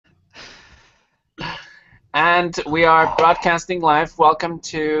And we are broadcasting live. Welcome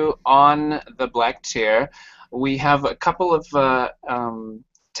to On the Black Chair. We have a couple of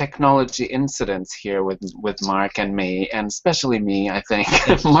technology incidents here with Mark and me, and especially me, I think.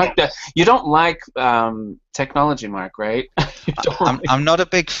 Mark, you don't like technology, Mark, right? I'm not a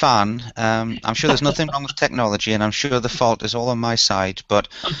big fan. I'm sure there's nothing wrong with technology, and I'm sure the fault is all on my side. But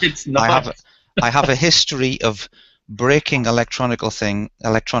It's I not. have a history of breaking electronic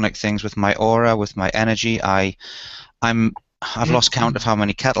things with my aura, with my energy. I've lost count of how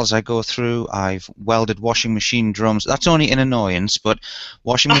many kettles I go through. I've welded washing machine drums. That's only an annoyance, but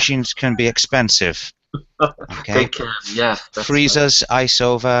washing machines can be expensive. They Okay, can, yeah. That's right. freezers, ice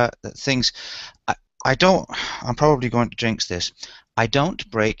over things. I, I don't. I'm probably going to jinx this. I don't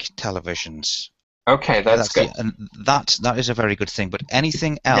break televisions. Okay, Okay, that's good. and that is a very good thing. But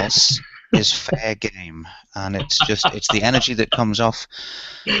anything else is fair game, and it's the energy that comes off.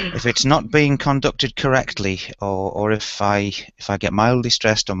 If it's not being conducted correctly, or if I get mildly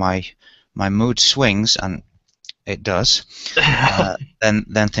stressed or my mood swings, and it does,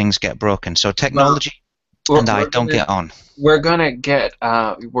 then things get broken. So Well, technology we're, and I we're don't gonna get on. we're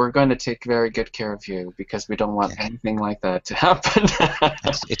gonna take very good care of you because we don't want Okay. anything like that to happen.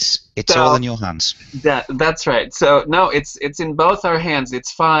 It's all So in your hands. that's right. So no, it's in both our hands.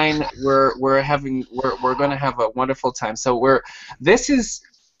 It's fine. We're gonna have a wonderful time. So this is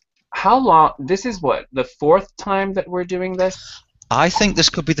how long? This is what, the fourth time that we're doing this? I think this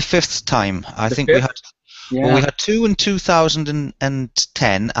could be the fifth time. I The think fifth? we Yeah. had two in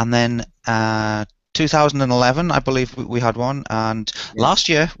 2010, and then 2011, I believe we had one, and Yes. last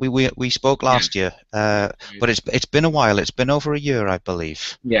year we spoke Yeah. last year, but it's been a while. It's been over a year, I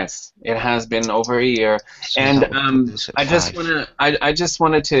believe. Yes, it has been over a year, So and that would put this at five. I just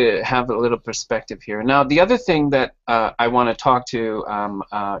wanted to have a little perspective here. Now, the other thing that I want to talk to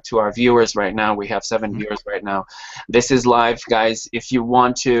our viewers right now, we have 7 viewers right now. This is live, guys. If you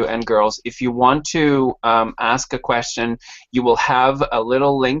want to, and girls, if you want to ask a question, you will have a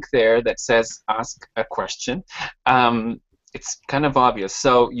little link there that says "Ask a Question." It's kind of obvious,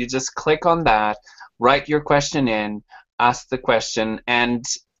 so you just click on that, write your question in, ask the question, and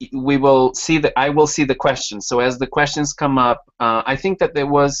we will see that I will see the questions. So as the questions come up, I think that there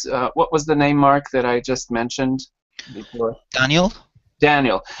was what was the name, Mark, that I just mentioned before? Daniel,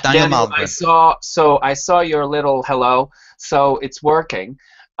 Daniel. Daniel Daniel, I Malmgren. saw. So I saw your little hello. So it's working.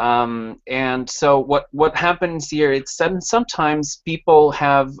 And so what happens here? It's sometimes people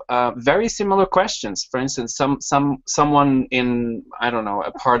have very similar questions. For instance, someone in, I don't know,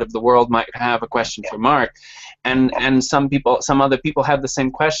 a part of the world might have a question for Mark, and some other people have the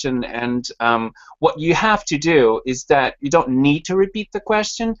same question. And what you have to do is that you don't need to repeat the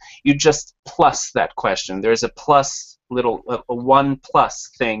question. You just plus that question. There's a plus little a one plus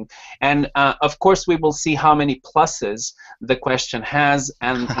thing, and of course we will see how many pluses the question has,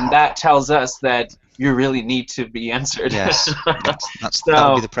 and that tells us that you really need to be answered. Yes, that would be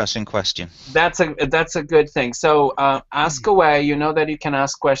So the pressing question. that's a good thing. So ask away. You know that you can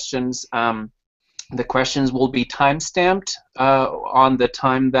ask questions. The questions will be time stamped on the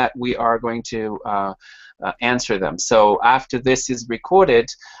time that we are going to answer them. So after this is recorded,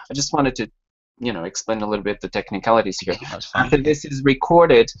 I just wanted to, explain a little bit the technicalities here. That's fine. After this is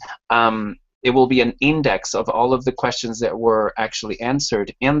recorded, it will be an index of all of the questions that were actually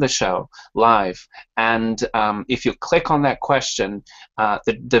answered in the show live. And if you click on that question,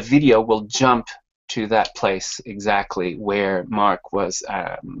 the video will jump to that place exactly where Mark was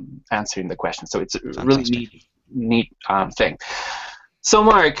answering the question. So it's a really Fantastic. neat thing. So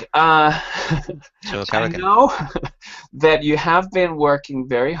Mark, So I Carrigan. know that you have been working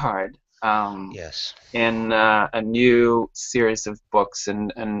very hard Yes. in a new series of books,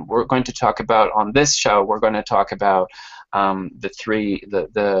 and we're going to talk about, on this show, we're going to talk about the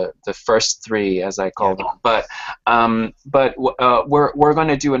first three, as I Yeah. call them. We're going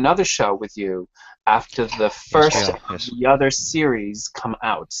to do another show with you after the Yes, we first are. of Yes. the other series come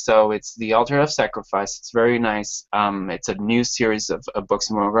out. So it's the Altar of Sacrifice. It's very nice. It's a new series of books,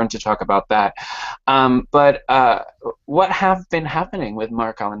 and we're going to talk about that. What have been happening with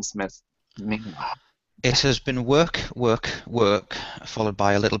Mark Allen Smith? Meanwhile. It has been work, work, work, followed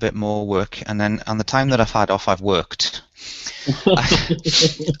by a little bit more work, and then on the time that I've had off, I've worked.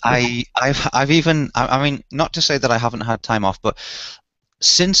 I've even, I mean, not to say that I haven't had time off, but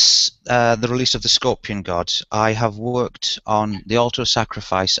since the release of the Scorpion Gods, I have worked on the Altar of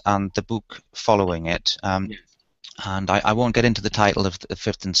Sacrifice and the book following it. And I won't get into the title of the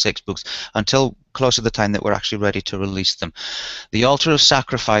fifth and sixth books until close to the time that we're actually ready to release them. The Altar of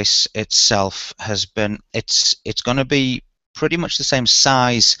Sacrifice itself has been, it's going to be pretty much the same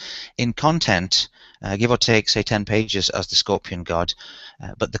size in content give or take, say 10 pages as the Scorpion God.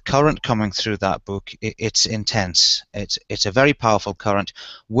 But the current coming through that book, it's intense. It's a very powerful current.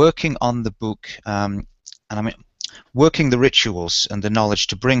 Working on the book, and I mean, working the rituals and the knowledge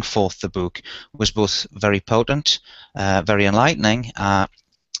to bring forth the book was both very potent, very enlightening,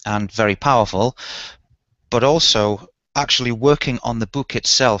 and very powerful, but also actually working on the book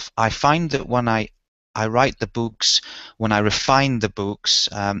itself. I find that when I write the books, when I refine the books,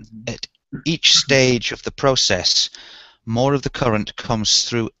 at each stage of the process, more of the current comes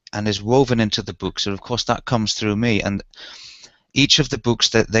through and is woven into the books, and of course that comes through me. And each of the books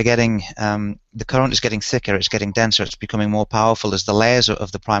that they're getting, the current is getting thicker, it's getting denser, it's becoming more powerful as the layers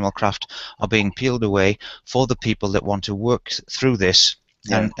of the Primal Craft are being peeled away for the people that want to work through this,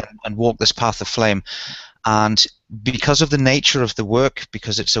 and walk this path of flame. And because of the nature of the work,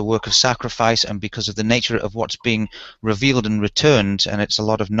 because it's a work of sacrifice, and because of the nature of what's being revealed and returned, and it's a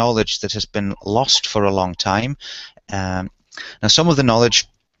lot of knowledge that has been lost for a long time. Now, some of the knowledge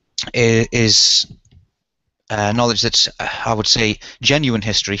is knowledge that's, I would say, genuine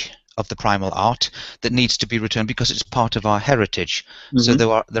history of the primal art that needs to be returned because it's part of our heritage. So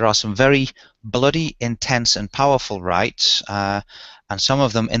there are some very bloody, intense, and powerful rites, and some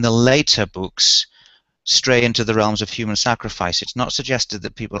of them in the later books stray into the realms of human sacrifice. It's not suggested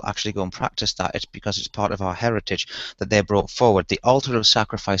that people actually go and practice that. It's because it's part of our heritage that they're brought forward. The altar of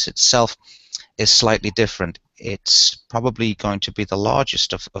sacrifice itself is slightly different. It's probably going to be the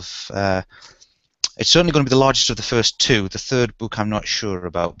largest it's certainly going to be the largest of the first two. The third book I'm not sure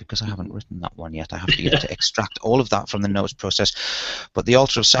about because I haven't written that one yet. I have to get to extract all of that from the notes process. But the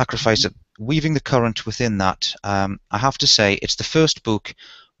altar of sacrifice, weaving the current within that, I have to say it's the first book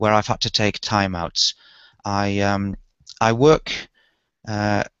where I've had to take timeouts. I work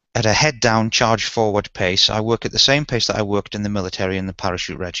at a head-down, charge-forward pace. I work at the same pace that I worked in the military in the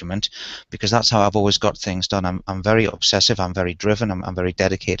parachute regiment, because that's how I've always got things done. I'm very obsessive, I'm very driven, I'm very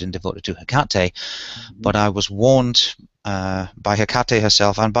dedicated and devoted to Hecate, but I was warned by Hecate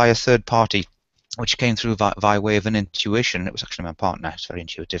herself and by a third party, which came through via way of an intuition. It was actually my partner. It's very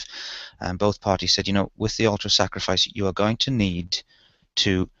intuitive. And both parties said, you know, with the altar of sacrifice, you are going to need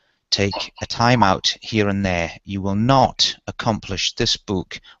to take a time out here and there. You will not accomplish this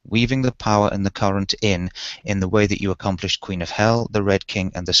book, weaving the power and the current in the way that you accomplished Queen of Hell, the Red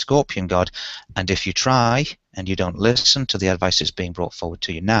King, and the Scorpion God. And if you try and you don't listen to the advice that's being brought forward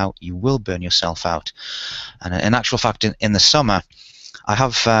to you now, you will burn yourself out. And in actual fact, in the summer, I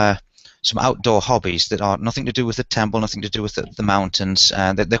have some outdoor hobbies that are nothing to do with the temple, nothing to do with the mountains.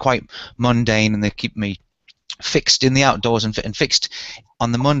 They're quite mundane, and they keep me fixed in the outdoors and fixed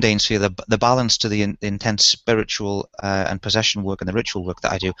on the mundane sphere, the balance to the intense spiritual and possession work and the ritual work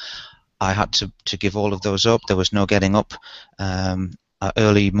that I do. I had to give all of those up. There was no getting up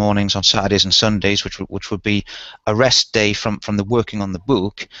early mornings on Saturdays and Sundays, which would be a rest day from the working on the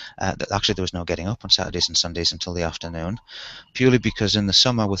book. Actually, there was no getting up on Saturdays and Sundays until the afternoon, purely because in the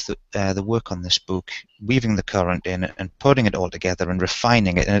summer with the work on this book, weaving the current in and putting it all together and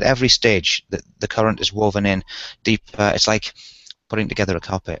refining it, and at every stage the current is woven in deeper. It's like putting together a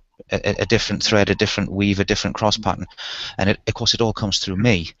carpet, a different thread, a different weave, a different cross pattern, and of course it all comes through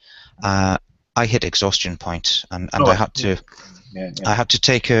me. I hit exhaustion point, and I had to. I had to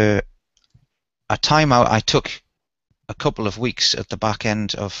take a time out. I took a couple of weeks at the back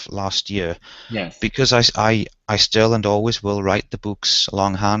end of last year, because I still and always will write the books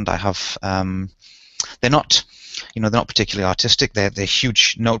longhand. I have they're not, they're not particularly artistic. They're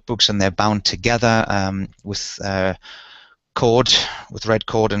huge notebooks, and they're bound together with cord, with red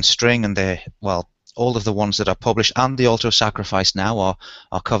cord and string, and they're, well, all of the ones that are published and the altar of sacrifice now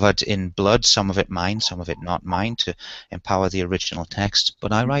are covered in blood, some of it mine, some of it not mine, to empower the original text.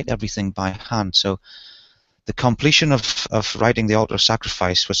 But I write everything by hand. So the completion of writing the altar of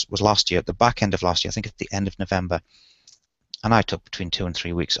sacrifice was last year, at the back end of last year, I think at the end of November. And I took between 2 and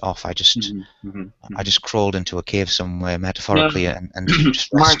 3 weeks off. I just I just crawled into a cave somewhere, metaphorically, and just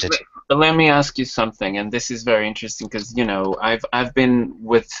rested. Mark, let me ask you something, and this is very interesting because I've been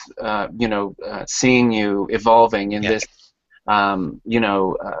with seeing you evolving in this,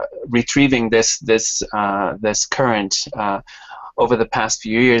 retrieving this current over the past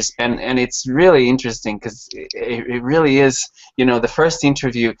few years, and it's really interesting because it really is, the first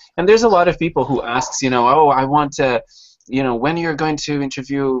interview, and there's a lot of people who asks, oh, I want to, when you're going to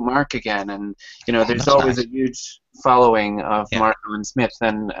interview Mark again, and there's that's always nice. a huge following of Mark Allen Smith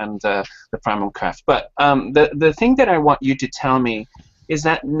and the Primal Craft. But the thing that I want you to tell me is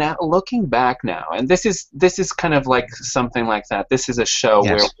that now, looking back now, and this is kind of like something like that. This is a show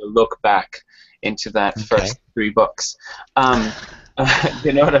where we look back into that first 3 books.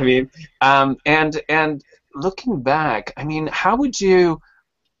 You know what I mean? And looking back, I mean, how would you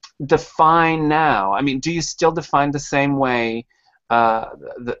define now? I mean, do you still define the same way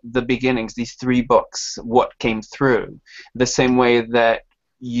the beginnings, these three books, what came through, the same way that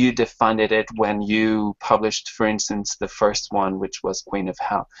you defined it when you published, for instance, the first one, which was Queen of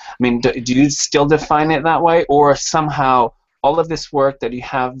Hell? I mean, do you still define it that way, or somehow all of this work that you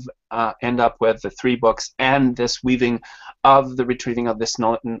have end up with the three books and this weaving of the retrieving of this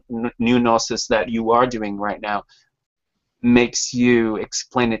new gnosis that you are doing right now makes you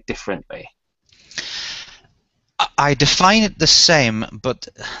explain it differently? I define it the same, but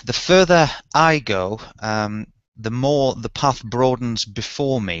the further I go, the more the path broadens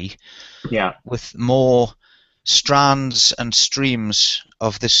before me, Yeah. with more strands and streams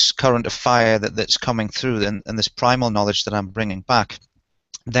of this current of fire that's coming through, and this primal knowledge that I'm bringing back.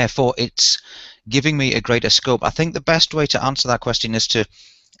 Therefore, it's giving me a greater scope. I think the best way to answer that question is to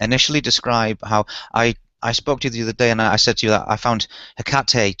initially describe how I spoke to you the other day, and I said to you that I found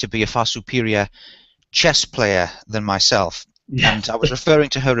Hecate to be a far superior chess player than myself. Yeah. And I was referring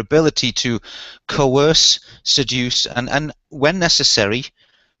to her ability to coerce, seduce, and when necessary,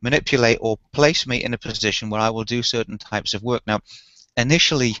 manipulate or place me in a position where I will do certain types of work. Now,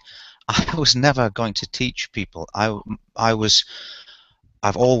 initially, I was never going to teach people. I've always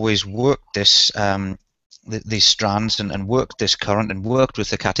worked these strands and worked this current and worked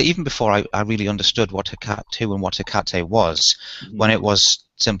with Hecate even before I really understood what Hecate and what Hecate was, when it was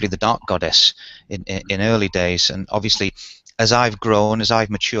simply the dark goddess in early days. And obviously, as I've grown, as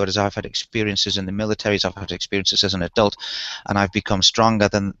I've matured, as I've had experiences in the military, as I've had experiences as an adult, and I've become stronger,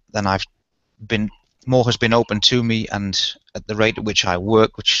 than I've been, more has been open to me, and at the rate at which I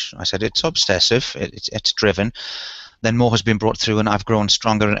work, which I said it's obsessive, it's driven, then more has been brought through, and I've grown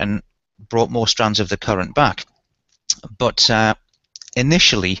stronger and brought more strands of the current back. But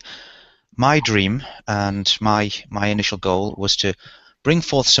initially, my dream and my initial goal was to bring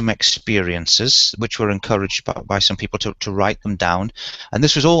forth some experiences, which were encouraged by some people to write them down. And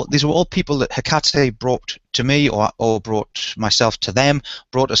these were all people that Hecate brought to me, or brought myself to them,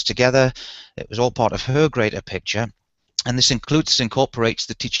 brought us together. It was all part of her greater picture. And this incorporates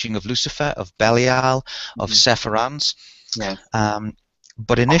the teaching of Lucifer, of Belial, of Sephirans. Yeah.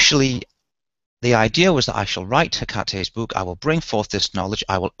 But initially, the idea was that I shall write Hecate's book, I will bring forth this knowledge,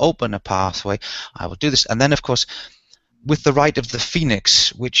 I will open a pathway, I will do this. And then, of course, with the rite of the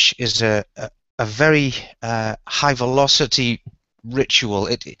Phoenix, which is a very high-velocity ritual,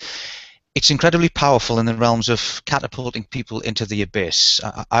 it's incredibly powerful in the realms of catapulting people into the abyss.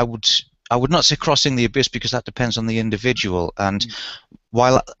 I would not say crossing the abyss, because that depends on the individual. And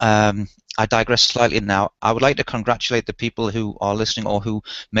while I digress slightly now, I would like to congratulate the people who are listening, or who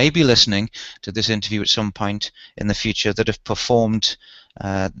may be listening to this interview at some point in the future, that have performed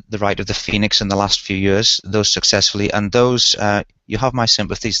the rite of the Phoenix in the last few years, those successfully, and those, you have my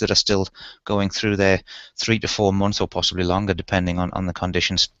sympathies, that are still going through their 3 to 4 months, or possibly longer, depending on the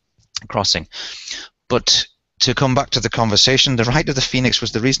conditions, crossing. But to come back to the conversation, the rite of the Phoenix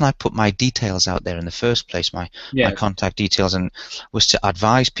was the reason I put my details out there in the first place, my contact details, and was to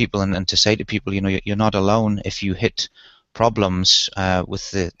advise people and to say to people, you know, you're not alone if you hit problems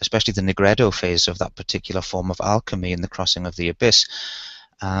with especially the Negredo phase of that particular form of alchemy in the crossing of the abyss.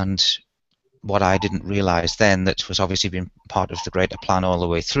 And what I didn't realize then, that was obviously been part of the greater plan all the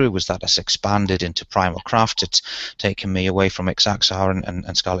way through, was that it's expanded into Primal Craft. It's taken me away from IXAXAAR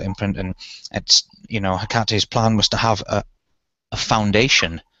and Scarlet Imprint, and it's, you know, Hecate's plan was to have a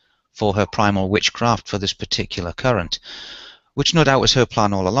foundation for her Primal Witchcraft for this particular current, which no doubt was her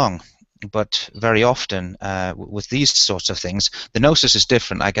plan all along. But very often with these sorts of things, the Gnosis is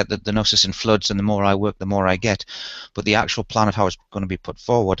different. I get the Gnosis in floods, and the more I work, the more I get. But the actual plan of how it's going to be put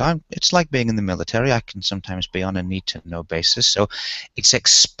forward, it's like being in the military. I can sometimes be on a need-to-know basis. So it's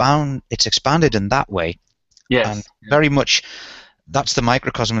expanded in that way. Yes. And very much, that's the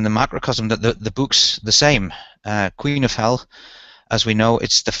microcosm. And the macrocosm, that the book's the same. Queen of Hell, as we know,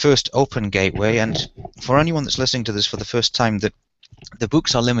 it's the first open gateway. And for anyone that's listening to this for the first time, the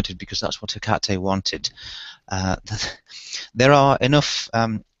books are limited, because that's what Hecate wanted. There are enough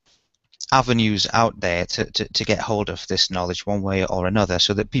avenues out there to get hold of this knowledge one way or another,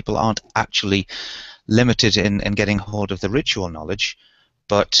 so that people aren't actually limited in getting hold of the ritual knowledge.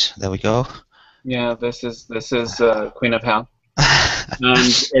 But there we go. Yeah, this is Queen of Hell.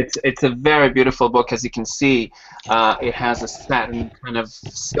 And it's a very beautiful book, as you can see. It has a satin kind of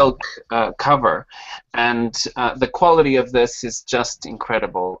silk cover, and the quality of this is just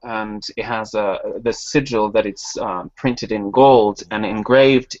incredible. And it has the sigil that it's printed in gold and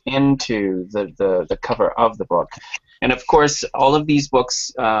engraved into the cover of the book. And of course, all of these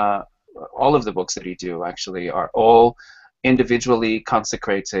books, all of the books that you do actually are all individually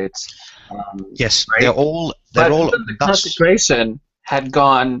consecrated. Yes, Right? they're But all even the that's consecration had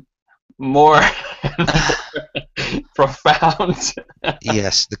gone more profound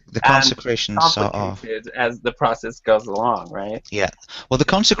yes, the and consecrations are complicated as the process goes along, right? yeah. Well, the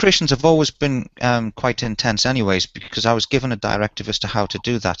consecrations have always been quite intense, anyways, because I was given a directive as to how to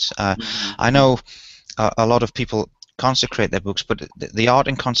do that. I know a lot of people consecrate their books, but the art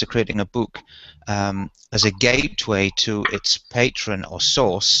in consecrating a book as a gateway to its patron or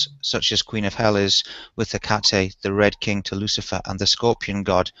source, such as Queen of Hell is with Hecate, the Red King to Lucifer, and the Scorpion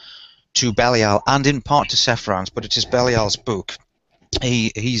God to Belial, and in part to Sephiroth's, but it is Belial's book.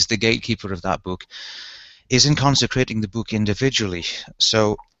 He's the gatekeeper of that book, is in consecrating the book individually.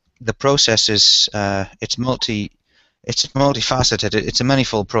 So the process is it's multifaceted. It's a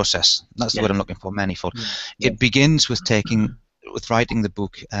manifold process. That's the word I'm looking for, manifold. It begins with writing the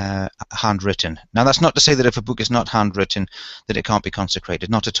book handwritten. Now, that's not to say that if a book is not handwritten that it can't be consecrated,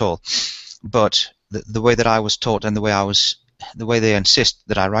 not at all. But the way that I was taught and the way they insist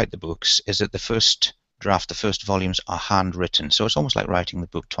that I write the books is that the first draft, the first volumes are handwritten. So it's almost like writing the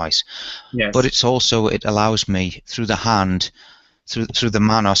book twice. Yes. But it's also, it allows me through the hand, through the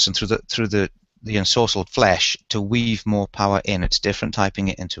manos and through the ensorcelled flesh to weave more power in. It's different typing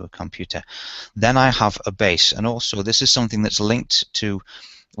it into a computer. Then I have a base, and also this is something that's linked to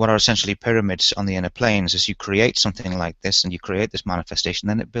what are essentially pyramids on the inner planes. As you create something like this and you create this manifestation,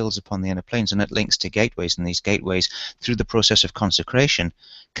 then it builds upon the inner planes and it links to gateways, and these gateways through the process of consecration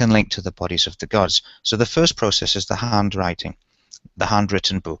can link to the bodies of the gods. So the first process is the handwriting, the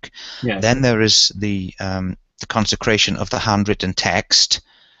handwritten book. Yes. Then there is the consecration of the handwritten text,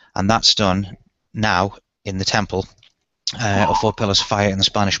 and that's done now in the temple of 4 Pillars of Fire in the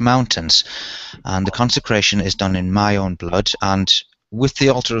Spanish mountains, and the consecration is done in my own blood, and with the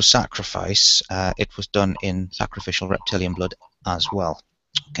altar of sacrifice it was done in sacrificial reptilian blood as well.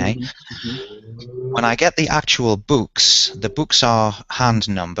 Okay. When I get the actual books, the books are hand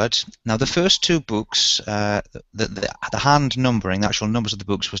numbered. Now the first 2 books, the hand numbering, the actual numbers of the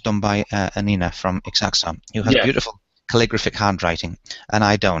books was done by Anina from IXAXAAR, who has beautiful calligraphic handwriting, and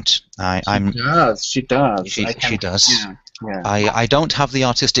I don't. She does. She does. Yeah. I don't have the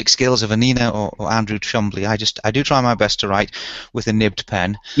artistic skills of Anina or Andrew Chumbley. I do try my best to write with a nibbed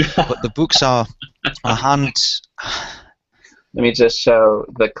pen, but the books are hand. Let me just show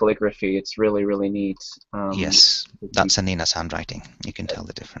the calligraphy. It's really, really neat. Yes, that's Anina's handwriting. You can tell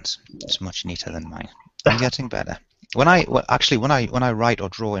the difference. It's much neater than mine. I'm getting better. When I write or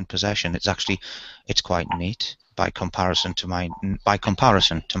draw in possession, it's quite neat by comparison to my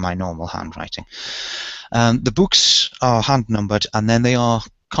normal handwriting. The books are hand numbered, and then they are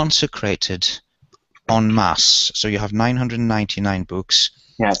consecrated en masse. So you have 999 books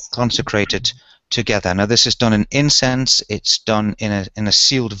consecrated together. Now this is done in incense, it's done in a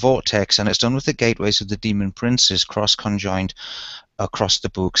sealed vortex, and it's done with the gateways of the demon princes cross-conjoined across the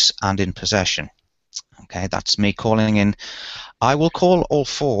books and in possession. Okay, that's me calling in. I will call all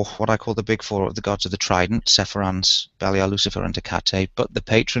 4, what I call the big 4 of the gods of the trident, Sephiroth, Belial, Lucifer, and Hecate, but the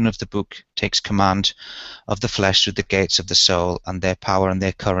patron of the book takes command of the flesh through the gates of the soul, and their power and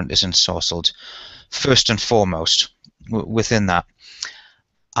their current is ensorcelled first and foremost within that.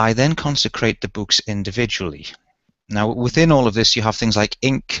 I then consecrate the books individually. Now, within all of this, you have things like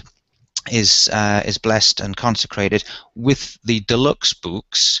ink is blessed and consecrated. With the deluxe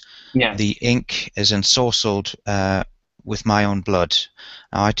books, the ink is ensorcelled with my own blood.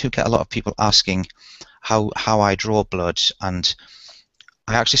 Now, I do get a lot of people asking how I draw blood, and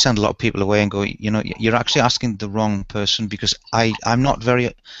I actually send a lot of people away and go, you know, you're actually asking the wrong person, because I'm not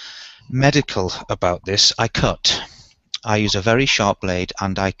very medical about this. I cut. I use a very sharp blade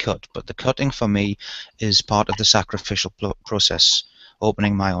and I cut, but the cutting for me is part of the sacrificial process,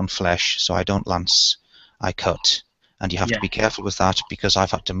 opening my own flesh, so I don't lance, I cut. And you have to be careful with that, because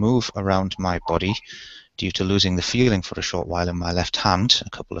I've had to move around my body due to losing the feeling for a short while in my left hand a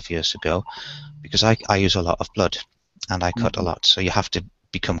couple of years ago, because I use a lot of blood and I cut a lot, so you have to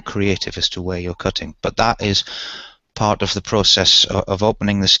become creative as to where you're cutting. But that is part of the process of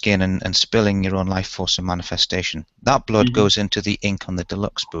opening the skin and spilling your own life force and manifestation. That blood goes into the ink on the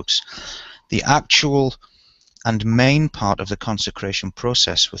deluxe books. The actual and main part of the consecration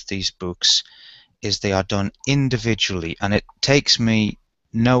process with these books is they are done individually, and it takes me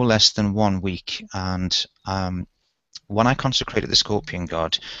no less than 1 week. And when I consecrated the Scorpion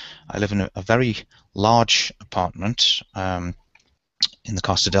God, I live in a very large apartment in the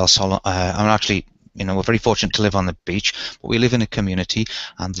Costa del Sol. I'm actually, we're very fortunate to live on the beach, but we live in a community,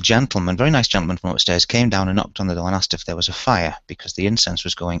 and the gentleman, very nice gentleman from upstairs, came down and knocked on the door and asked if there was a fire, because the incense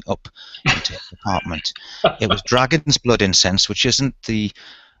was going up into his apartment. It was dragon's blood incense, which isn't the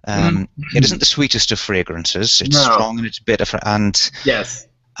it isn't the sweetest of fragrances. It's strong and it's bitter, yes.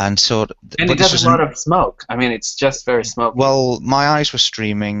 And so, and it does a lot of smoke. I mean, it's just very smoky. Well, my eyes were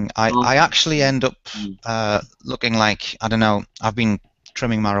streaming. I actually end up looking like, I don't know, I've been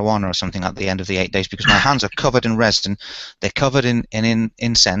trimming marijuana or something at the end of the 8 days, because my hands are covered in resin. They're covered in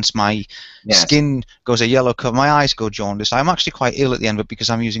incense. My skin goes a yellow color. My eyes go jaundiced. I'm actually quite ill at the end of it, because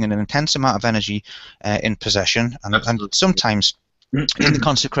I'm using an intense amount of energy in possession. And sometimes in the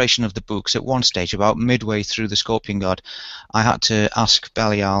consecration of the books, at one stage, about midway through the Scorpion God, I had to ask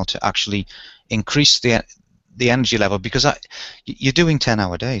Belial to actually increase the energy level, because you're doing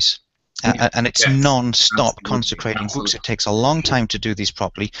 10-hour days. And it's non-stop consecrating books. It takes a long time to do these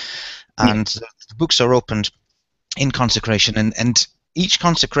properly, and the books are opened in consecration, and each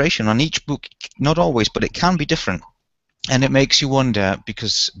consecration on each book, not always, but it can be different, and it makes you wonder,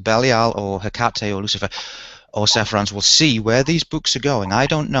 because Belial or Hecate or Lucifer or Sephiroth will see where these books are going. I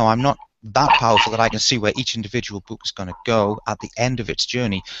don't know. I'm not that powerful that I can see where each individual book is going to go at the end of its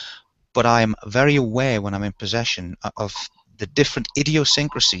journey, but I am very aware when I'm in possession of the different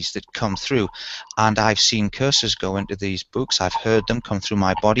idiosyncrasies that come through, and I've seen curses go into these books. I've heard them come through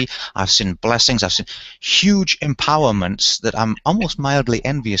my body. I've seen blessings. I've seen huge empowerments that I'm almost mildly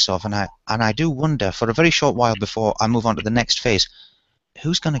envious of, and I do wonder, for a very short while before I move on to the next phase,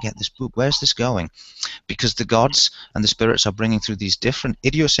 who's going to get this book? Where's this going? Because the gods and the spirits are bringing through these different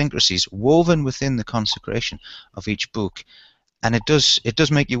idiosyncrasies woven within the consecration of each book, and it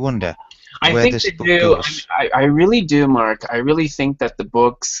does make you wonder. I think they do. I really do, Mark. I really think that the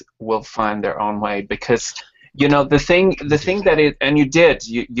books will find their own way, because, the thing that it, and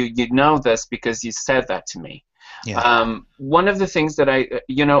you know this because you said that to me. Yeah. One of the things that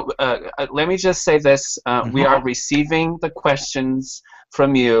let me just say this: we are receiving the questions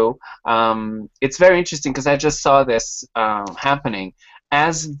from you. It's very interesting, because I just saw this happening.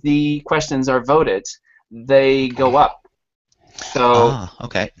 As the questions are voted, they go up. So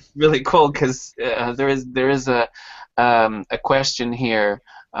really cool, because there is a question here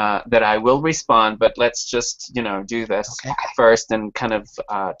that I will respond, but let's just do this first and kind of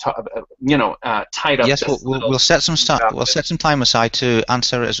tight up. Yes, we'll set some time aside to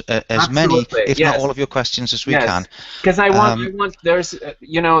answer as many, if not all, of your questions as we can. Because I want there's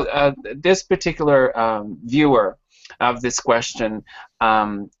this particular viewer of this question.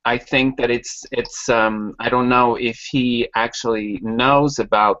 I think that it's I don't know if he actually knows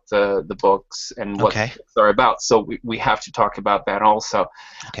about the books and what the books are about, so we have to talk about that also.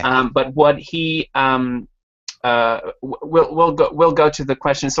 But what he we'll go to the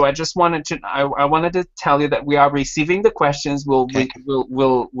question. So I just wanted to I wanted to tell you that we are receiving the questions. We'll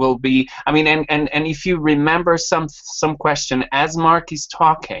be, I mean, and if you remember some question as Mark is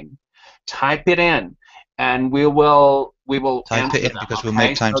talking, type it in, and we will type it in, because we'll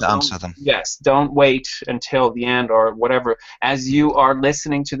make time to answer them. Yes, don't wait until the end or whatever. As you are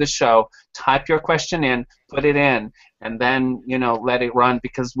listening to the show, type your question in, put it in, and then let it run,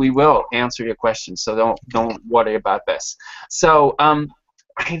 because we will answer your question. So don't worry about this. So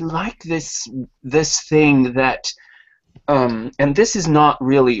I like this thing that. And this is not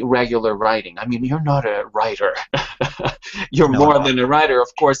really regular writing. I mean, you're not a writer. You're more than a writer, of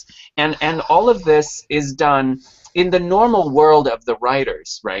course. And all of this is done in the normal world of the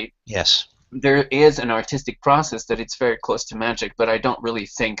writers, right? Yes. There is an artistic process that it's very close to magic, but I don't really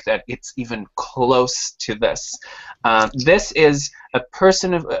think that it's even close to this. This is a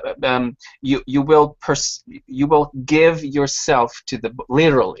person of you will give yourself to the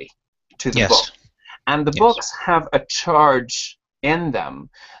literally to the book. And the books have a charge in them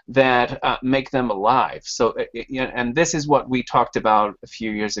that make them alive. So, and this is what we talked about a few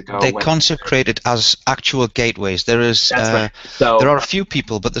years ago. They're consecrated as actual gateways. There is, right. So, there are a few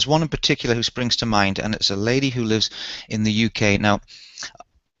people, but there's one in particular who springs to mind, and it's a lady who lives in the UK. Now,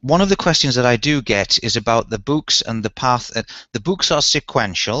 one of the questions that I do get is about the books and the path. The books are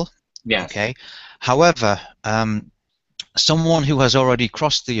sequential. Yes. Okay. However, someone who has already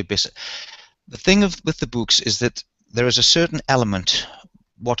crossed the abyss. The thing with the books is that there is a certain element,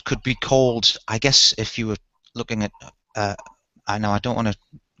 what could be called, I guess, if you were looking at, I know I don't want to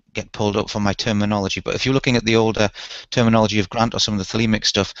get pulled up for my terminology, but if you're looking at the older terminology of Grant or some of the Thelemic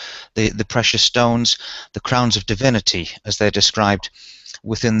stuff, the precious stones, the crowns of divinity, as they're described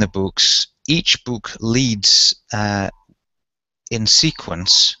within the books, each book leads in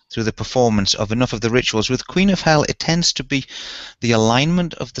sequence through the performance of enough of the rituals. With Queen of Hell, it tends to be the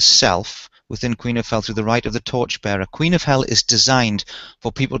alignment of the self within Queen of Hell through the rite of the torchbearer. Queen of Hell is designed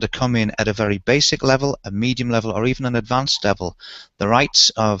for people to come in at a very basic level, a medium level, or even an advanced level. The rites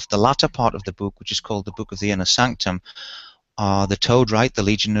of the latter part of the book, which is called the Book of the Inner Sanctum, are the Toad Rite, the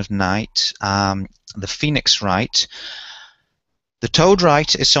Legion of Night, the Phoenix Rite. The Toad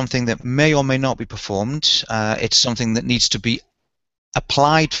Rite is something that may or may not be performed. It's something that needs to be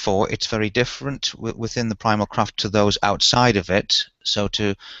applied for. It's very different within the Primal Craft to those outside of it. So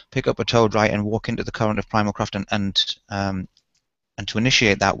to pick up a Toad Rite and walk into the current of Primal Craft and to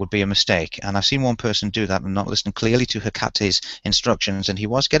initiate that would be a mistake. And I've seen one person do that and not listen clearly to Hecate's instructions, and he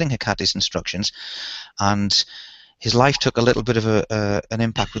was getting Hecate's instructions, and his life took a little bit of an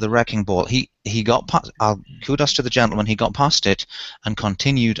impact with a wrecking ball. He got past, kudos to the gentleman, he got past it and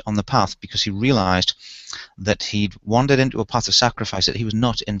continued on the path because he realized that he'd wandered into a path of sacrifice that he was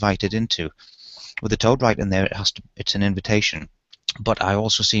not invited into. With the Toad Rite in there, it's an invitation. But I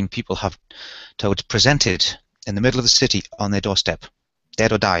also seen people have toads presented in the middle of the city on their doorstep,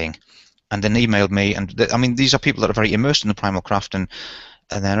 dead or dying, and then emailed me. And I mean, these are people that are very immersed in the Primal Craft, and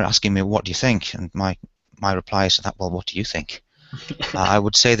they're asking me, what do you think? And my reply is that, well, what do you think? I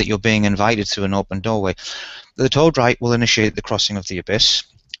would say that you're being invited through an open doorway. The Toad Rite will initiate the crossing of the abyss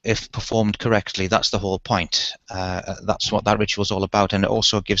if performed correctly. That's the whole point. That's what that ritual is all about, and it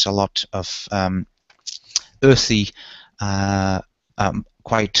also gives a lot of earthy,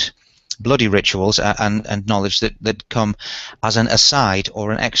 quite bloody rituals and knowledge that come as an aside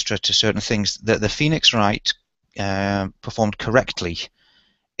or an extra to certain things. The Phoenix Rite, performed correctly,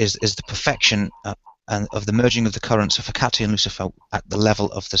 is the perfection and of the merging of the currents of Hecate and Lucifer at the level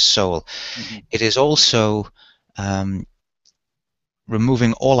of the soul. Mm-hmm. It is also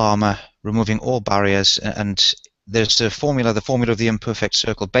removing all armor, removing all barriers, and there's the formula of the imperfect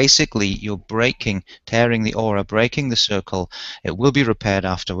circle. Basically, you're breaking, tearing the aura, breaking the circle. It will be repaired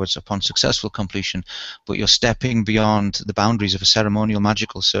afterwards upon successful completion, but you're stepping beyond the boundaries of a ceremonial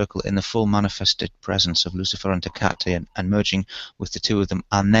magical circle in the full manifested presence of Lucifer and Hecate, and merging with the two of them,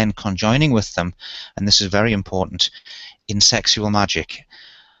 and then conjoining with them, and this is very important, in sexual magic.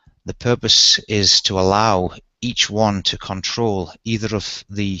 The purpose is to allow each one to control either of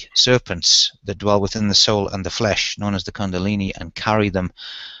the serpents that dwell within the soul and the flesh, known as the Kundalini, and carry them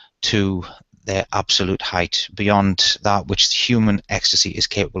to their absolute height, beyond that which the human ecstasy is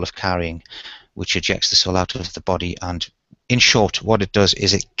capable of carrying, which ejects the soul out of the body. And in short, what it does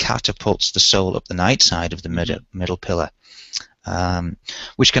is it catapults the soul up the night side of the middle pillar,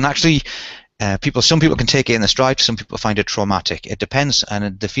 which can actually... some people can take it in the stride, some people find it traumatic. It depends,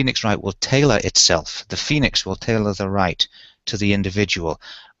 and the Phoenix Rite will tailor itself. The Phoenix will tailor the rite to the individual.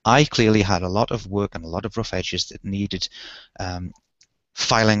 I clearly had a lot of work and a lot of rough edges that needed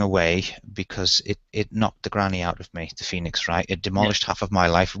filing away because it knocked the granny out of me, the Phoenix Rite. It demolished half of my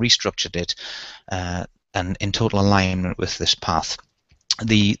life, restructured it, and in total alignment with this path.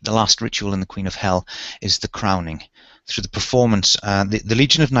 The last ritual in the Queen of Hell is the crowning. Through the performance, the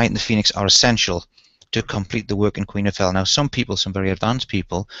Legion of Night and the Phoenix are essential to complete the work in Queen of Hell. Now, some people, some very advanced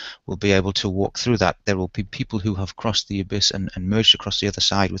people, will be able to walk through that. There will be people who have crossed the abyss and merged across the other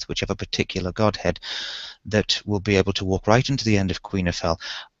side with whichever particular godhead that will be able to walk right into the end of Queen of Hell.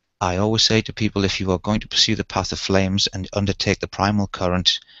 I always say to people, if you are going to pursue the path of flames and undertake the primal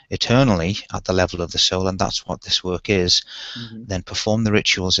current eternally at the level of the soul, and that's what this work is, then perform the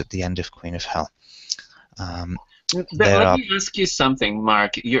rituals at the end of Queen of Hell. But let me ask you something,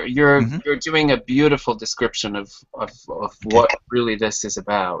 Mark. You're doing a beautiful description of what really this is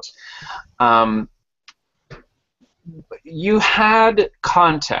about. You had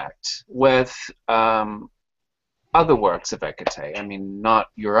contact with other works of Hecate. I mean, not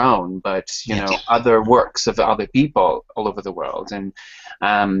your own, but you know, other works of other people all over the world, and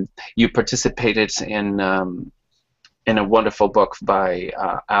you participated in a wonderful book by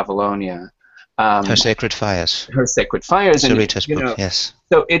Avalonia. Her Sacred Fires. Her Sacred Fires. Sarita's book, yes.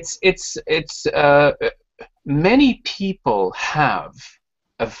 So it's many people have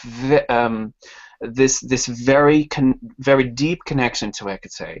this very deep connection to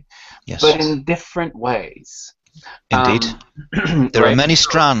Hecate, but in different ways. Indeed, there are many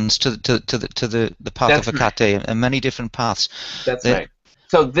strands to the path of Hecate, and many different paths. That's right.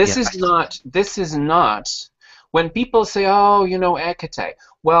 So this is not when people say, "Oh, you know, Hecate."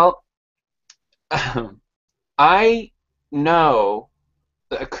 Well, I know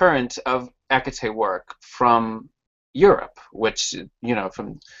current of Hecate work from Europe, which, you know,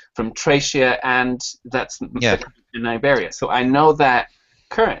 from Thracia, and that's Yeah. in Iberia. So I know that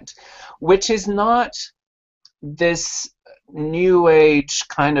current, which is not this new age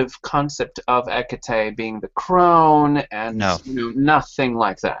kind of concept of Hecate being the crone, and No. you know, nothing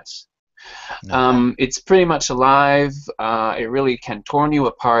like that. No. It's pretty much alive. It really can torn you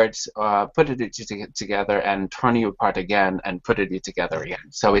apart, put it together, and torn you apart again, and put it together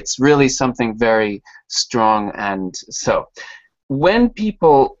again. So it's really something very strong. And so when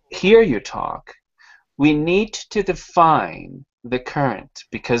people hear you talk, we need to define the current,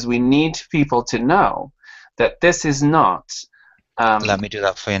 because we need people to know that this is not. Let me do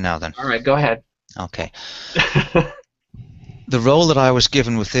that for you now then. All right, go ahead. Okay. The role that I was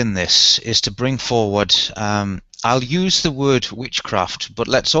given within this is to bring forward, I'll use the word witchcraft, but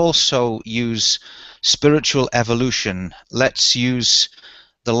let's also use spiritual evolution. Let's use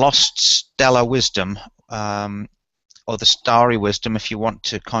the lost stellar wisdom, or the starry wisdom, if you want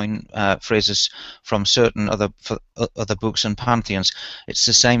to coin phrases from certain other books and pantheons. It's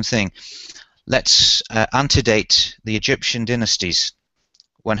the same thing. Let's antedate the Egyptian dynasties,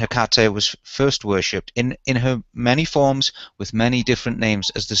 when Hecate was first worshipped in her many forms with many different names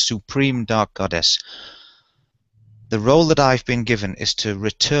as the supreme dark goddess. The role that I've been given is to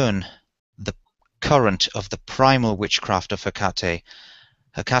return the current of the primal witchcraft of Hecate.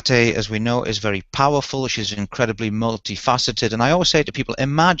 Hecate, as we know, is very powerful. She's incredibly multifaceted, and I always say to people,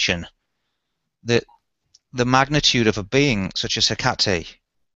 imagine the magnitude of a being such as Hecate,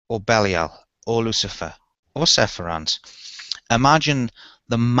 or Belial, or Lucifer, or Sephiroth. Imagine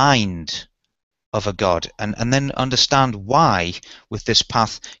the mind of a god, and then understand why with this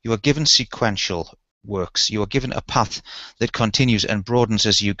path you are given sequential works. You are given a path that continues and broadens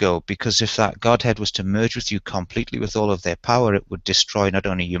as you go, because if that godhead was to merge with you completely with all of their power, it would destroy not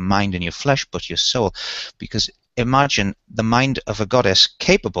only your mind and your flesh but your soul. Because imagine the mind of a goddess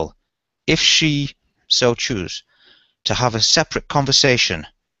capable, if she so choose, to have a separate conversation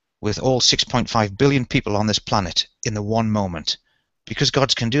with all 6.5 billion people on this planet in the one moment. Because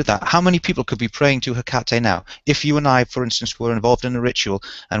gods can do that. How many people could be praying to Hecate now? If you and I, for instance, were involved in a ritual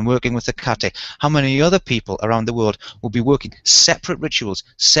and working with Hecate, how many other people around the world will be working separate rituals,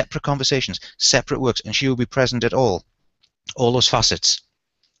 separate conversations, separate works, and she will be present at all those facets?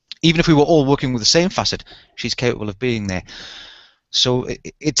 Even if we were all working with the same facet, she's capable of being there. So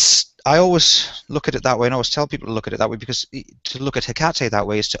I always look at it that way, and I always tell people to look at it that way, because to look at Hecate that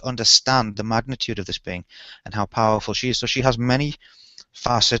way is to understand the magnitude of this being and how powerful she is. So she has many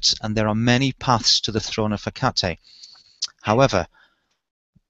facets, and there are many paths to the throne of Hecate. However,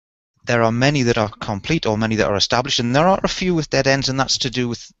 there are many that are complete, or many that are established, and there are a few with dead ends, and that's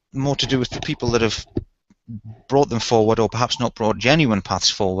more to do with the people that have brought them forward, or perhaps not brought genuine paths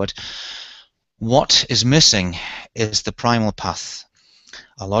forward. What is missing is the primal path.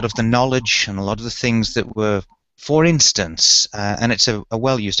 A lot of the knowledge and a lot of the things that were, for instance, and it's a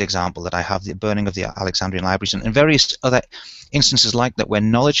well-used example that I have, the burning of the Alexandrian libraries, and various other instances like that where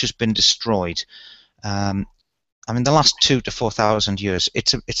knowledge has been destroyed. I mean, the last 2,000 to 4,000 years,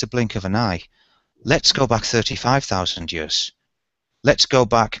 it's a blink of an eye. Let's go back 35,000 years. Let's go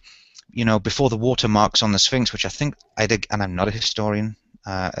back, you know, before the watermarks on the Sphinx, which I think I did, and I'm not a historian,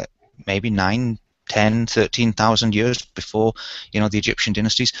 maybe 9, 10, 13,000 years before, you know, the Egyptian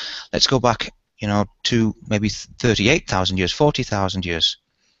dynasties. Let's go back, you know, to maybe 38,000 years, 40,000 years,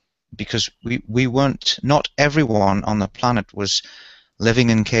 because we weren't, not everyone on the planet was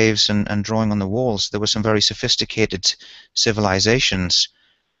living in caves and drawing on the walls. There were some very sophisticated civilizations.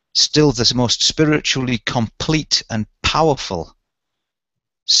 Still, the most spiritually complete and powerful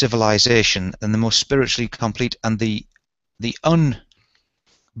civilization, and the most spiritually complete and the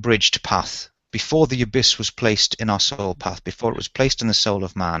unbridged path, before the abyss was placed in our soul path, before it was placed in the soul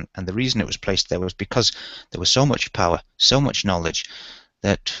of man. And the reason it was placed there was because there was so much power, so much knowledge,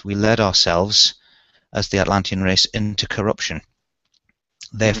 that we led ourselves, as the Atlantean race, into corruption.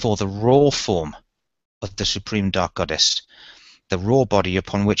 Therefore, the raw form of the Supreme Dark Goddess, the raw body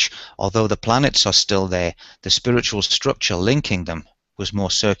upon which, although the planets are still there, the spiritual structure linking them was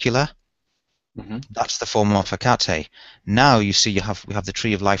more circular. That's the form of Hecate. Now you see we have the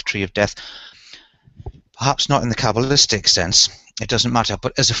tree of life, tree of death. Perhaps not in the Kabbalistic sense, it doesn't matter,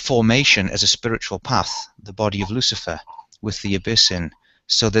 but as a formation, as a spiritual path, the body of Lucifer with the abyss in,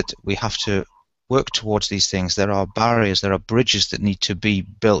 so that we have to work towards these things. There are barriers, there are bridges that need to be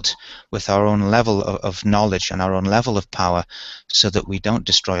built with our own level of knowledge and our own level of power, so that we don't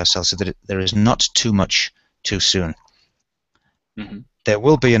destroy ourselves, so that there is not too much too soon. There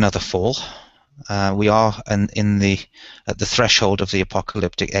will be another fall. We are at the threshold of the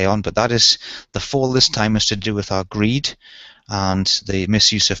apocalyptic aeon, but that is the fall this time is to do with our greed and the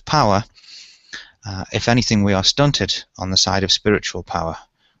misuse of power. If anything, we are stunted on the side of spiritual power.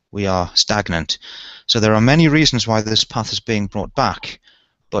 We are stagnant. So there are many reasons why this path is being brought back,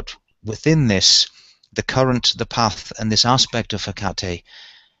 but within this, the current, the path, and this aspect of Hecate,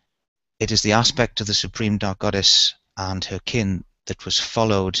 it is the aspect of the Supreme Dark Goddess and her kin that was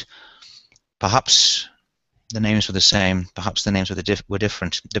followed. Perhaps the names were the same, perhaps the names were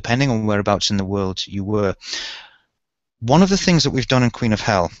different, depending on whereabouts in the world you were. One of the things that we've done in Queen of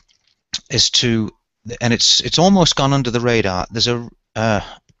Hell is to, and it's almost gone under the radar, there's a,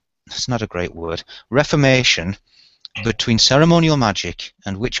 it's not a great word, reformation between ceremonial magic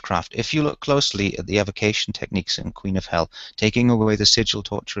and witchcraft. If you look closely at the evocation techniques in Queen of Hell, taking away the sigil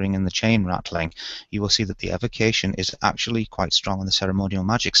torturing and the chain rattling, you will see that the evocation is actually quite strong on the ceremonial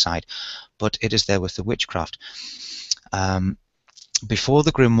magic side, but it is there with the witchcraft. Before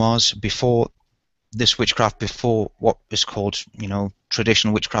the grimoires, before this witchcraft, before what is called,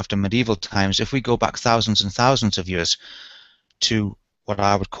 traditional witchcraft in medieval times, if we go back thousands and thousands of years to what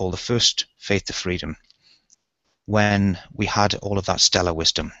I would call the first Faith to Freedom, when we had all of that stellar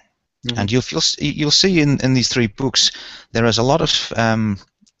wisdom. Mm-hmm. And you'll see in these three books there is a lot of,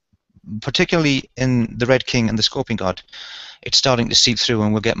 particularly in the Red King and the Scorpion God, it's starting to seep through,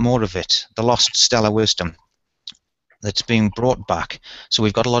 and we'll get more of it, the lost stellar wisdom that's being brought back. So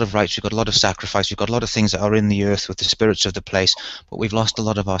we've got a lot of rites, we've got a lot of sacrifice, we've got a lot of things that are in the earth with the spirits of the place, but we've lost a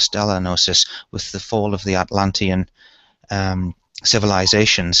lot of our stellar gnosis with the fall of the Atlantean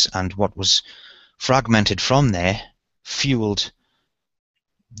civilizations, and what was fragmented from there fueled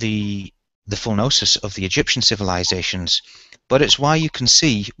the full gnosis of the Egyptian civilizations. But it's why you can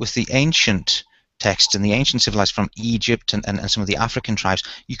see with the ancient texts and the ancient civilizations from Egypt and some of the African tribes,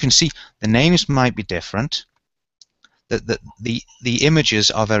 you can see the names might be different, the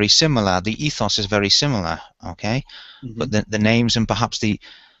images are very similar, the ethos is very similar, okay? Mm-hmm. But the names and perhaps the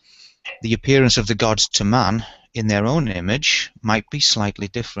appearance of the gods to man in their own image might be slightly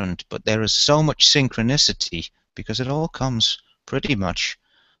different, but there is so much synchronicity because it all comes pretty much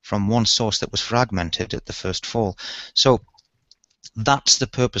from one source that was fragmented at the first fall. So that's the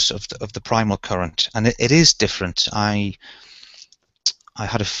purpose of the primal current, and it is different. I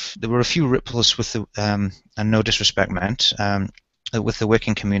had there were a few ripples with the and no disrespect meant, with the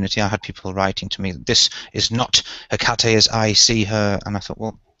Wiccan community. I had people writing to me, this is not Hecate as I see her, and I thought,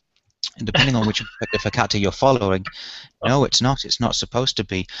 well, depending on which aspect of Hecate you're following, no, it's not. It's not supposed to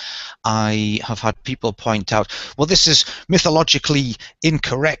be. I have had people point out, well, this is mythologically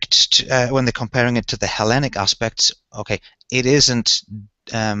incorrect when they're comparing it to the Hellenic aspects. Okay, it isn't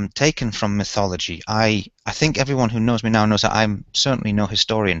taken from mythology. I think everyone who knows me now knows that I'm certainly no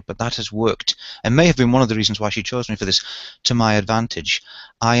historian, but that has worked and may have been one of the reasons why she chose me for this, to my advantage.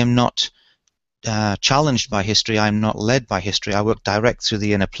 I am not challenged by history, I'm not led by history, I work direct through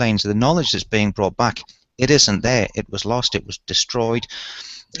the inner planes. The knowledge that's being brought back, it isn't there, it was lost, it was destroyed,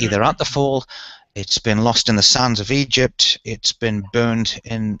 either at the fall, it's been lost in the sands of Egypt, it's been burned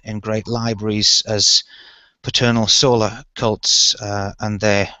in great libraries as paternal solar cults and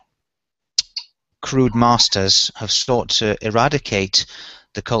their crude masters have sought to eradicate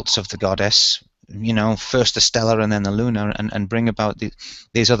the cults of the goddess, first the stellar and then the lunar, and bring about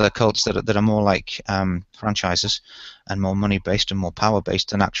these other cults that are more like franchises and more money based and more power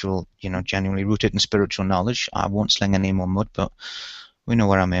based than actual, genuinely rooted in spiritual knowledge. I won't sling any more mud, but we know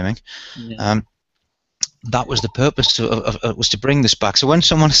where I'm aiming. Yeah. That was the purpose was to bring this back. So when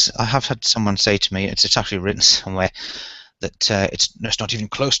I have had someone say to me, it's actually written somewhere, that it's not even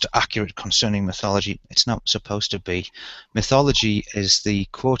close to accurate concerning mythology. It's not supposed to be. Mythology is the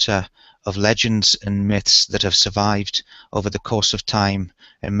quota of legends and myths that have survived over the course of time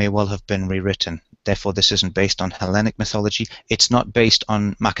and may well have been rewritten. Therefore, this isn't based on Hellenic mythology. It's not based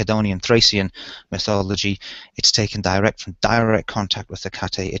on Macedonian, Thracian mythology. It's taken from direct contact with the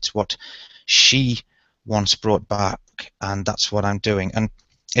Hecate. It's what she once brought back, and that's what I'm doing. And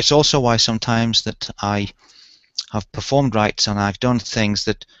it's also why sometimes that I have performed rites and I've done things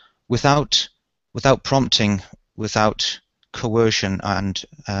that without prompting, without coercion, and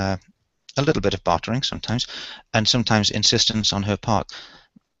a little bit of bartering sometimes, and sometimes insistence on her part,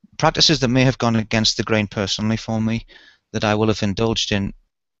 practices that may have gone against the grain personally for me, that I will have indulged in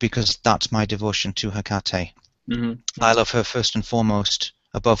because that's my devotion to Hecate. Mm-hmm. I love her first and foremost,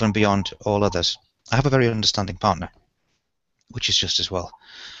 above and beyond all others. I have a very understanding partner, which is just as well.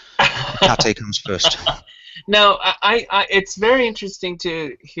 Hecate comes first. Now, it's very interesting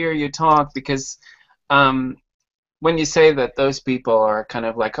to hear you talk because when you say that those people are kind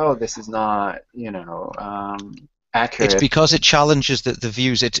of like, oh, this is not, It's accurate. because it challenges the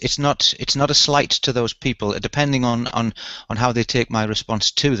views. It's not a slight to those people, depending on how they take my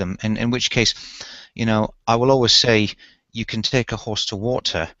response to them. In which case, I will always say, you can take a horse to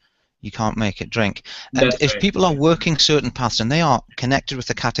water, you can't make it drink. And That's if right. people are working certain paths and they are connected with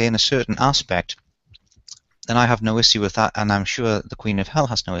the Hecate in a certain aspect, then I have no issue with that, and I'm sure the Queen of Hell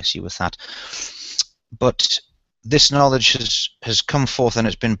has no issue with that. But this knowledge has come forth, and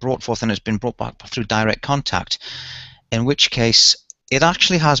it's been brought forth, and it's been brought back through direct contact, in which case it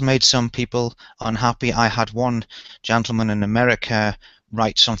actually has made some people unhappy. I had one gentleman in America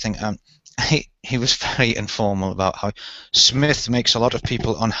write something, he was very informal about how Smith makes a lot of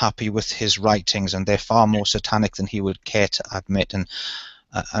people unhappy with his writings, and they're far more satanic than he would care to admit.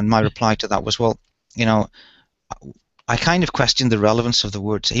 And my reply to that was, well, I kind of questioned the relevance of the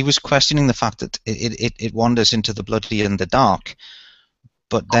words. He was questioning the fact that it wanders into the bloody and the dark,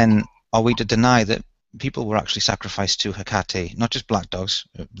 but then are we to deny that people were actually sacrificed to Hecate, not just black dogs,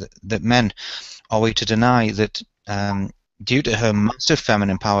 that men? Are we to deny that due to her massive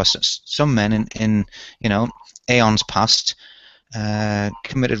feminine power, some men in aeons past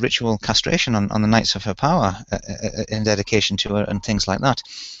committed ritual castration on the nights of her power in dedication to her and things like that?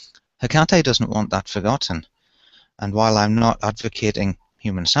 Hecate doesn't want that forgotten. And while I'm not advocating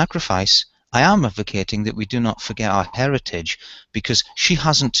human sacrifice, I am advocating that we do not forget our heritage, because she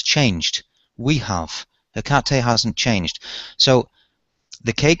hasn't changed. We have. Hecate hasn't changed. So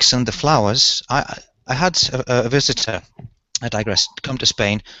the cakes and the flowers, I had a visitor, I digress, come to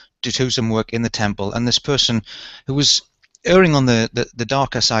Spain to do some work in the temple, and this person who was erring on the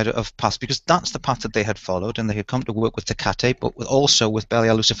darker side of path, because that's the path that they had followed, and they had come to work with Hecate, but also with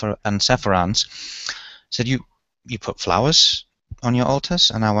Belial, Lucifer, and Sephirans, said, you put flowers on your altars?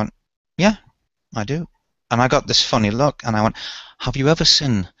 And I went, yeah, I do. And I got this funny look, and I went, have you ever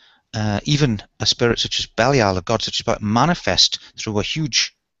seen even a spirit such as Belial, a god such as Belial, manifest through a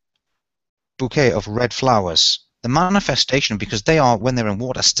huge bouquet of red flowers? The manifestation, because they are, when they're in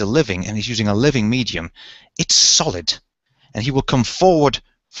water, still living, and he's using a living medium, it's solid. And he will come forward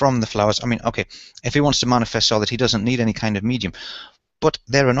from the flowers. I mean, okay, if he wants to manifest solid, he doesn't need any kind of medium. But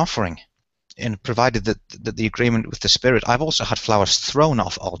they're an offering, and provided that the agreement with the spirit. I've also had flowers thrown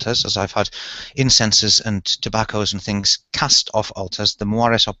off altars, as I've had incenses and tobaccos and things cast off altars. The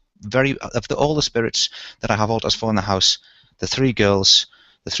Muares are all the spirits that I have altars for in the house, the three girls,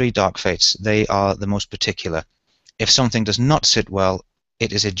 the three dark fates, they are the most particular. If something does not sit well,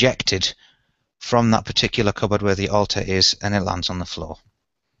 it is ejected from that particular cupboard where the altar is, and it lands on the floor.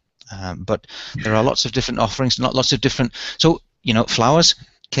 But there are lots of different offerings, not lots of different. So, flowers,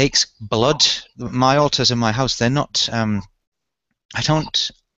 cakes, blood. My altars in my house, they're not. I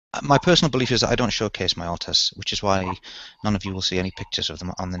don't. My personal belief is that I don't showcase my altars, which is why none of you will see any pictures of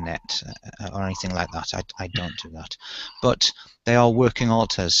them on the net or anything like that. I don't do that. But they are working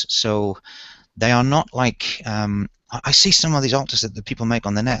altars, so they are not like. I see some of these altars that people make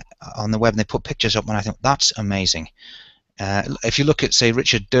on the net, on the web, and they put pictures up, and I think that's amazing. If you look at, say,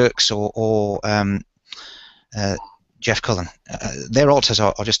 Richard Dirks or Jeff Cullen, their altars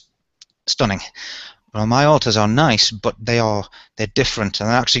are just stunning. Well, my altars are nice, but they're different, and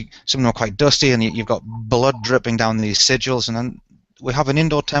actually some of them are quite dusty, and you've got blood dripping down these sigils. And then we have an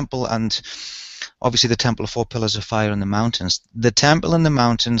indoor temple, and obviously the Temple of Four Pillars of Fire in the mountains. The temple in the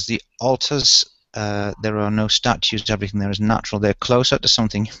mountains, the altars, there are no statues. Everything there is natural. They're closer to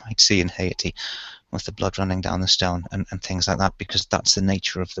something you might see in Haiti, with the blood running down the stone and things like that, because that's the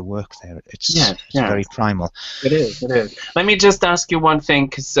nature of the work there. It's very primal. It is. Let me just ask you one thing,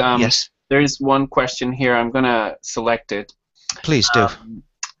 because yes. There's one question here. I'm gonna select it. Please do.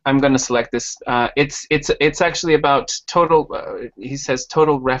 I'm gonna select this. It's actually about total. He says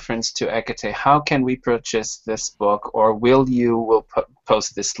total reference to Hecate. How can we purchase this book, or will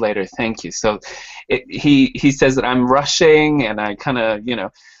post this later? Thank you. So, he says that I'm rushing, and I kind of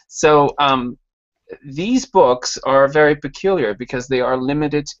So these books are very peculiar because they are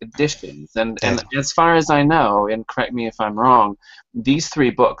limited editions, and as far as I know, and correct me if I'm wrong, these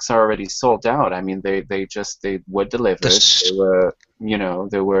 3 books are already sold out. I mean, they were delivered,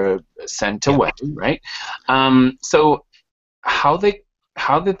 they were sent away, right? So how did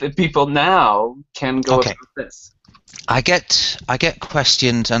the people now can go about this? I get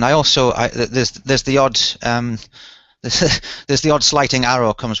questioned, and I also there's the odd. There's the odd slighting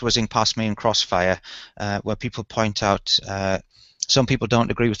arrow comes whizzing past me in Crossfire, where people point out some people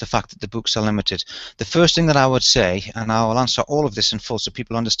don't agree with the fact that the books are limited. The first thing that I would say, and I will answer all of this in full so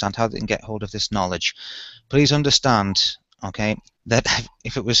people understand how they can get hold of this knowledge, please understand, okay, that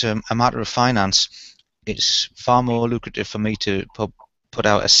if it was a matter of finance, it's far more lucrative for me to put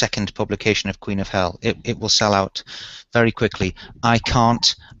out a second publication of Queen of Hell. It will sell out very quickly. I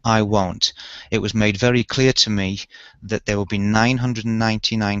can't, I won't. It was made very clear to me that there will be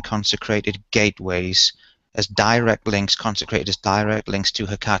 999 consecrated gateways as direct links, consecrated as direct links to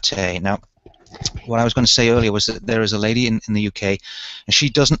Hecate. Now, what I was going to say earlier was that there is a lady in the UK, and she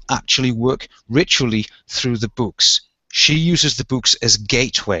doesn't actually work ritually through the books. She uses the books as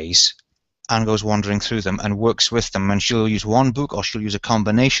gateways and goes wandering through them and works with them, and she'll use one book or she'll use a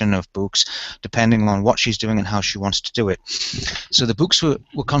combination of books depending on what she's doing and how she wants to do it. So the books were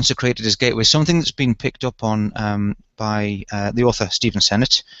consecrated as gateways, something that's been picked up on by the author Stephen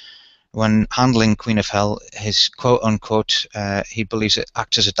Sennett. When handling Queen of Hell, his quote-unquote, he believes it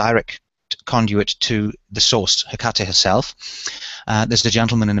acts as a direct conduit to the source, Hecate herself. There's a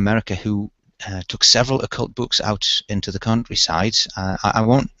gentleman in America who took several occult books out into the countryside. I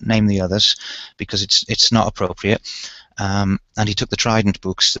won't name the others because it's not appropriate. And he took the Trident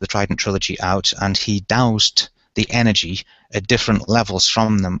books, the Trident trilogy, out, and he doused the energy at different levels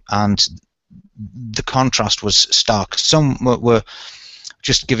from them, and the contrast was stark. Some were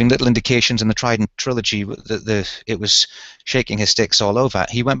just giving little indications in the Trident trilogy that it was shaking his sticks all over.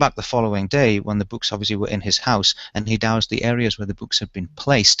 He went back the following day when the books obviously were in his house, and he doused the areas where the books had been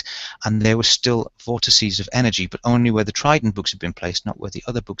placed, and there were still vortices of energy, but only where the Trident books had been placed, not where the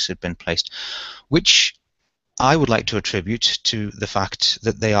other books had been placed, which I would like to attribute to the fact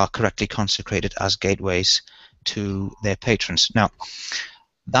that they are correctly consecrated as gateways to their patrons. Now,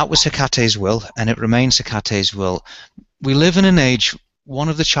 that was Hecate's will, and it remains Hecate's will. We live in an age. One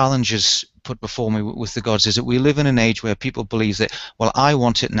of the challenges put before me with the gods is that we live in an age where people believe that, well, I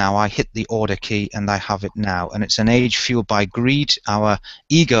want it now, I hit the order key and I have it now. And it's an age fueled by greed. Our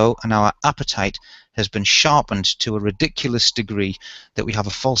ego and our appetite has been sharpened to a ridiculous degree that we have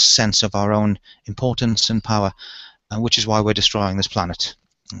a false sense of our own importance and power, which is why we're destroying this planet.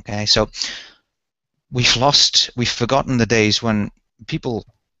 Okay, so we've forgotten the days when people,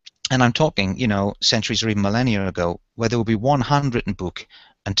 and I'm talking, centuries or even millennia ago, where there would be one handwritten book,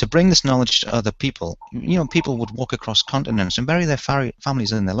 and to bring this knowledge to other people, people would walk across continents and bury their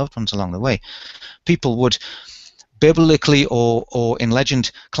families and their loved ones along the way. People would, biblically or in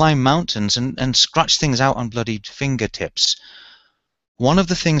legend, climb mountains and scratch things out on bloodied fingertips. One of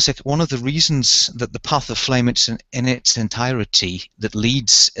the reasons that the Path of Flame in its entirety that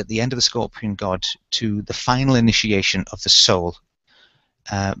leads at the end of the Scorpion God to the final initiation of the soul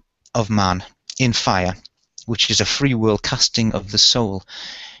of man in fire, which is a free will casting of the soul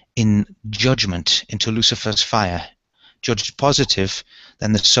in judgment into Lucifer's fire. Judged positive,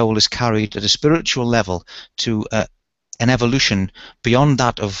 then the soul is carried at a spiritual level to an evolution beyond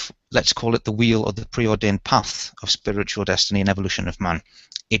that of, let's call it, the wheel or the preordained path of spiritual destiny and evolution of man.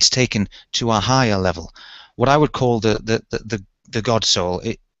 It's taken to a higher level, what I would call the God soul.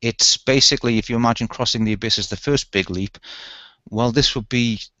 It's basically, if you imagine crossing the abyss as the first big leap, well, this would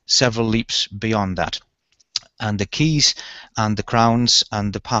be several leaps beyond that. And the keys and the crowns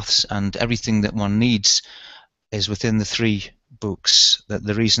and the paths and everything that one needs is within the three books.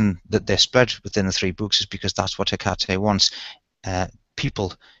 The reason that they're spread within the three books is because that's what Hecate wants.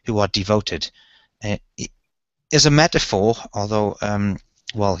 People who are devoted. It is a metaphor, although,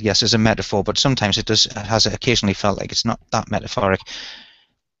 well, yes, it's a metaphor, but sometimes it has occasionally felt like it's not that metaphoric.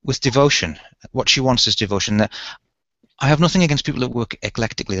 With devotion, what she wants is devotion. I have nothing against people that work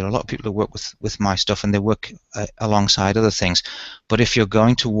eclectically. There are a lot of people who work with my stuff, and they work alongside other things. But if you're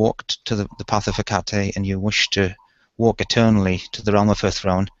going to walk to the path of Hecate and you wish to walk eternally to the realm of her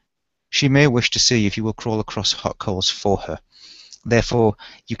throne, she may wish to see if you will crawl across hot coals for her. Therefore,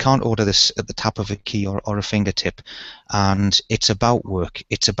 you can't order this at the tap of a key or a fingertip. And it's about work.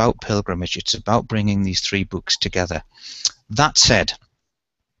 It's about pilgrimage. It's about bringing these three books together. That said,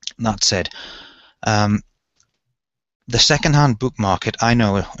 the second-hand book market, I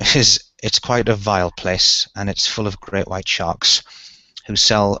know, it's quite a vile place, and it's full of great white sharks who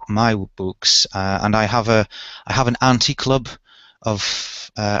sell my books. And I have an anti-club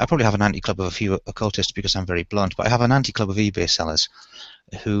of I probably have an anti-club of a few occultists because I'm very blunt, but I have an anti-club of eBay sellers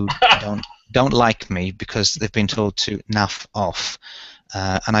who don't like me because they've been told to naff off,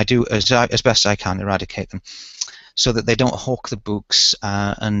 and I do as best I can eradicate them so that they don't hawk the books,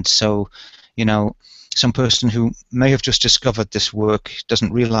 and so some person who may have just discovered this work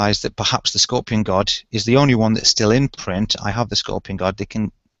doesn't realize that perhaps the Scorpion God is the only one that's still in print. I have the Scorpion God. They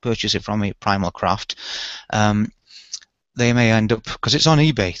can purchase it from me at Primal Craft. They may end up, because it's on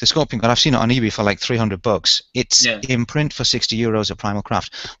eBay, the Scorpion God, I've seen it on eBay for like $300. It's in print for €60 at Primal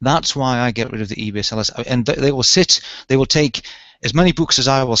Craft. That's why I get rid of the eBay sellers. And they will take as many books as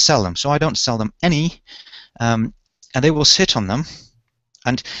I will sell them. So I don't sell them any, and they will sit on them.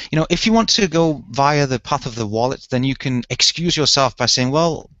 And if you want to go via the path of the wallet, then you can excuse yourself by saying,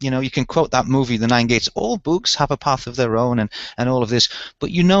 well, you can quote that movie, The Nine Gates. All books have a path of their own, and all of this. But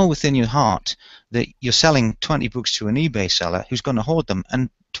within your heart that you're selling 20 books to an eBay seller who's going to hoard them, and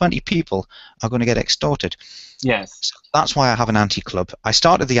 20 people are going to get extorted. Yes. So that's why I have an anti-club. I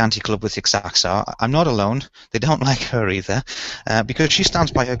started the anti-club with IXAXAAR. I'm not alone. They don't like her either, because she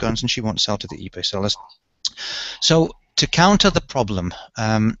stands by her guns and she won't sell to the eBay sellers. So to counter the problem,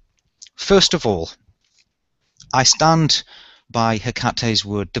 first of all, I stand by Hecate's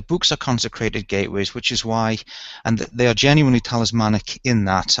word. The books are consecrated gateways, which is why, and they are genuinely talismanic in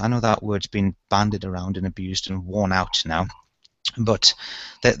that. I know that word's been bandied around and abused and worn out now, but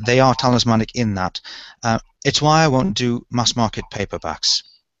they are talismanic in that. It's why I won't do mass market paperbacks.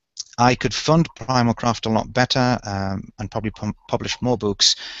 I could fund Primal Craft a lot better and probably publish more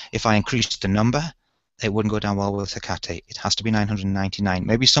books if I increased the number. It wouldn't go down well with Hecate. It has to be 999.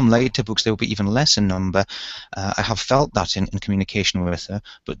 Maybe some later books, they will be even less in number. I have felt that in communication with her.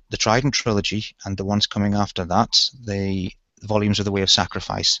 But the Trident trilogy and the ones coming after that, the volumes of the Way of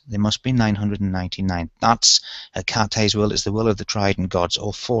Sacrifice, they must be 999. That's Hecate's will. It's the will of the Trident gods,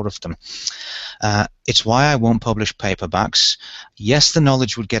 all four of them. It's why I won't publish paperbacks. Yes, the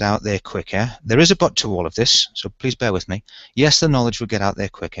knowledge would get out there quicker. There is a but to all of this, so please bear with me. Yes, the knowledge would get out there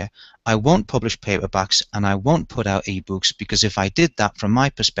quicker. I won't publish paperbacks, and I won't put out ebooks, because if I did that, from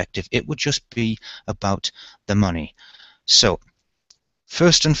my perspective, it would just be about the money. So,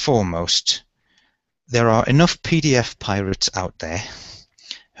 first and foremost, there are enough PDF pirates out there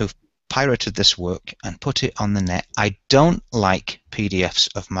who've pirated this work and put it on the net. I don't like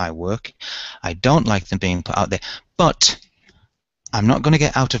PDFs of my work. I don't like them being put out there. But I'm not going to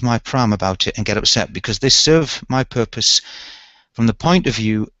get out of my pram about it and get upset, because they serve my purpose from the point of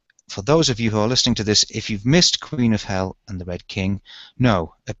view, for those of you who are listening to this, if you've missed Queen of Hell and the Red King,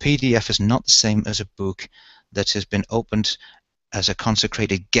 no, a PDF is not the same as a book that has been opened as a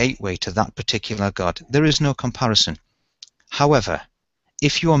consecrated gateway to that particular god. There is no comparison. However,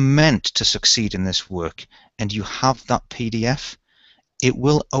 if you are meant to succeed in this work and you have that PDF, it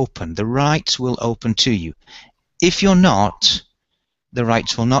will open. The rights will open to you. If you're not, the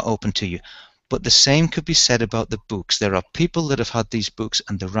rights will not open to you. But the same could be said about the books. There are people that have had these books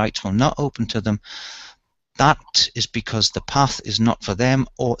and the rights will not open to them. That is because the path is not for them,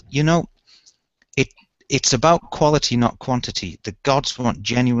 or, it's about quality, not quantity. The gods want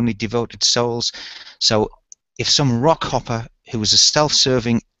genuinely devoted souls. So if some rock hopper who is a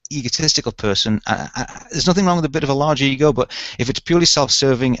self-serving, egotistical person, there's nothing wrong with a bit of a large ego, but if it's purely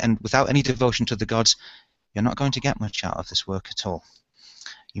self-serving and without any devotion to the gods, you're not going to get much out of this work at all.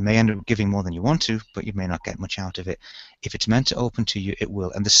 You may end up giving more than you want to, but you may not get much out of it. If it's meant to open to you, it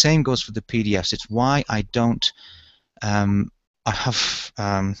will. And the same goes for the PDFs. It's why I don't... I have...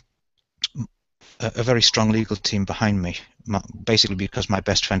 a very strong legal team behind me, basically because my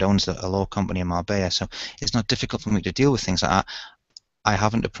best friend owns a law company in Marbella, so it's not difficult for me to deal with things like that. I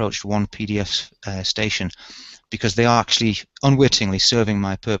haven't approached one PDF station because they are actually unwittingly serving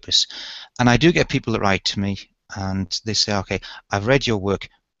my purpose. And I do get people that write to me and they say, okay, I've read your work,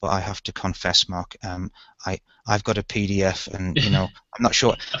 but I have to confess, Mark, I've got a PDF and, I'm not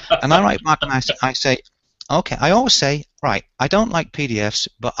sure. And I write back and I say, okay, I always say, right, I don't like PDFs,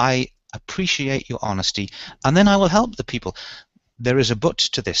 but I appreciate your honesty, and then I will help the people. There is a but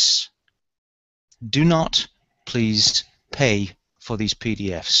to this. Do not, please, pay for these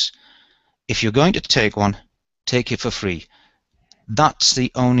PDFs. If you're going to take one, take it for free. That's the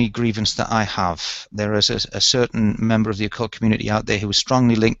only grievance that I have. There is a certain member of the occult community out there who is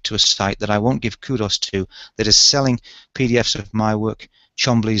strongly linked to a site that I won't give kudos to, that is selling PDFs of my work,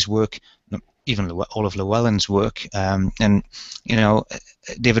 Chombley's work, even all of Llewellyn's work, and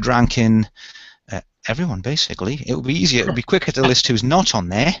David Rankin, everyone basically. It would be easier. It would be quicker to list who's not on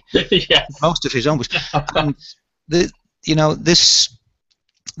there. Yes. Most of his own books. And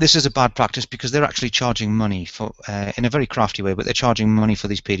this is a bad practice because they're actually charging money for in a very crafty way, but they're charging money for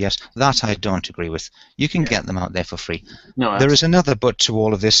these PDFs. That I don't agree with. You can get them out there for free. No, there is another but to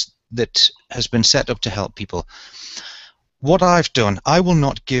all of this that has been set up to help people. What I've done, I will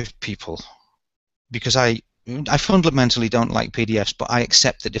not give people, because I fundamentally don't like PDFs, but I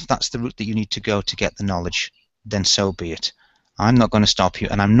accept that if that's the route that you need to go to get the knowledge, then so be it. I'm not going to stop you,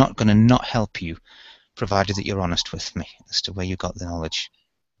 and I'm not going to not help you, provided that you're honest with me as to where you got the knowledge.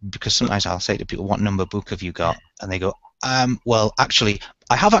 Because sometimes I'll say to people, what number book have you got? And they go, well, actually,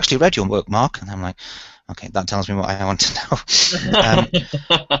 I have actually read your work, Mark. And I'm like, okay, that tells me what I want to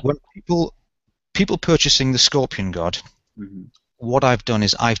know. When people purchasing the Scorpion God, what I've done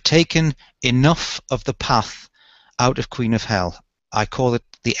is I've taken enough of the path out of Queen of Hell. I call it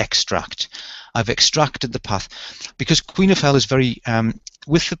the extract. I've extracted the path because Queen of Hell is very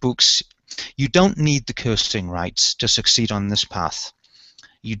with the books. You don't need the cursing rites to succeed on this path.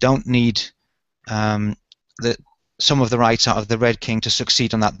 You don't need some of the rites out of the Red King to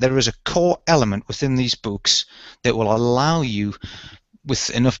succeed on that. There is a core element within these books that will allow you,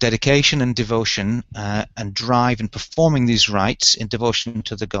 with enough dedication and devotion and drive in performing these rites in devotion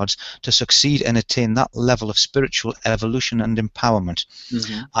to the gods, to succeed and attain that level of spiritual evolution and empowerment.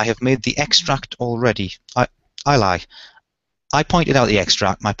 Mm-hmm. I have made the extract already. I lie. I pointed out the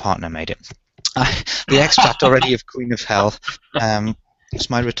extract. My partner made it. The extract already of Queen of Hell. It's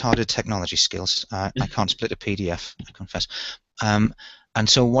my retarded technology skills. I can't split a PDF, I confess. And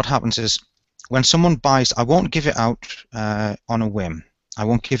so what happens is, when someone buys, I won't give it out on a whim. I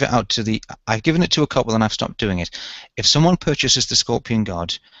won't give it out to the... I've given it to a couple and I've stopped doing it. If someone purchases the Scorpion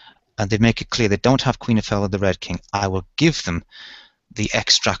God and they make it clear they don't have Queen of Hell or the Red King, I will give them the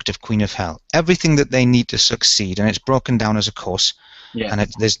extract of Queen of Hell. Everything that they need to succeed, and it's broken down as a course. Yeah.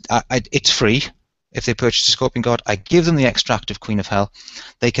 And it's free. If they purchase the Scorpion God, I give them the extract of Queen of Hell.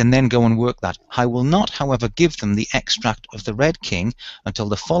 They can then go and work that. I will not, however, give them the extract of the Red King until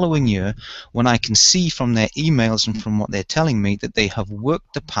the following year, when I can see from their emails and from what they're telling me that they have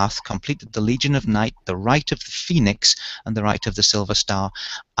worked the path, completed the Legion of Night, the Rite of the Phoenix, and the Rite of the Silver Star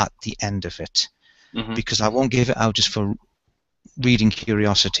at the end of it. Mm-hmm. Because I won't give it out just for reading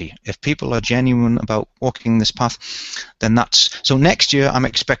curiosity. If people are genuine about walking this path, then that's... So next year I'm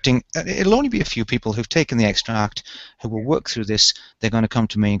expecting, it'll only be a few people who've taken the extract, who will work through this. They're going to come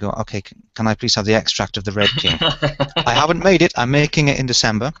to me and go, okay, can I please have the extract of the Red King? I haven't made it. I'm making it in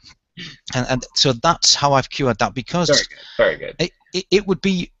December. And so that's how I've cured that, because very good. It would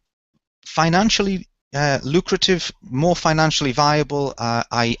be financially lucrative, more financially viable.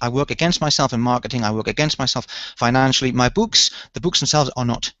 I work against myself in marketing. I work against myself financially. The books themselves are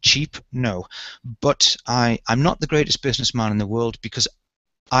not cheap, no. But I'm not the greatest businessman in the world, because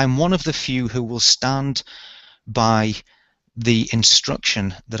I'm one of the few who will stand by the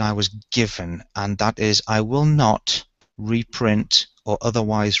instruction that I was given, and that is, I will not reprint or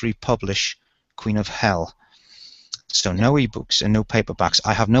otherwise republish Queen of Hell. So no ebooks and no paperbacks.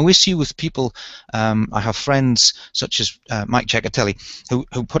 I have no issue with people. I have friends such as Mike Cecatelli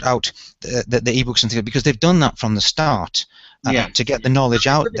who put out the ebooks and things, because they've done that from the start to get the knowledge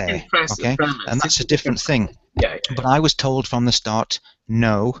out there. Okay, and that's a different thing. Yeah. But I was told from the start,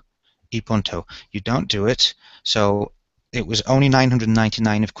 no, e punto, you don't do it. So it was only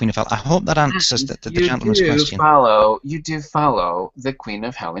 999 of Queen of Hell. I hope that answers the gentleman's question. You do follow the Queen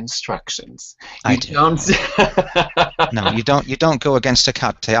of Hell instructions. I do. No, you don't. You don't go against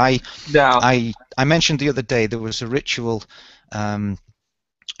Hecate. I mentioned the other day there was a ritual. It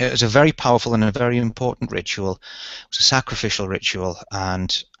was a very powerful and a very important ritual. It was a sacrificial ritual,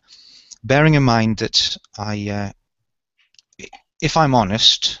 and bearing in mind that if I'm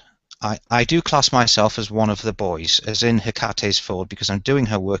honest, I do class myself as one of the boys, as in Hecate's fold, because I'm doing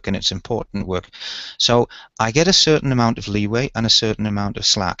her work and it's important work. So I get a certain amount of leeway and a certain amount of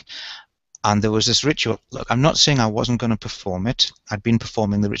slack. And there was this ritual. Look, I'm not saying I wasn't going to perform it. I'd been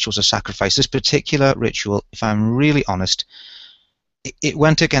performing the rituals of sacrifice. This particular ritual, if I'm really honest, it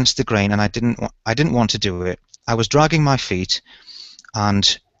went against the grain, and I didn't want to do it. I was dragging my feet,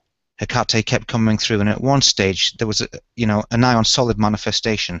 and Hecate kept coming through. And at one stage, there was a nigh on solid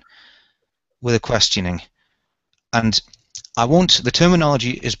manifestation with a questioning. And the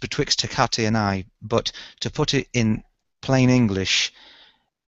terminology is betwixt Hecate and I, but to put it in plain English,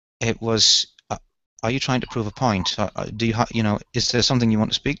 it was, are you trying to prove a point? Do you is there something you want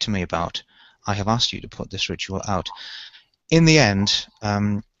to speak to me about? I have asked you to put this ritual out. In the end,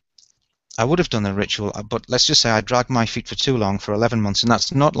 I would have done the ritual, but let's just say I dragged my feet for too long, for 11 months, and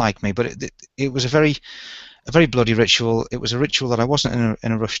that's not like me, but it was a very bloody ritual. It was a ritual that I wasn't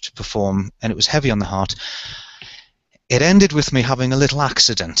in a rush to perform, and it was heavy on the heart. It ended with me having a little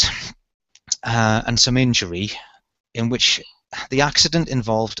accident and some injury, in which the accident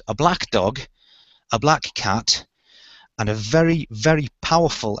involved a black dog, a black cat, and a very, very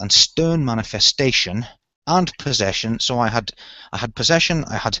powerful and stern manifestation and possession. So I had possession,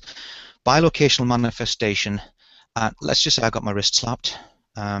 I had bilocational manifestation, and let's just say I got my wrist slapped.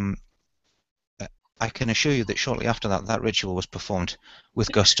 I can assure you that shortly after that ritual was performed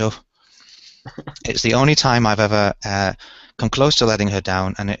with gusto. It's the only time I've ever come close to letting her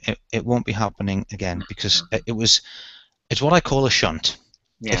down, and it won't be happening again, because it's what I call a shunt.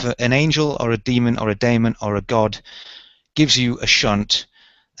 Yeah. If an angel or a demon or a daemon or a god gives you a shunt,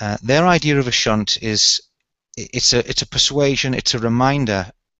 their idea of a shunt is it's a persuasion, it's a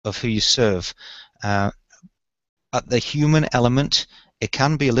reminder of who you serve. At the human element, it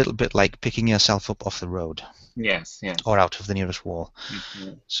can be a little bit like picking yourself up off the road. Yes, yes. Or out of the nearest wall.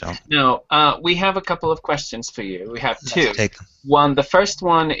 Mm-hmm. So now, we have a couple of questions for you. We have two. let's take them. One, the first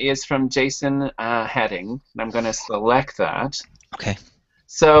one is from Jason Heading. I'm going to select that. Okay.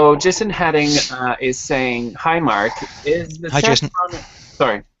 So Jason Heading is saying, "Hi, Mark. Is the Hi, Jason.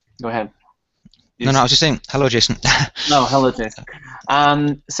 Sorry, go ahead. No, I was just saying, hello, Jason. No, hello, Jason.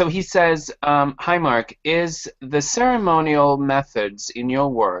 So he says, "Hi, Mark. Is the ceremonial methods in your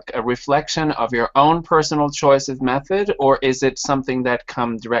work a reflection of your own personal choice of method, or is it something that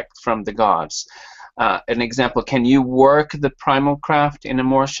comes direct from the gods? An example, can you work the Primal Craft in a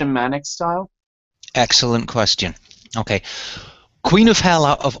more shamanic style?" Excellent question. Okay. Queen of Hell,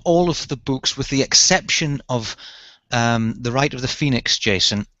 out of all of the books, with the exception of The Rite of the Phoenix,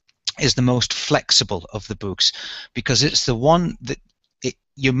 Jason, is the most flexible of the books, because it's the one that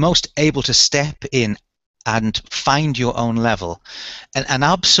you're most able to step in and find your own level. An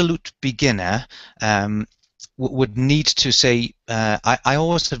absolute beginner would need to say, I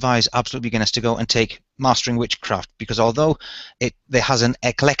always advise absolute beginners to go and take Mastering Witchcraft, because although there has an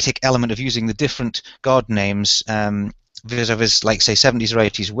eclectic element of using the different god names vis-a-vis, like, say, 70s or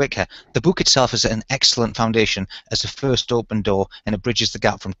 80s Wicca, the book itself is an excellent foundation as a first open door, and it bridges the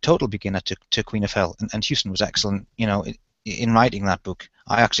gap from total beginner to Queen of Hell. And Houston was excellent, in writing that book.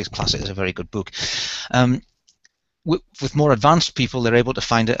 I actually class it as a very good book. With more advanced people, they're able to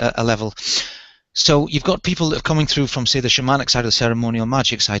find a level. So you've got people that are coming through from, say, the shamanic side or the ceremonial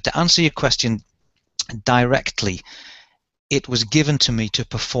magic side. To answer your question directly, it was given to me to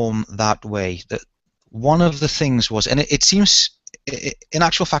perform that way. That one of the things was, and it seems, in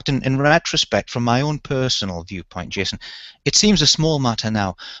actual fact, in retrospect, from my own personal viewpoint, Jason, it seems a small matter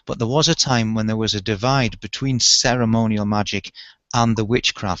now, but there was a time when there was a divide between ceremonial magic and the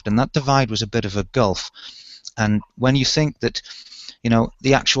witchcraft, and that divide was a bit of a gulf. And when you think that,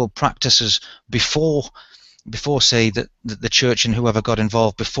 the actual practices before, say, the church and whoever got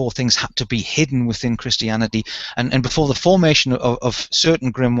involved, before things had to be hidden within Christianity, and before the formation of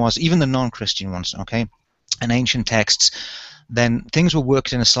certain grimoires, even the non-Christian ones, okay, and ancient texts, then things were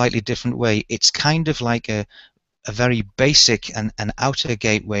worked in a slightly different way. It's kind of like a very basic and an outer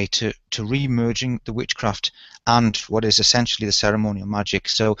gateway to re-merging the witchcraft and what is essentially the ceremonial magic.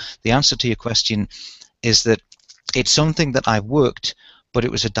 So the answer to your question is that it's something that I worked, but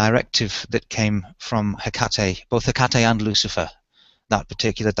it was a directive that came from Hecate, both Hecate and Lucifer, that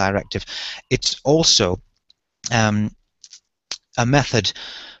particular directive. It's also a method,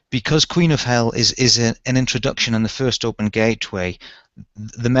 because Queen of Hell is an introduction and the first open gateway.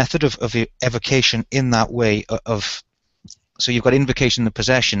 The method of evocation in that way so you've got invocation and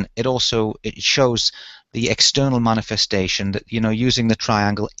possession. It shows the external manifestation, that using the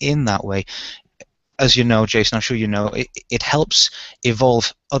triangle in that way. As you know, Jason, I'm sure you know, it helps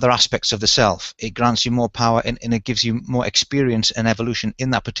evolve other aspects of the self. It grants you more power, and it gives you more experience and evolution in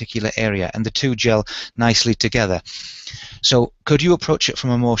that particular area, and the two gel nicely together. So could you approach it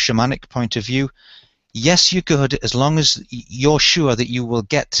from a more shamanic point of view? Yes, you could, as long as you're sure that you will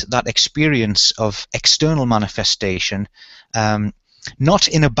get that experience of external manifestation, not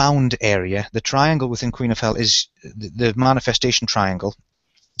in a bound area. The triangle within Queen of Hell is the manifestation triangle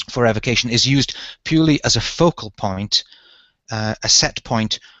for evocation, is used purely as a focal point, a set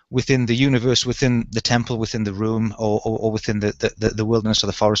point within the universe, within the temple, within the room, or within the wilderness or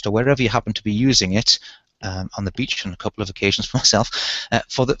the forest, or wherever you happen to be using it, on the beach on a couple of occasions for myself,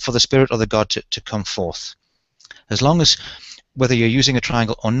 for the spirit or the god to come forth. As long as, whether you're using a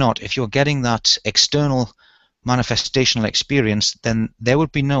triangle or not, if you're getting that external manifestational experience, then there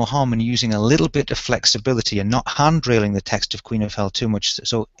would be no harm in using a little bit of flexibility and not hand-railing the text of Queen of Hell too much.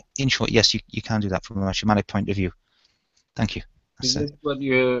 So, in short, yes, you can do that from a shamanic point of view. Thank you. Is this what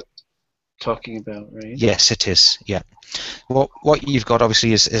you're talking about, right? Yes, it is. Yeah. What you've got,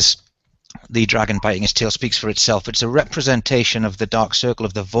 obviously, is the dragon biting his tail speaks for itself. It's a representation of the dark circle,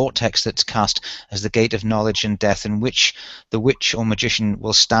 of the vortex that's cast as the gate of knowledge and death, in which the witch or magician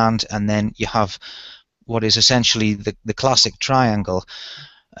will stand, and then you have what is essentially the classic triangle,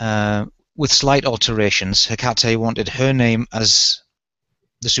 with slight alterations. Hecate wanted her name as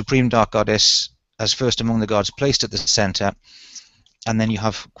the supreme dark goddess, as first among the gods, placed at the center, and then you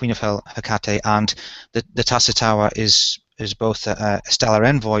have Queen of Hell, Hecate, and the Tacit Tower is both a stellar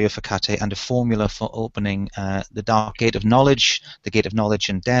envoy of Hecate and a formula for opening the dark gate of knowledge, the gate of knowledge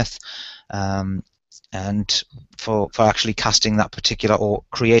and death, and for actually casting that particular, or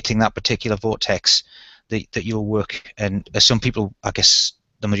creating that particular vortex that you'll work. And as some people, I guess,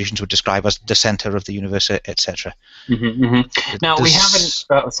 the magicians would describe as the center of the universe, etc. Now we haven't.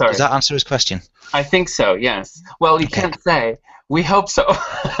 Oh, sorry. Does that answer his question? I think so. Yes. Well, he Okay. can't say. We hope so.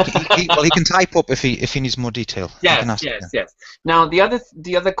 Well, he can type up if he needs more detail. Yes. Yes. Now the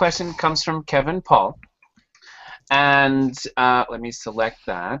other question comes from Kevin Paul, and let me select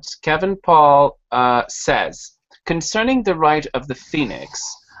that. Kevin Paul says, concerning the rite of the phoenix,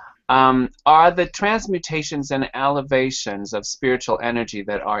 are the transmutations and elevations of spiritual energy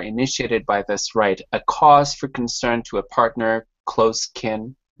that are initiated by this rite a cause for concern to a partner, close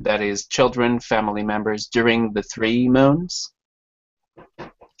kin, that is, children, family members, during the 3 moons?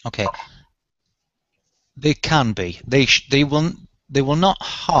 Okay. They can be. They will not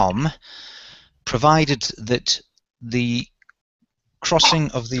harm, provided that the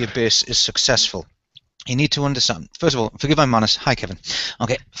crossing of the abyss is successful. You need to understand. First of all, forgive my manners. Hi, Kevin.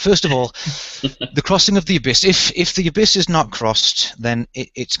 Okay. First of all, the crossing of the abyss. If the abyss is not crossed, then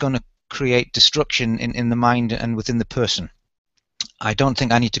it's going to create destruction in the mind and within the person. I don't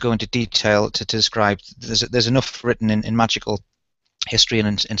think I need to go into detail to describe. There's enough written in magical history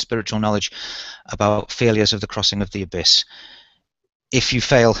and in spiritual knowledge about failures of the crossing of the abyss. If you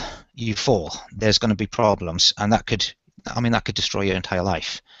fail, you fall. There's going to be problems, and that could destroy your entire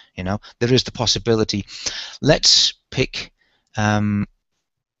life. You know, there is the possibility. Let's pick some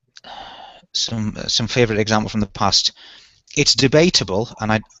favorite example from the past. It's debatable,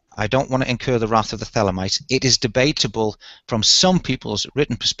 and I don't want to incur the wrath of the Thelemites. It is debatable from some people's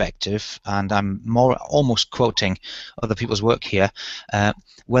written perspective, and I'm almost quoting other people's work here,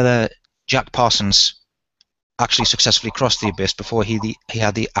 whether Jack Parsons actually successfully crossed the abyss before he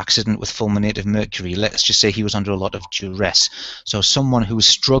had the accident with fulminative mercury. Let's just say he was under a lot of duress. So someone who was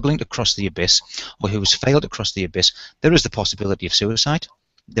struggling to cross the abyss, or who has failed to cross the abyss, there is the possibility of suicide.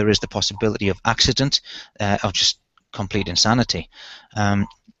 There is the possibility of accident, or just complete insanity.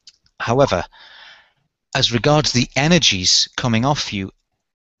 However, as regards the energies coming off you,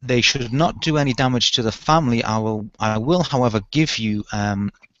 they should not do any damage to the family. I will, however, give you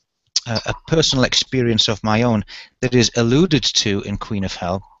a personal experience of my own that is alluded to in Queen of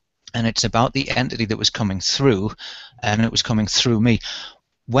Hell, and it's about the entity that was coming through, and it was coming through me.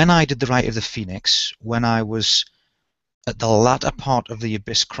 When I did the Rite of the Phoenix, when I was at the latter part of the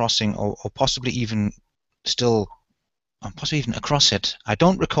abyss crossing, or possibly even across it, I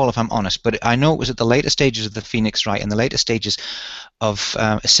don't recall if I'm honest, but I know it was at the later stages of the Phoenix Rite, and the later stages of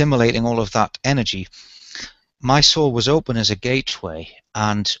assimilating all of that energy. My soul was open as a gateway,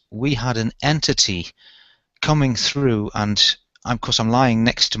 and we had an entity coming through, and of course I'm lying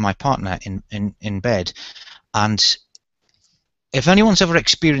next to my partner in bed, and if anyone's ever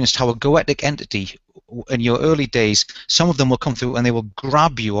experienced how a goetic entity in your early days, some of them will come through and they will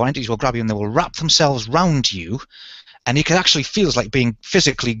grab you, or entities will grab you and they will wrap themselves round you, and you can actually feel it's like being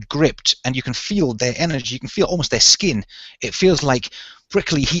physically gripped, and you can feel their energy, you can feel almost their skin. It feels like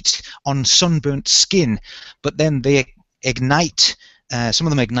prickly heat on sunburnt skin, but then they ignite. Some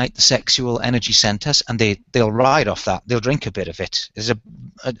of them ignite the sexual energy centers, and they'll ride off that. They'll drink a bit of it. There's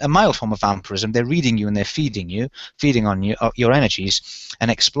a mild form of vampirism. They're reading you and they're feeding on you, your energies,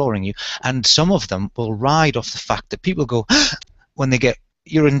 and exploring you. And some of them will ride off the fact that people go when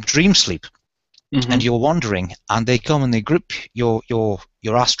you're in dream sleep, and you're wandering, and they come and they grip your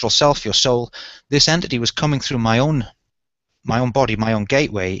astral self, your soul. This entity was coming through my own body, my own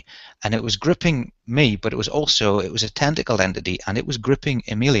gateway, and it was gripping me, but it was a tentacled entity, and it was gripping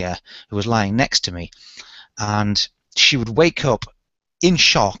Emilia, who was lying next to me, and she would wake up in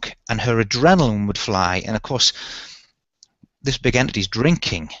shock, and her adrenaline would fly, and of course this big entity's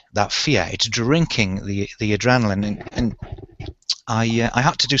drinking that fear. It's drinking the adrenaline, and I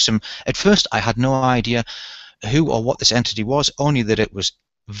had to do some. At first I had no idea who or what this entity was, only that it was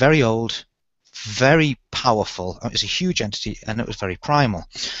very old, very powerful. It was a huge entity, and it was very primal.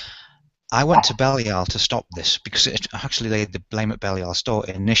 I went to Belial to stop this, because it actually laid the blame at Belial's door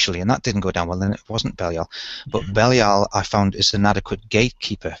initially, and that didn't go down well. Then it wasn't Belial, but Belial I found is an adequate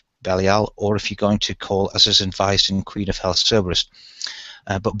gatekeeper. Belial, or if you're going to call, as is advised in Queen of Hell, Cerberus.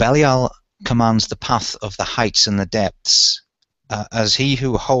 But Belial commands the path of the heights and the depths, as he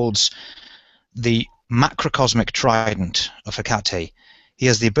who holds the macrocosmic trident of Hecate. He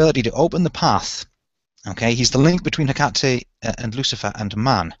has the ability to open the path. Okay, he's the link between Hecate and Lucifer and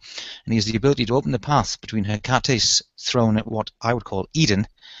man, and he has the ability to open the path between Hecate's throne at what I would call Eden,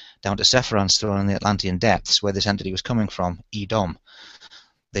 down to Sephiron's throne in the Atlantean depths, where this entity was coming from, Edom,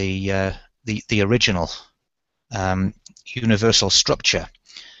 the original universal structure.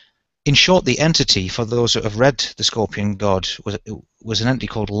 In short, the entity, for those who have read the Scorpion God, was an entity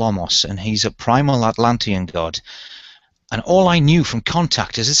called Lomos, and he's a primal Atlantean god. And all I knew from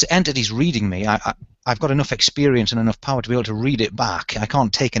contact is this entity's reading me. I've got enough experience and enough power to be able to read it back. I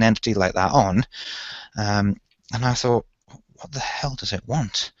can't take an entity like that on. And I thought, what the hell does it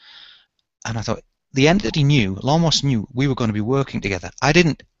want? And I thought, the entity knew, Lomos knew we were going to be working together. I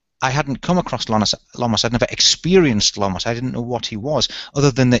hadn't come across Lomos. I'd never experienced Lomos. I didn't know what he was,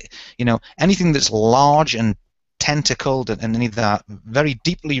 other than that, anything that's large and tentacled and any of that very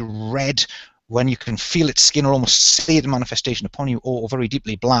deeply red, when you can feel its skin or almost see it in manifestation upon you, or very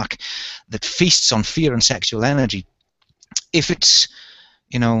deeply black, that feasts on fear and sexual energy. If it's,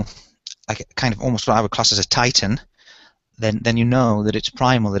 like kind of almost what I would class as a titan, then you know that it's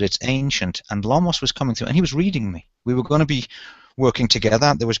primal, that it's ancient. And Lomos was coming through, and he was reading me. We were going to be working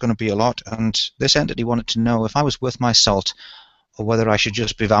together. There was going to be a lot, and this entity wanted to know if I was worth my salt, or whether I should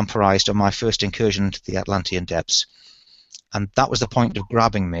just be vampirized on my first incursion into the Atlantean depths. And that was the point of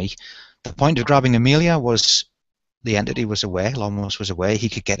grabbing me. The point of grabbing Amelia was the entity was aware, Lomos was aware. He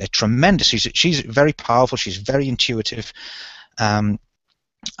could get a tremendous. She's very powerful. She's very intuitive. And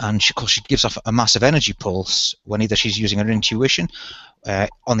of course, she gives off a massive energy pulse when either she's using her intuition,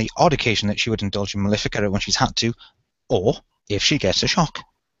 on the odd occasion that she would indulge in Malefica when she's had to, or if she gets a shock.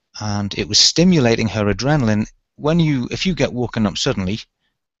 And it was stimulating her adrenaline. If you get woken up suddenly,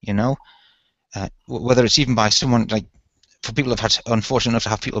 whether it's even by someone, like for people who've had unfortunate enough to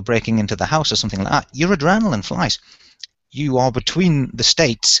have people breaking into the house or something like that, your adrenaline flies. You are between the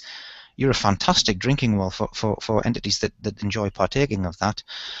states. You're a fantastic drinking well for entities that enjoy partaking of that.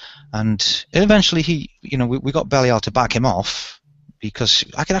 And eventually we got Belial to back him off, because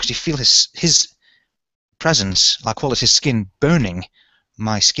I could actually feel his presence, I call it his skin, burning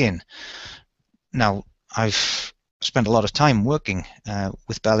my skin. Now, I've spent a lot of time working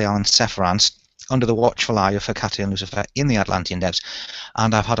with Belial and Sephiroth under the watchful eye of Hecate and Lucifer in the Atlantean depths,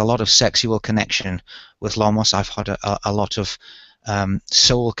 and I've had a lot of sexual connection with Lomos. I've had a lot of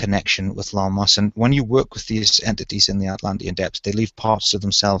soul connection with Lomos, and when you work with these entities in the Atlantean depths, they leave parts of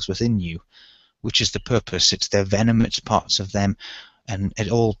themselves within you, which is the purpose. It's their venom, it's parts of them, and it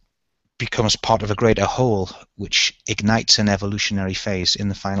all becomes part of a greater whole, which ignites an evolutionary phase in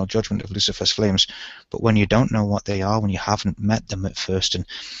the final judgment of Lucifer's flames. But when you don't know what they are, when you haven't met them at first, and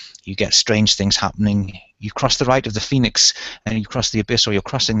you get strange things happening, you cross the rite of the phoenix and you cross the abyss, or you're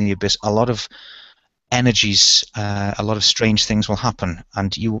crossing the abyss, a lot of energies, a lot of strange things will happen,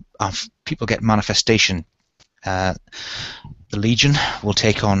 and people get manifestation. The Legion will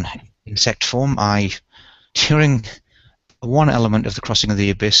take on insect form. During one element of the crossing of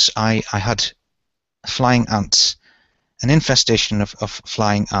the abyss, I had flying ants, an infestation of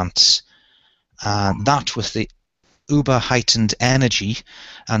flying ants. That with the uber heightened energy,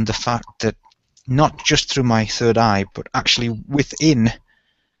 and the fact that not just through my third eye, but actually within,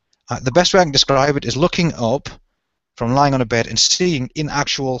 the best way I can describe it is looking up from lying on a bed and seeing in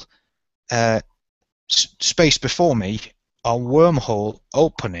actual space before me a wormhole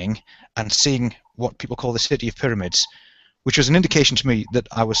opening, and seeing what people call the City of Pyramids, which was an indication to me that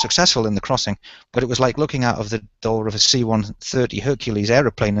I was successful in the crossing. But it was like looking out of the door of a C-130 Hercules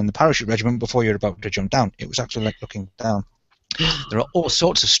aeroplane in the parachute regiment before you're about to jump down. It was actually like looking down. There are all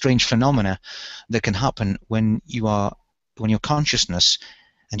sorts of strange phenomena that can happen when your consciousness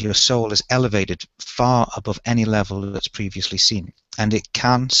and your soul is elevated far above any level that's previously seen. And it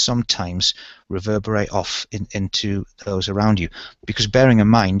can sometimes reverberate off into those around you. Because bearing in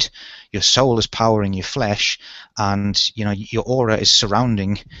mind, your soul is powering your flesh, and your aura is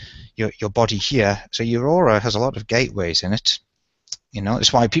surrounding your body here. So your aura has a lot of gateways in it.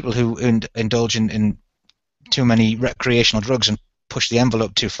 It's why people who indulge in too many recreational drugs and push the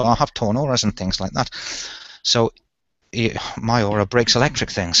envelope too far have torn auras and things like that. So my aura breaks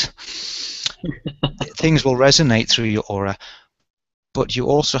electric things. Things will resonate through your aura, but you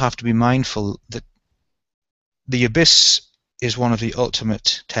also have to be mindful that the abyss is one of the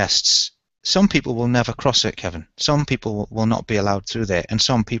ultimate tests. Some people will never cross it, Kevin. Some people will not be allowed through there, and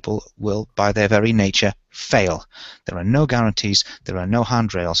some people will, by their very nature, fail. There are no guarantees. There are no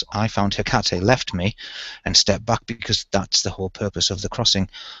handrails. I found Hecate left me and stepped back, because that's the whole purpose of the crossing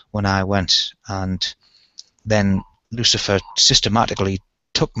when I went. And then Lucifer systematically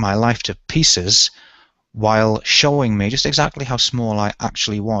took my life to pieces while showing me just exactly how small I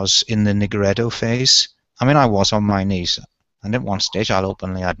actually was in the Nigredo phase. I mean, I was on my knees, and at one stage, I'll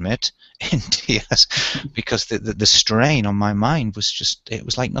openly admit, in tears, because the strain on my mind was just, it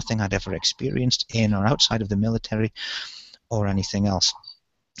was like nothing I'd ever experienced in or outside of the military or anything else.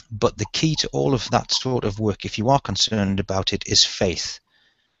 But the key to all of that sort of work, if you are concerned about it, is faith.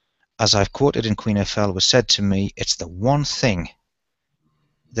 As I've quoted in Queen Eiffel, was said to me, it's the one thing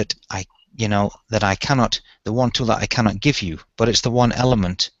that I you know, that I cannot, the one tool that I cannot give you, but it's the one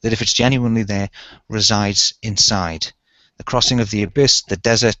element that, if it's genuinely there, resides inside. The crossing of the abyss, the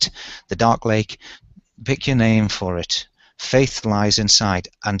desert, the dark lake, pick your name for it. Faith lies inside,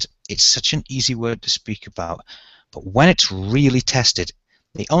 and it's such an easy word to speak about. But when it's really tested,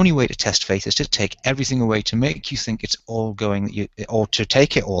 the only way to test faith is to take everything away, to make you think it's all going, or to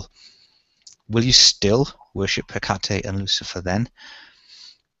take it all. Will you still worship Hecate and Lucifer then?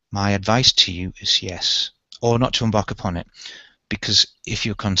 My advice to you is yes, or not to embark upon it. Because if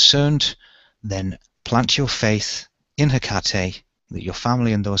you're concerned, then plant your faith in Hecate, that your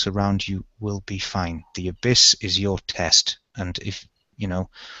family and those around you will be fine. The abyss is your test, and if, you know,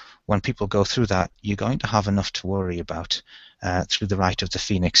 when people go through that, you're going to have enough to worry about through the rite of the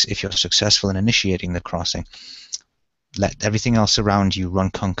Phoenix. If you're successful in initiating the crossing, let everything else around you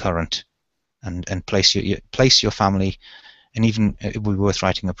run concurrent, and place your family. And even it would be worth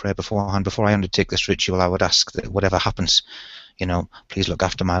writing a prayer beforehand. Before I undertake this ritual, I would ask that whatever happens, you know, please look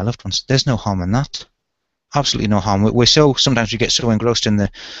after my loved ones. There's no harm in that. Absolutely no harm. We're so, sometimes we get so engrossed in the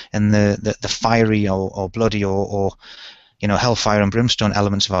fiery or bloody or you know, hellfire and brimstone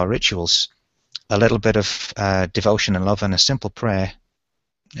elements of our rituals. A little bit of devotion and love and a simple prayer,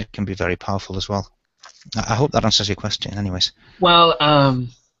 it can be very powerful as well. I hope that answers your question. Anyways. Well,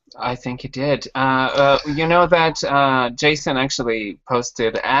 I think it did. You know that Jason actually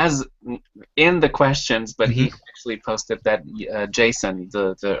posted as in the questions, but he actually posted that Jason,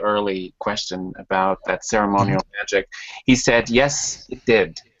 the early question about that ceremonial magic, he said, yes, it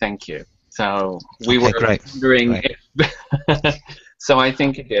did. Thank you. So we were wondering if so I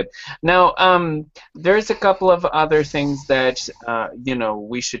think it did. Now, there's a couple of other things that you know,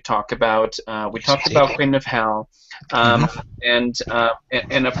 we should talk about. We talked about Queen of Hell, and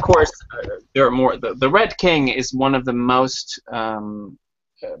of course there are more. The Red King is one of the most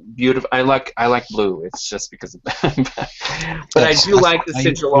beautiful. I like blue. It's just because of that. But I do like the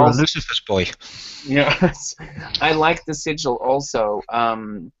sigil also. Lucifer's boy. Yes, I like the sigil also.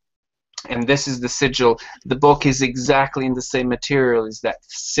 And this is the sigil. The book is exactly in the same material as that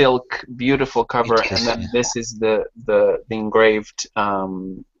silk, beautiful cover, and then this is the engraved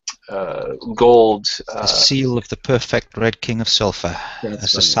gold. The seal of the perfect Red King of Sulphur,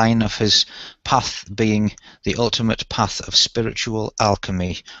 as a sign of his path being the ultimate path of spiritual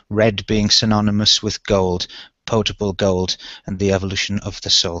alchemy. Red being synonymous with gold, potable gold, and the evolution of the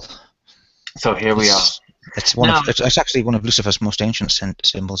soul. So here we are. It's it's actually one of Lucifer's most ancient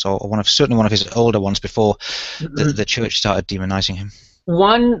symbols, or certainly one of his older ones before the church started demonizing him.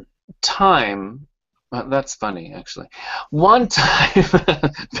 One time, that's funny actually. One time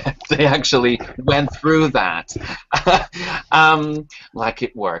they actually went through that, like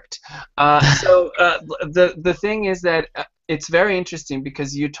it worked. So the thing is that it's very interesting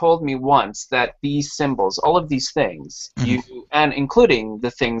because you told me once that these symbols, all of these things, and including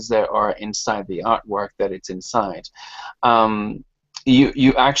the things that are inside the artwork that it's inside,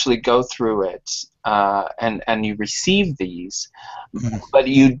 you actually go through it and you receive these, but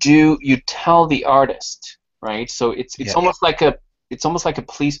you tell the artist, right? So it's almost like a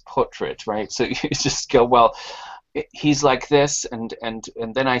police portrait, right? So you just go, well, he's like this, and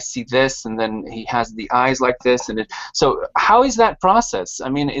then I see this, and then he has the eyes like this, and so how is that process? I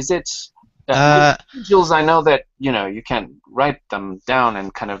mean, is it Jules? I know that, you know, you can write them down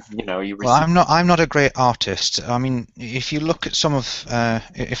and kind of, you know, you. Well, I'm not a great artist. I mean, if you look at some of,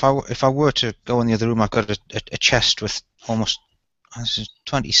 if I were to go in the other room, I've got a chest with almost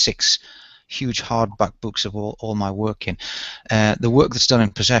 26 huge hardback books of all my work in. The work that's done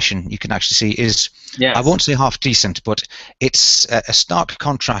in possession, you can actually see, is, I won't say half decent, but it's a stark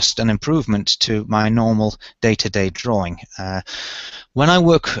contrast and improvement to my normal day-to-day drawing. When I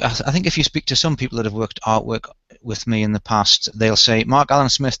work, I think if you speak to some people that have worked artwork with me in the past, they'll say, Mark Allen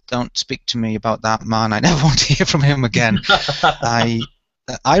Smith, don't speak to me about that man. I never want to hear from him again.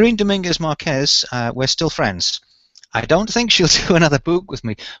 Irene Dominguez Marquez, we're still friends. I don't think she'll do another book with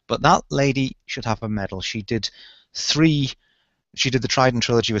me, but that lady should have a medal. She did the Trident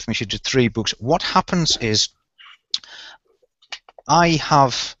trilogy with me. She did 3 books. What happens is, I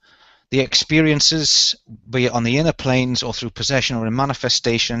have the experiences, be it on the inner planes or through possession or in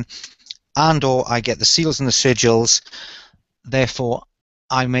manifestation, and or I get the seals and the sigils. Therefore,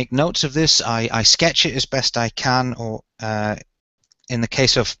 I make notes of this. I sketch it as best I can, or in the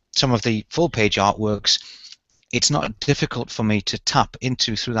case of some of the full-page artworks, it's not difficult for me to tap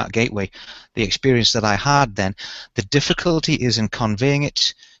into, through that gateway, the experience that I had then. The difficulty is in conveying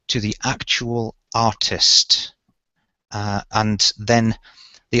it to the actual artist, and then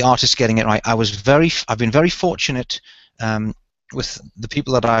the artist getting it right. I've been very fortunate with the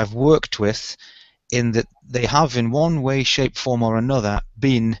people that I've worked with, in that they have, in one way, shape, form, or another,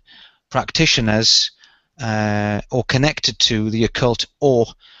 been practitioners or connected to the occult or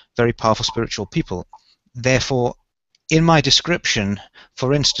very powerful spiritual people. Therefore, in my description,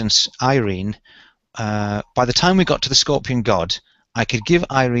 for instance, Irene, by the time we got to the Scorpion God, I could give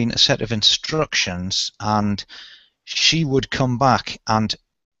Irene a set of instructions, and she would come back, and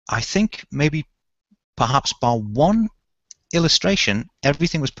I think maybe perhaps bar one illustration,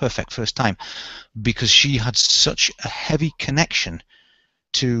 everything was perfect first time, because she had such a heavy connection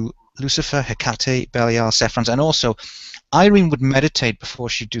to Lucifer, Hecate, Belial, Sephrons, and also Irene would meditate before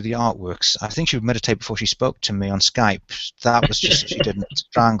she'd do the artworks. I think she would meditate before she spoke to me on Skype. That was just so she didn't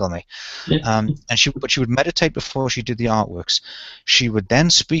strangle me. But she would meditate before she did the artworks. She would then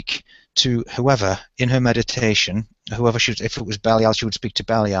speak to whoever in her meditation, whoever she was, if it was Belial, she would speak to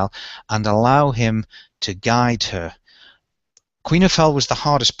Belial and allow him to guide her. Queen of Hell was the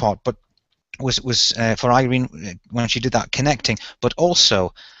hardest part, but was for Irene when she did that connecting. But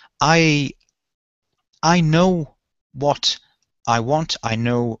also, I know what I want. I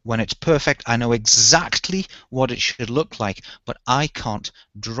know when it's perfect. I know exactly what it should look like, but I can't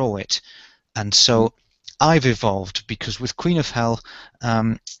draw it. And so I've evolved, because with Queen of Hell,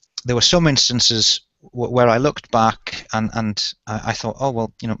 there were some instances where I looked back and I thought, oh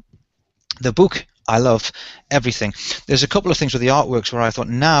well, you know, the book, I love everything. There's a couple of things with the artworks where I thought,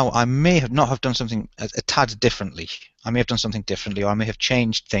 now I may have not have done something a tad differently. I may have done something differently, or I may have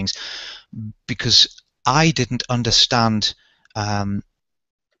changed things, because I didn't understand the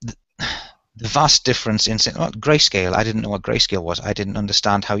vast difference in grayscale. I didn't know what grayscale was. I didn't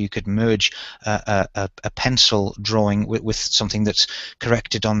understand how you could merge a pencil drawing with something that's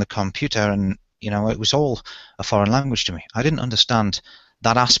corrected on the computer, and you know, it was all a foreign language to me. I didn't understand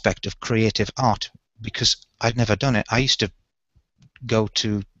that aspect of creative art because I'd never done it. I used to go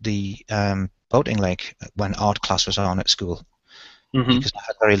to the boating lake when art class was on at school. Mm-hmm. Because I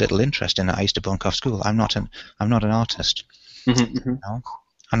had very little interest in it. I used to bunk off school. I'm not an artist. Mm-hmm. You know?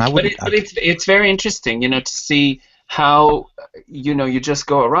 And I wouldn't. But it's very interesting, you know, to see how, you know, you just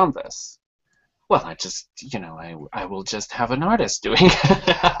go around this. Well, I just, you know, I will just have an artist doing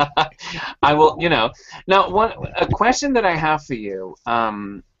it. I will, you know. Now, a question that I have for you,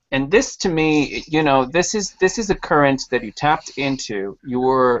 and this to me, you know, this is a current that you tapped into. You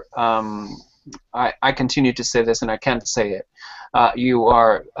were, I continue to say this, and I can't say it. You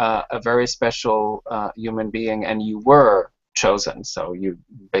are a very special human being, and you were chosen. So you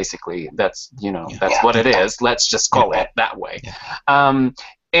basically, that's, you know, that's what it is. Let's just call it that way.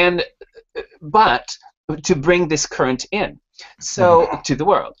 And but to bring this current in, so to the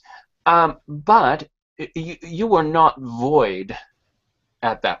world. But you were not void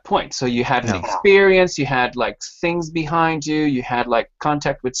at that point. So you had an experience, you had like things behind you, you had like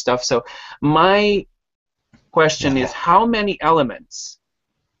contact with stuff. So my question is, how many elements,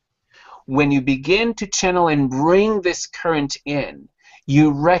 when you begin to channel and bring this current in,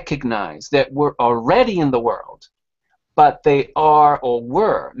 you recognize that we're already in the world, but they are or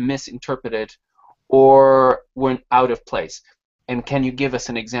were misinterpreted or were out of place? And can you give us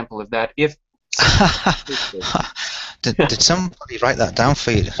an example of that? If did somebody write that down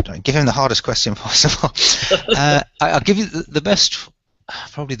for you? Give him the hardest question possible. I'll give you the best,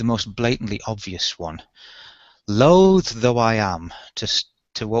 probably the most blatantly obvious one. Loath though I am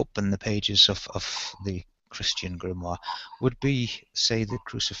to open the pages of the Christian grimoire, would be, say, the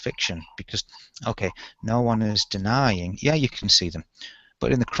crucifixion, because, okay, no one is denying, you can see them,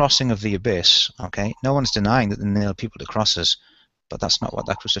 but in the crossing of the abyss, okay, no one's denying that they nailed people to crosses, but that's not what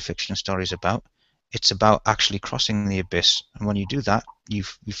that crucifixion story is about. It's about actually crossing the abyss, and when you do that, you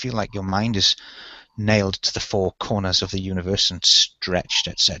feel like your mind is nailed to the four corners of the universe and stretched,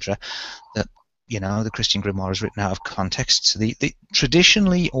 etc. That, you know, the Christian grimoire is written out of context. The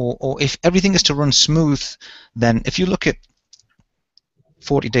traditionally, or if everything is to run smooth, then if you look at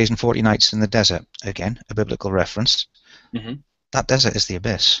 40 Days and 40 Nights in the Desert, again, a biblical reference, that desert is the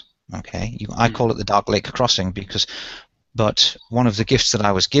abyss. Okay, I call it the Dark Lake Crossing but one of the gifts that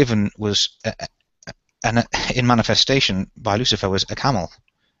I was given was, in manifestation by Lucifer, was a camel.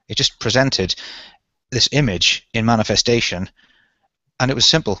 It just presented this image in manifestation, and it was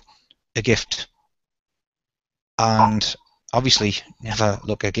simple, a gift. And obviously, never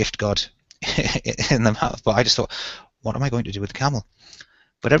look a gift God in the mouth. But I just thought, what am I going to do with the camel?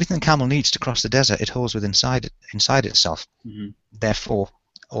 But everything the camel needs to cross the desert, it holds within inside itself. Therefore,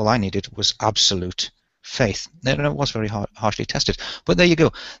 all I needed was absolute faith. It was very harshly tested. But there you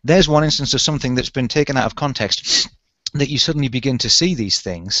go. There's one instance of something that's been taken out of context, that you suddenly begin to see these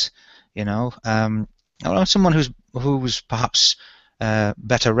things. You know, someone who's who's perhaps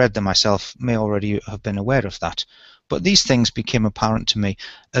better read than myself may already have been aware of that. But these things became apparent to me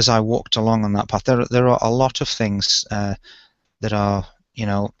as I walked along on that path. There are a lot of things that are, you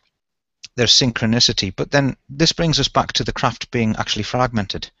know, there's synchronicity. But then this brings us back to the craft being actually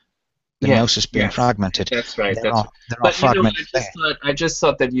fragmented, the Yes, Gnosis being yes, fragmented. that's right. There That's are right. there are But you know, fragments there. I just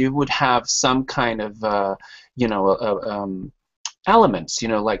thought that you would have some kind of you know, elements, you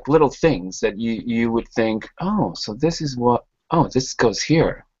know, like little things that you would think, oh, so this is what, oh, this goes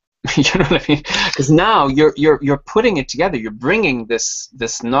here. You know what I mean? Because now you're putting it together. You're bringing this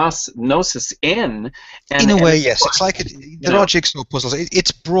gnosis in, In a and way, it's, yes. It's like you there are know, jigsaw puzzles.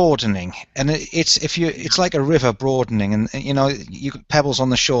 It's broadening, and it's like a river broadening, and you know, you pebbles on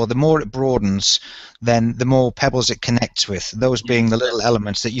the shore. The more it broadens, then the more pebbles it connects with. Those being yes, the little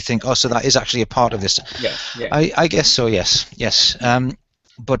elements that you think, oh, so that is actually a part of this. yes, yes. I guess so. Yes, yes.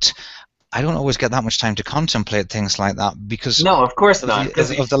 But I don't always get that much time to contemplate things like that because No, of course not.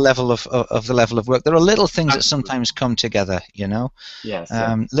 Because of the level of the level of work. There are little things that absolutely, sometimes come together, you know, yes,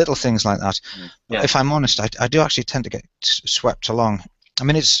 yes, little things like that. yes, If I'm honest, I do actually tend to get swept along. I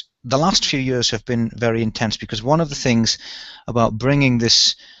mean, it's the last few years have been very intense because one of the things about bringing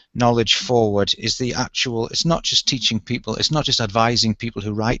this knowledge forward is the actual. It's not just teaching people. It's not just advising people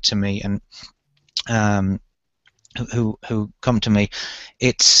who write to me and um, who come to me.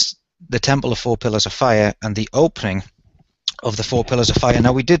 It's the Temple of Four Pillars of Fire and the opening of the Four Pillars of Fire.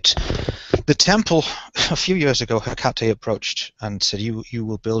 Now, we did the temple a few years ago. Hecate approached and said, "You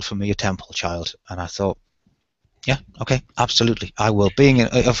will build for me a temple, child." And I thought, yeah, okay, absolutely, I will. Being I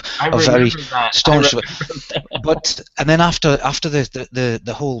a very remember that. I staunch, remember that. but and then after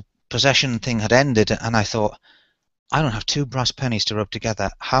the whole possession thing had ended, and I thought, I don't have two brass pennies to rub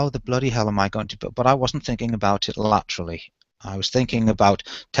together. How the bloody hell am I going to? But I wasn't thinking about it laterally. I was thinking about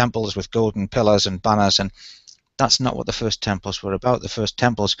temples with golden pillars and banners, and that's not what the first temples were about. The first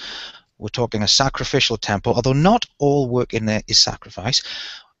temples were talking a sacrificial temple, although not all work in there is sacrifice.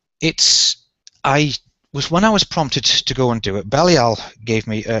 It's I was when I was prompted to go and do it. Belial gave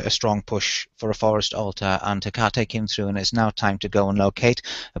me a strong push for a forest altar, and Hecate came through, and it's now time to go and locate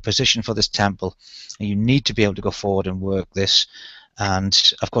a position for this temple. And you need to be able to go forward and work this.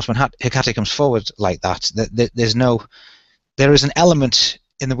 And of course, when Hecate comes forward like that, there is an element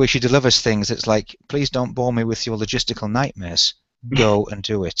in the way she delivers things. It's like, please don't bore me with your logistical nightmares. Go and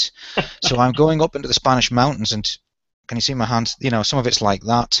do it. So I'm going up into the Spanish mountains, and can you see my hands? You know, some of it's like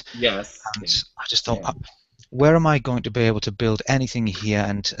that. Yes. And Yes. I just thought, Yeah. where am I going to be able to build anything here?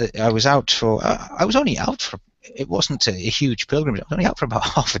 And I was out for, I was only out for, it wasn't a huge pilgrimage. I was only out for about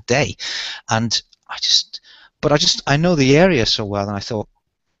half a day. And I know the area so well, and I thought,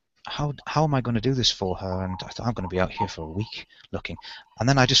 how am I going to do this for her? And I thought, I'm going to be out here for a week looking. And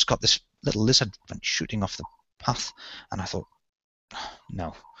then I just got this little lizard went shooting off the path, and I thought,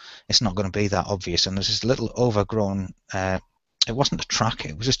 no, it's not going to be that obvious. And there's this little overgrown. It wasn't a track.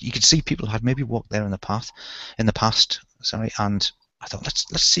 It was just you could see people had maybe walked there in the past. Sorry, and I thought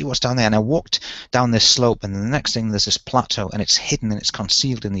let's see what's down there. And I walked down this slope, and the next thing there's this plateau, and it's hidden and it's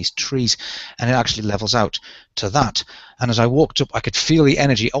concealed in these trees, and it actually levels out to that. And as I walked up, I could feel the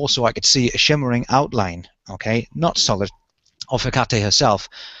energy. Also, I could see a shimmering outline. Okay, not solid, of Hecate herself.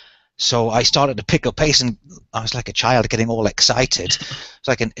 So I started to pick up pace, and I was like a child getting all excited.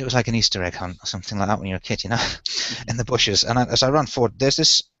 It was like an Easter egg hunt or something like that when you're a kid, you know, in the bushes. And as I ran forward, there's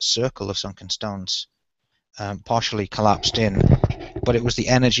this circle of sunken stones, partially collapsed in, but it was the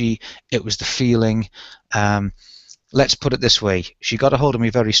energy, it was the feeling. Let's put it this way: she got a hold of me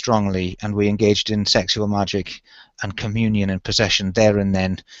very strongly, and we engaged in sexual magic and communion and possession there and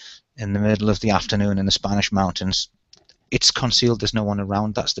then, in the middle of the afternoon in the Spanish mountains. It's concealed, there's no one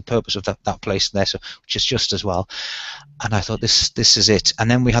around. That's the purpose of that place there, so which is just as well. And I thought, this is it.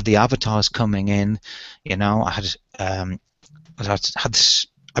 And then we had the avatars coming in, you know. I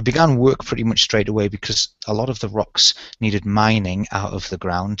began work pretty much straight away because a lot of the rocks needed mining out of the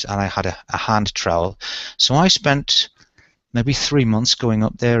ground, and I had a hand trowel. So I spent maybe 3 months going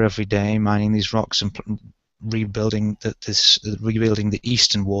up there every day, mining these rocks and rebuilding the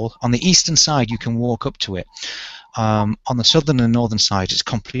eastern wall. On the eastern side, you can walk up to it. On the southern and northern side, it's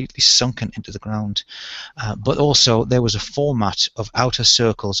completely sunken into the ground. But also, there was a format of outer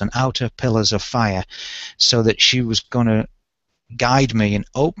circles and outer pillars of fire, so that she was going to guide me in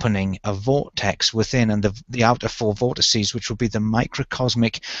opening a vortex within, and the outer four vortices, which would be the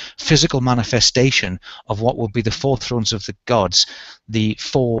microcosmic physical manifestation of what would be the four thrones of the gods, the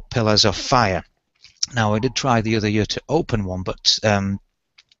four pillars of fire. Now, I did try the other year to open one, but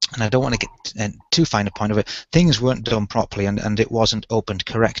and I don't want to get too fine a point of it, things weren't done properly, and it wasn't opened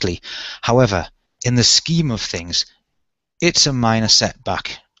correctly. However, in the scheme of things, it's a minor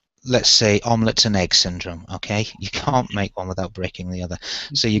setback. Let's say omelets and egg syndrome, okay? You can't make one without breaking the other.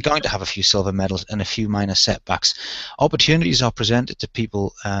 So you're going to have a few silver medals and a few minor setbacks. Opportunities are presented to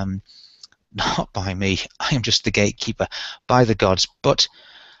people, not by me, I am just the gatekeeper, by the gods, but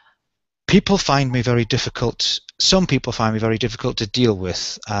people find me very difficult. Some people find me very difficult to deal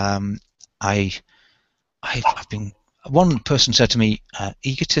with. I've been. One person said to me,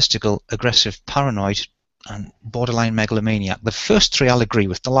 egotistical, aggressive, paranoid, and borderline megalomaniac. The first three I'll agree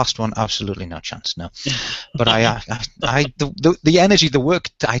with. The last one, absolutely no chance, no. But the energy, the work,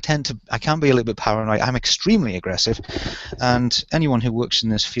 I can be a little bit paranoid. I'm extremely aggressive, and anyone who works in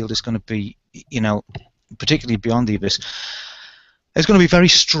this field is going to be, you know, particularly beyond the abyss, is going to be very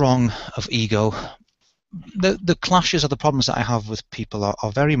strong of ego. The clashes or the problems that I have with people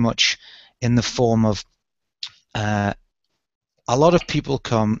are very much in the form of a lot of people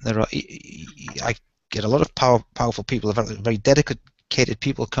come. I get a lot of powerful people, very dedicated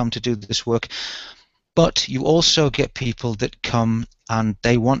people come to do this work, but you also get people that come and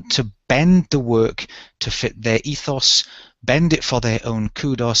they want to bend the work to fit their ethos, bend it for their own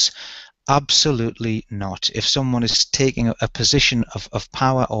kudos. Absolutely not. If someone is taking a position of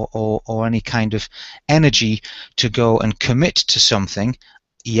power or any kind of energy to go and commit to something,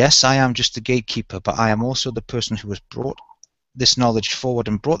 yes, I am just the gatekeeper, but I am also the person who has brought this knowledge forward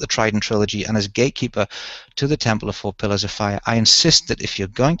and brought the Trident Trilogy, and as gatekeeper to the Temple of Four Pillars of Fire, I insist that if you're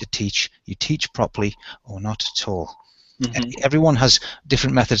going to teach, you teach properly or not at all. Everyone has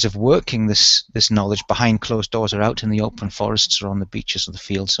different methods of working this knowledge behind closed doors or out in the open forests or on the beaches or the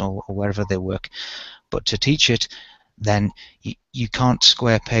fields or wherever they work. But to teach it, then you can't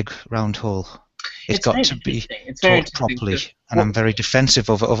square peg round hole. It's got to be taught properly, and I'm very defensive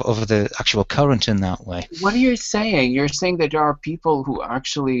of the actual current in that way. What are you saying? You're saying that there are people who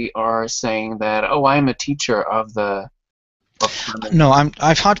actually are saying that, oh, I'm a teacher of the... No,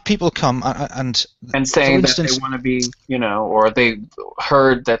 I've had people come and saying that they want to be, you know, or they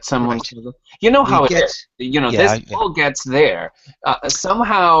heard that someone, right. You know how it is. You know, this all gets there.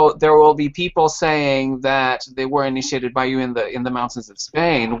 Somehow there will be people saying that they were initiated by you in the mountains of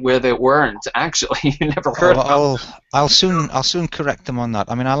Spain, where they weren't actually. You never heard of them. I'll soon correct them on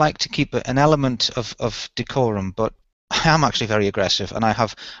that. I mean, I like to keep an element of decorum, but I am actually very aggressive, and I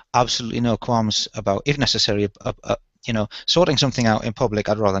have absolutely no qualms about, if necessary, you know, sorting something out in public.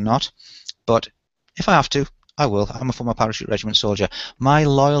 I'd rather not, but if I have to, I will. I'm a former parachute regiment soldier. My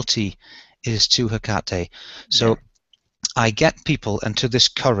loyalty is to Hecate, so I get people into this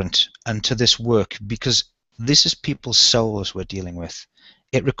current and to this work because this is people's souls we're dealing with.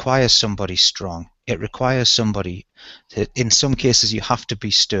 It requires somebody strong. It requires somebody that, in some cases, you have to be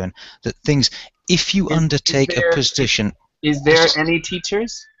stern. That things, if you undertake a position, is there any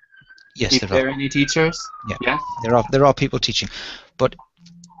teachers? Yes, Is there any teachers? Yeah, there are people teaching, but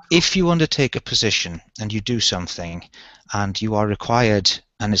if you undertake a position and you do something, and you are required,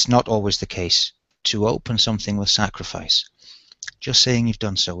 and it's not always the case, to open something with sacrifice, just saying you've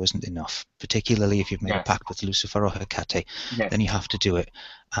done so isn't enough. Particularly if you've made a pact with Lucifer or Hecate, then you have to do it.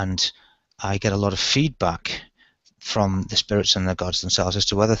 And I get a lot of feedback from the spirits and the gods themselves as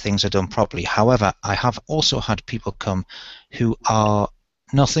to whether things are done properly. However, I have also had people come who are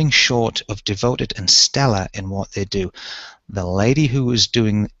nothing short of devoted and stellar in what they do. The lady who was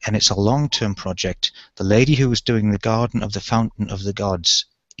doing, and it's a long-term project, the lady who was doing the Garden of the Fountain of the Gods,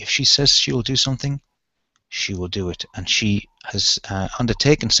 if she says she will do something, she will do it. And she has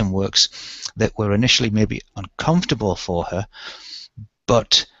undertaken some works that were initially maybe uncomfortable for her,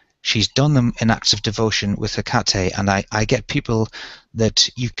 but she's done them in acts of devotion with Hecate, and I get people that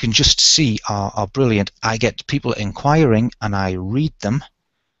you can just see are brilliant. I get people inquiring, and I read them.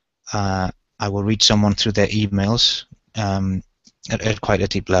 I will read someone through their emails at quite a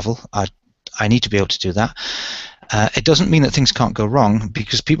deep level. I need to be able to do that. It doesn't mean that things can't go wrong,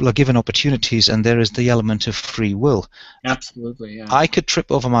 because people are given opportunities, and there is the element of free will. Absolutely, yeah. I could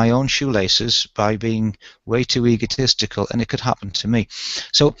trip over my own shoelaces by being way too egotistical, and it could happen to me.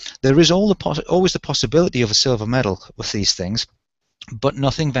 So there is always the possibility of a silver medal with these things, but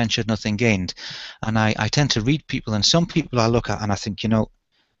nothing ventured, nothing gained. And I tend to read people, and some people I look at and I think, you know,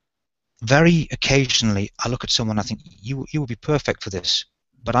 very occasionally I look at someone and I think, you would be perfect for this,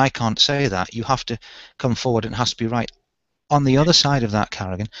 but I can't say that. You have to come forward and it has to be right. On the other side of that,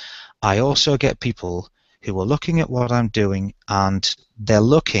 Carrigan, I also get people who are looking at what I'm doing, and they're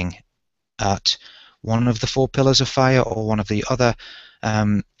looking at one of the four pillars of fire or one of the other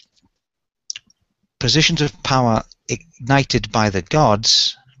positions of power ignited by the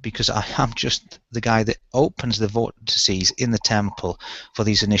gods, because I am just the guy that opens the vortices in the temple for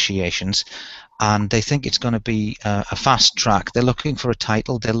these initiations, and they think it's going to be a fast track. They're looking for a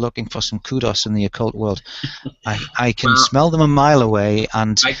title. They're looking for some kudos in the occult world. I can Well, smell them a mile away,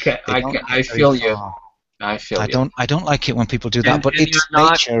 and they don't I get very feel you. far. I feel I you. don't like it when people do that, but And you're it's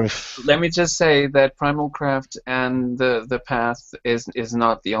not. nature of. Let me just say that Primal Craft and the path is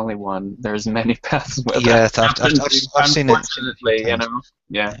not the only one. There's many paths where that Yeah, happens. I've seen it a few Unfortunately, you times. know.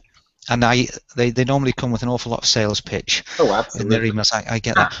 Yeah. And they normally come with an awful lot of sales pitch Oh, in their absolutely. emails. I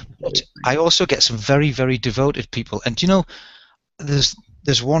get that, but I also get some very, very devoted people. And you know, there's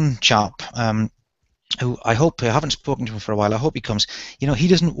one chap who I haven't spoken to him for a while. I hope he comes. You know, he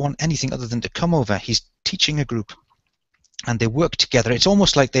doesn't want anything other than to come over. He's teaching a group, and they work together. It's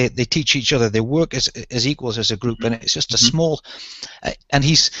almost like they teach each other. They work as equals as a group, and it's just a small. And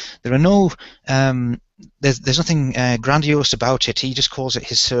there are no. There's nothing grandiose about it. He just calls it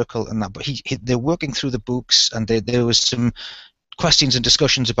his circle and that. But they're working through the books, and there was some questions and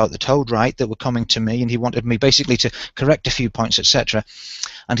discussions about the Toad Rite that were coming to me, and he wanted me basically to correct a few points, etc.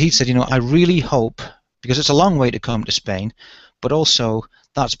 And he said, you know, I really hope, because it's a long way to come to Spain, but also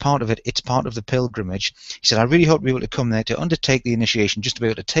that's part of it. It's part of the pilgrimage. He said, I really hope to be able to come there to undertake the initiation, just to be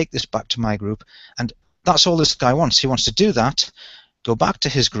able to take this back to my group. And that's all this guy wants. He wants to do that, go back to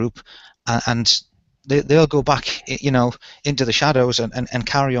his group, and they'll go back, you know, into the shadows and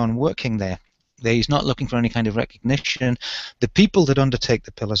carry on working there. He's not looking for any kind of recognition. The people that undertake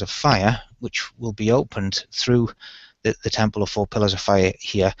the Pillars of Fire, which will be opened through the Temple of Four Pillars of Fire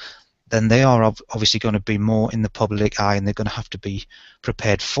here, then they are obviously going to be more in the public eye, and they're going to have to be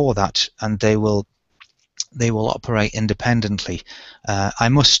prepared for that, and they will operate independently. I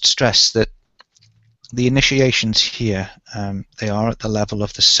must stress that the initiations here, they are at the level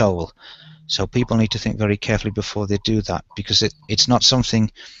of the soul, so people need to think very carefully before they do that, because it's not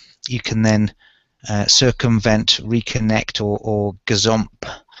something you can then circumvent, reconnect, or gazump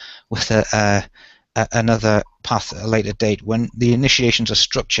with another path at a later date. When the initiations are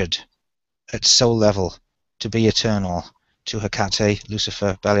structured at soul level to be eternal, to Hecate,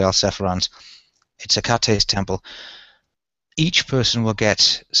 Lucifer, Belial, Sephiroth, it's Hecate's temple. Each person will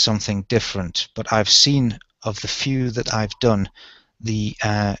get something different, but I've seen, of the few that I've done, the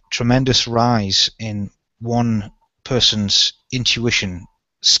tremendous rise in one person's intuition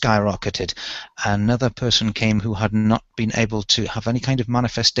skyrocketed. Another person came who had not been able to have any kind of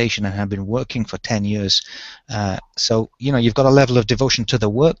manifestation and had been working for 10 years. So, you know, you've got a level of devotion to the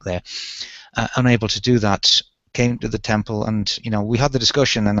work there. Unable to do that, came to the temple, and, you know, we had the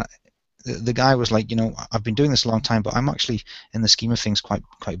discussion, and the guy was like, you know, I've been doing this a long time, but I'm actually, in the scheme of things, quite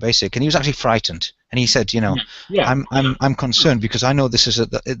basic. And he was actually frightened, and he said, you know, I'm concerned because I know this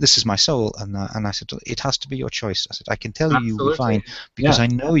is my soul, and I said, it has to be your choice. I said, I can tell you you'll be fine because I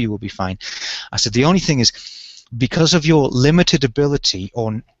know you will be fine. I said, the only thing is, because of your limited ability,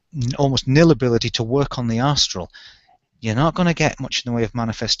 or almost nil ability, to work on the astral, you're not going to get much in the way of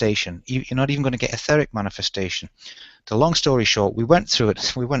manifestation. You're not even going to get etheric manifestation. The long story short, we went through it.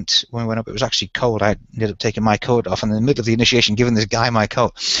 When we went up, it was actually cold. I ended up taking my coat off, and in the middle of the initiation, giving this guy my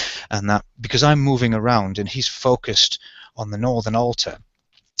coat, and that because I'm moving around, and he's focused on the northern altar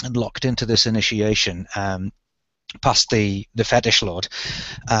and locked into this initiation, past the fetish lord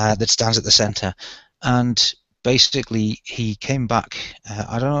that stands at the center, and basically he came back.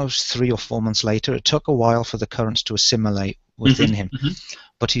 I don't know, it was 3 or 4 months later. It took a while for the currents to assimilate within him,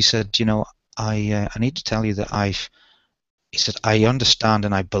 but he said, you know, I need to tell you that he said, I understand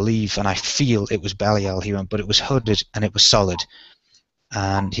and I believe and I feel it was Belial, he went, but it was hooded and it was solid.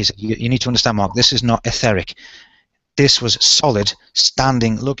 And he said, you need to understand, Mark, this is not etheric. This was solid,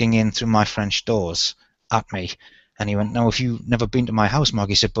 standing, looking in through my French doors at me. And he went, no, if you've never been to my house, Mark,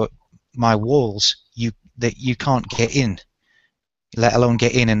 he said, but my walls, you can't get in, let alone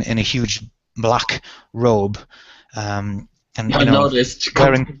get in a huge black robe. And you know,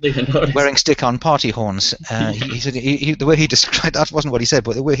 wearing stick-on party horns. He said the way he described, that wasn't what he said,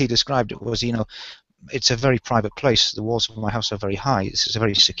 but the way he described it was, you know, it's a very private place. The walls of my house are very high. This is a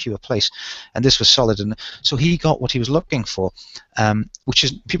very secure place, and this was solid. And so he got what he was looking for, which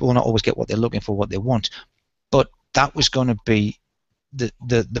is, people will not always get what they're looking for, what they want, but that was going to be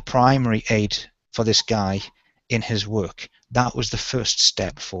the primary aid for this guy in his work. That was the first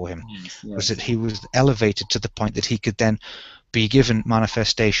step for him, was that he was elevated to the point that he could then be given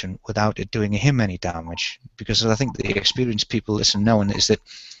manifestation without it doing him any damage. Because I think the experienced people listen know, and is that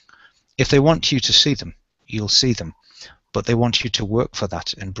if they want you to see them, you'll see them. but they want you to work for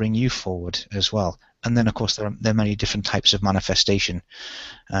that and bring you forward as well. And then, of course, there are many different types of manifestation,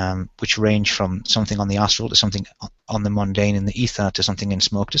 which range from something on the astral to something on the mundane in the ether to something in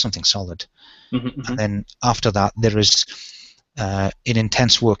smoke to something solid. Mm-hmm. And then after that, there is in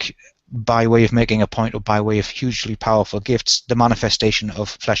intense work by way of making a point or by way of hugely powerful gifts, the manifestation of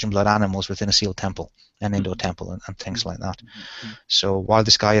flesh and blood animals within a sealed temple, an indoor temple, and things like that. So while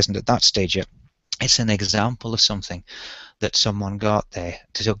this guy isn't at that stage yet, it's an example of something that someone got there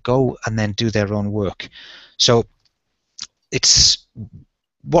to go and then do their own work. So it's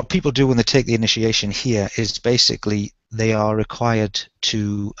what people do when they take the initiation here is basically they are required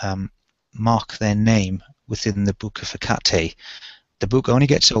to mark their name within the Book of Hecate. The book only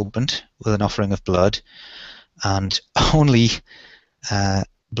gets opened with an offering of blood, and only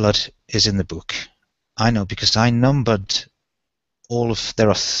blood is in the book. I know because I numbered there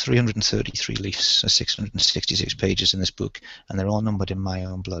are 333 leaves, 666 pages in this book, and they're all numbered in my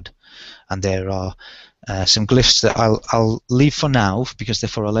own blood. And there are some glyphs that I'll leave for now because they're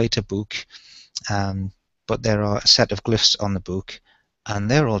for a later book, but there are a set of glyphs on the book,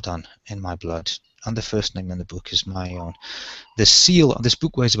 and they're all done in my blood. And the first name in the book is my own. The seal on this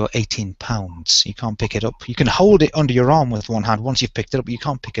book weighs about 18 pounds. You can't pick it up. You can hold it under your arm with one hand once you've picked it up, but you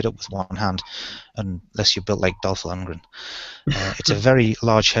can't pick it up with one hand unless you're built like Dolph Lundgren. It's a very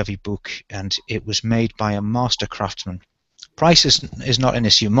large, heavy book, and it was made by a master craftsman. Price is not an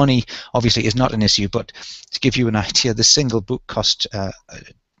issue. Money, obviously, is not an issue, but to give you an idea, the single book cost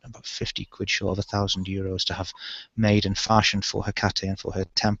about 50 quid short of €1,000 to have made and fashioned for Hecate and for her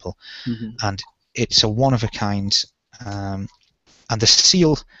temple. And it's a one-of-a-kind, and the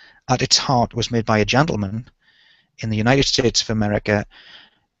seal at its heart was made by a gentleman in the United States of America.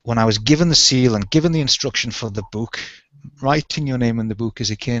 When I was given the seal and given the instruction for the book, writing your name in the book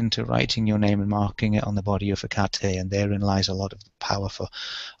is akin to writing your name and marking it on the body of Hecate, and therein lies a lot of the power for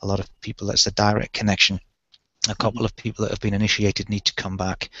a lot of people. That's a direct connection. A couple of people that have been initiated need to come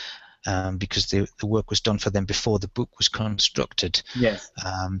back because the work was done for them before the book was constructed. Yes.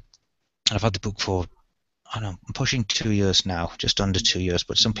 And I've had the book for, I don't know, I'm pushing 2 years now, just under 2 years,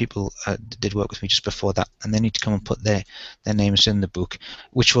 but some people did work with me just before that, and they need to come and put their names in the book,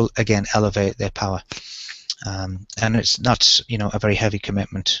 which will, again, elevate their power. And that's a very heavy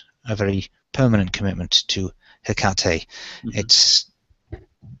commitment, a very permanent commitment to Hecate.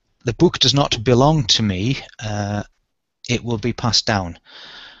 The book does not belong to me. It will be passed down.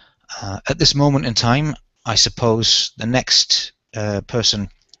 At this moment in time, I suppose the next person,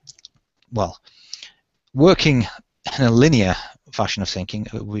 well, working in a linear fashion of thinking,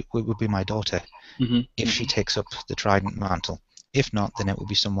 would be my daughter, if she takes up the trident mantle. If not, then it will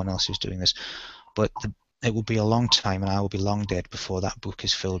be someone else who's doing this. But it will be a long time, and I will be long dead before that book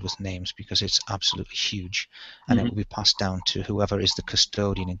is filled with names, because it's absolutely huge, and it will be passed down to whoever is the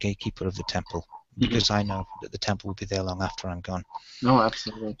custodian and gatekeeper of the temple, because I know that the temple will be there long after I'm gone. No,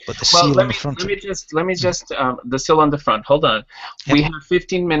 absolutely. But the seal on the front. Let me just the seal on the front. Hold on. Yep. We have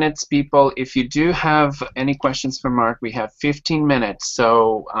 15 minutes, people. If you do have any questions for Mark, we have 15 minutes.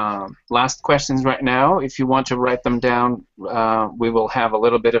 So last questions right now. If you want to write them down, we will have a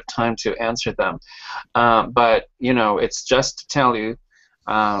little bit of time to answer them. But it's just to tell you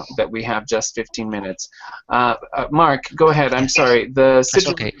that we have just 15 minutes. Mark, go ahead. I'm sorry. The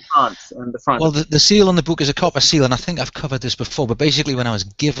sigil on the front. Well, the seal on the book is a copper seal, and I think I've covered this before, but basically when I was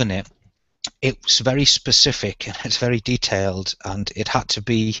given it, it was very specific, and it's very detailed, and it had to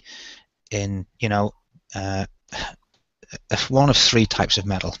be in, one of 3 types of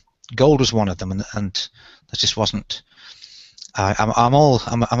metal. Gold was one of them, and that just wasn't... I'm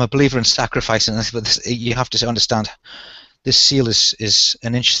a believer in sacrificing this, but you have to understand... This seal is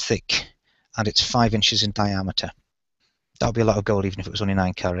an inch thick, and it's 5 inches in diameter. That would be a lot of gold, even if it was only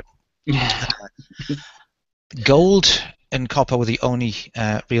 9 carat. Gold and copper were the only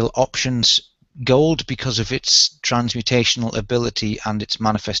real options. Gold because of its transmutational ability and its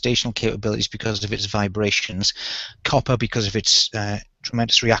manifestational capabilities because of its vibrations. Copper because of its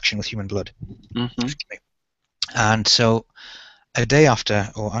tremendous reaction with human blood. And so a day after,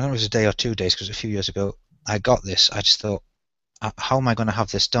 or I don't know if it was a day or 2 days, because a few years ago I got this, I just thought, how am I going to have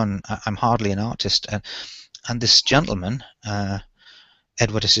this done? I'm hardly an artist. And this gentleman,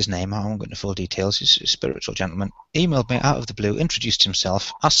 Edward is his name, I won't go into full details, he's a spiritual gentleman, emailed me out of the blue, introduced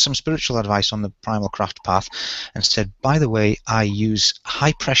himself, asked some spiritual advice on the Primal Craft path, and said, by the way, I use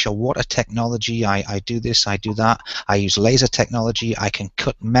high pressure water technology, I do this, I do that, I use laser technology, I can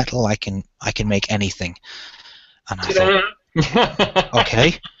cut metal, I can make anything. And I thought,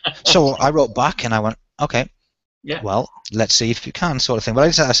 okay. So I wrote back and I went, okay. Yeah. Well, let's see if you can, sort of thing. But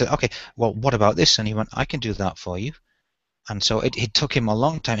I said, okay, well, what about this? And he went, I can do that for you. And so it took him a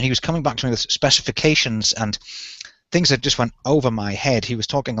long time. He was coming back to me with specifications and things that just went over my head. He was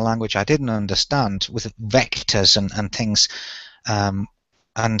talking a language I didn't understand with vectors and things.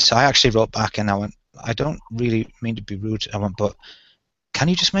 And so I actually wrote back and I went, I don't really mean to be rude. I went, but can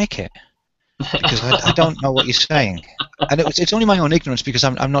you just make it? Because I don't know what you're saying. And it's only my own ignorance because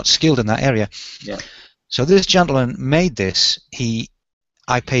I'm not skilled in that area. Yeah. So this gentleman made this.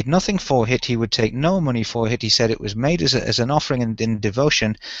 I paid nothing for it. He would take no money for it. He said it was made as an offering in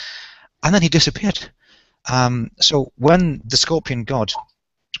devotion. And then he disappeared. So when the Scorpion God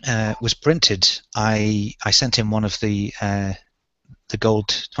was printed, I sent him one of the gold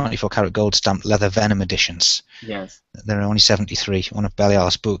 24-karat gold stamped leather Venom editions. Yes. There are only 73. One of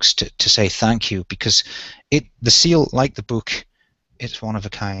Belial's books to say thank you, because the seal, like the book, it's one of a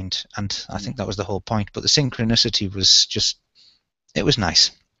kind, and I think that was the whole point. But the synchronicity was just, it was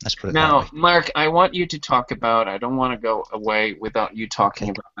nice. Let's put it that way. Now, Mark, I want you to talk about, I don't want to go away without you talking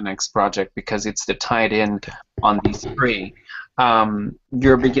about the next project, because it's the tied in on these three.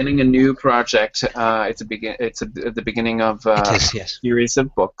 You're beginning a new project. It's at the beginning of It is, yes. a series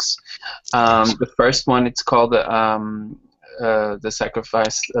of books. The first one, it's called the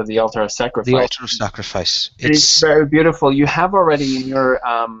sacrifice, the altar of sacrifice. The altar of sacrifice. It's very beautiful. You have already in your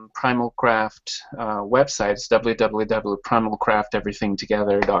Primal Craft website, it's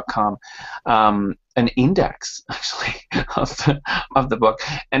www.primalcrafteverythingtogether.com, an index actually of the book,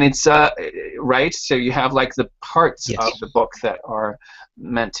 and it's right. So you have like the parts yes. of the book that are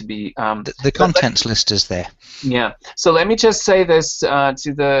meant to be. The contents list is there. Yeah. So let me just say this to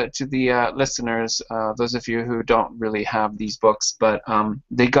the listeners, those of you who don't really have these books, but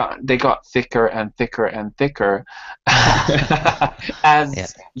they got thicker and thicker and thicker as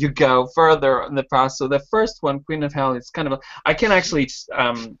yes. you go further in the process. So the first one, Queen of Hell, is kind of I can actually.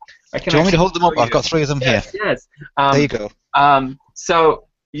 Do you want me to hold them up? I've got 3 of them yes, here. Yes. There you go. So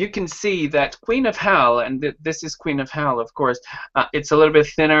you can see that Queen of Hell, and this is Queen of Hell, of course, it's a little bit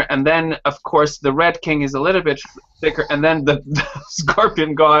thinner, and then, of course, the Red King is a little bit thicker, and then the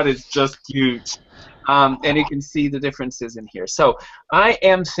Scorpion God is just huge. And you can see the differences in here. So I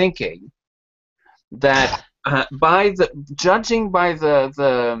am thinking that judging by the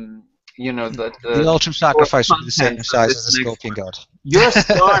altar of sacrifice will be the same size as the Scorpion God. You're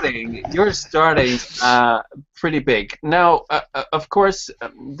starting pretty big. Now, of course,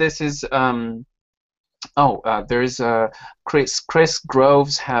 this is there's Chris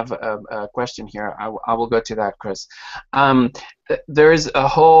Groves have a question here. I will go to that, Chris. There is a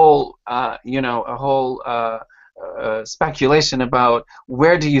whole speculation about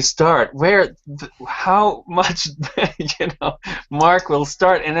where do you start, how much Mark will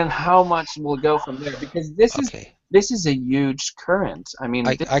start, and then how much will go from there, because this is a huge current. I mean,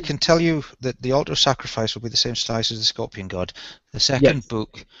 I can tell you that the altar of sacrifice will be the same size as the Scorpion God. The second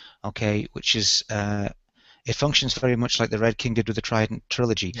book, which is it functions very much like the Red King did with the Trident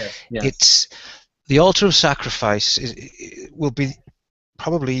trilogy. Yes. It's the altar of sacrifice will be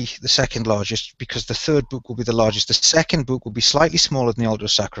probably the second largest, because the third book will be the largest. The second book will be slightly smaller than the altar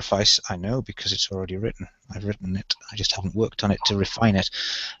of sacrifice. I know, because it's already written. I've written it. I just haven't worked on it to refine it.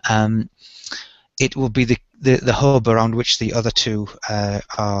 It will be the hub around which the other two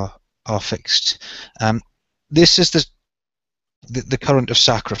are fixed. This is the current of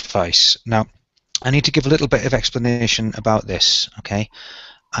sacrifice. Now, I need to give a little bit of explanation about this. Okay,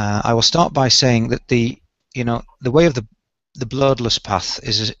 I will start by saying that the way of the bloodless path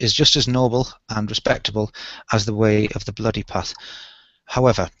is just as noble and respectable as the way of the bloody path.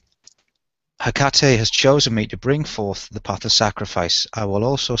 However, Hecate has chosen me to bring forth the path of sacrifice. I will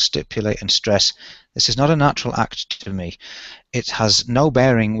also stipulate and stress this is not a natural act to me. It has no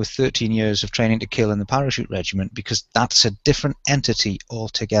bearing with 13 years of training to kill in the parachute regiment, because that's a different entity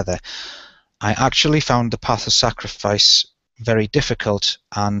altogether. I actually found the path of sacrifice very difficult,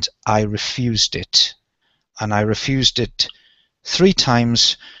 and I refused it. And I refused it 3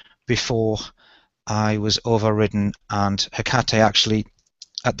 times before I was overridden, and Hecate actually,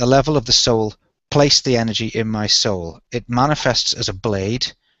 at the level of the soul, placed the energy in my soul. It manifests as a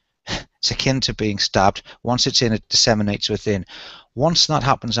blade. It's akin to being stabbed. Once it's in, it disseminates within. Once that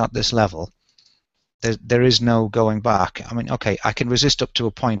happens at this level, there is no going back. I mean, okay, I can resist up to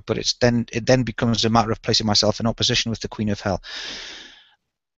a point, but it then becomes a matter of placing myself in opposition with the Queen of Hell.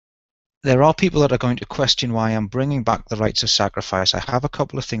 There are people that are going to question why I'm bringing back the rites of sacrifice. I have a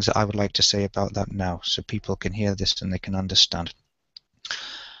couple of things that I would like to say about that now, so people can hear this and they can understand.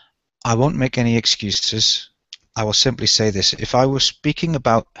 I won't make any excuses. I will simply say this. If I was speaking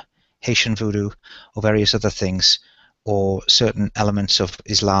about Haitian voodoo or various other things, or certain elements of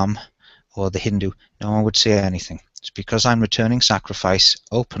Islam or the Hindu, no one would say anything. It's because I'm returning sacrifice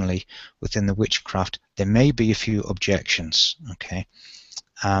openly within the witchcraft. There may be a few objections. Okay.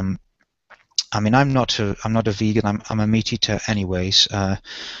 I mean, I'm not a vegan. I'm a meat eater, anyways.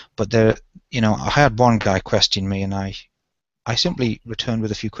 But there, I had one guy question me, and I simply returned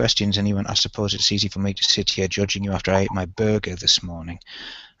with a few questions, and he went, "I suppose it's easy for me to sit here judging you after I ate my burger this morning."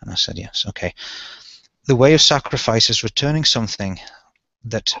 And I said, "Yes, okay." The way of sacrifice is returning something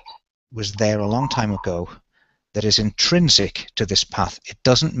that was there a long time ago, that is intrinsic to this path. It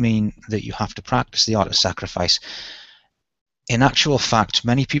doesn't mean that you have to practice the art of sacrifice. In actual fact,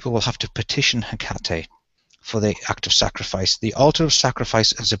 many people will have to petition Hecate for the act of sacrifice. The altar of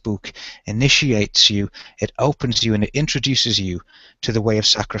sacrifice as a book initiates you, it opens you, and it introduces you to the way of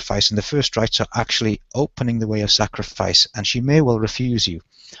sacrifice. And the first rites are actually opening the way of sacrifice, and she may well refuse you,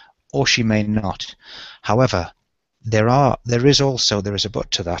 or she may not. However, there is a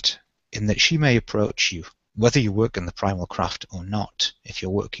but to that, in that she may approach you, whether you work in the Primal Craft or not. If you're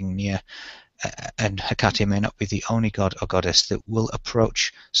working near, and Hecate may not be the only god or goddess that will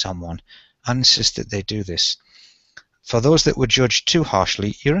approach someone and insist that they do this. For those that would judge too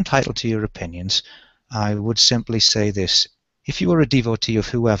harshly, you're entitled to your opinions. I would simply say this: if you are a devotee of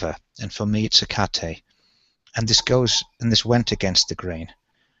whoever, and for me it's Hecate, and this went against the grain,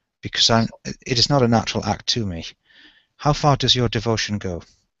 because it is not a natural act to me. How far does your devotion go?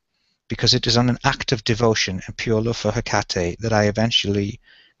 Because it is on an act of devotion and pure love for Hecate that I eventually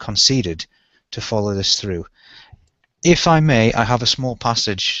conceded to follow this through. If I may, I have a small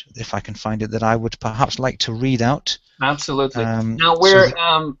passage, if I can find it, that I would perhaps like to read out. Absolutely. Now,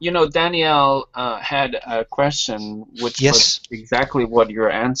 Danielle had a question, which was exactly what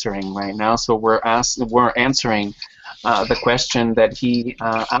you're answering right now. So we're answering the question that he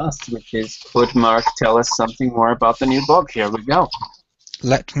asked, which is, could Mark tell us something more about the new book? Here we go.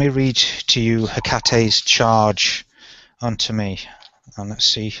 Let me read to you Hecate's charge unto me, and let's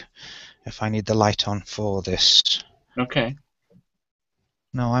see if I need the light on for this. Okay.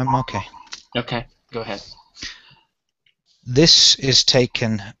 No, I'm okay. Okay, go ahead. This is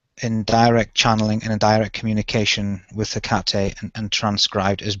taken in direct channeling and in direct communication with Hecate and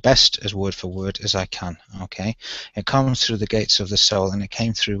transcribed as best as word for word as I can. Okay, it comes through the gates of the soul, and it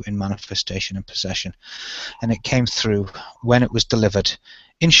came through in manifestation and possession, and it came through when it was delivered.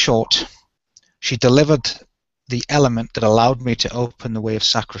 In short, she delivered the element that allowed me to open the way of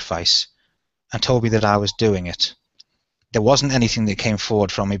sacrifice and told me that I was doing it. There wasn't anything that came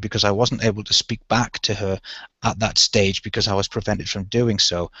forward from me, because I wasn't able to speak back to her at that stage, because I was prevented from doing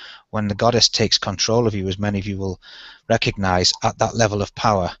so. When the goddess takes control of you, as many of you will recognize, at that level of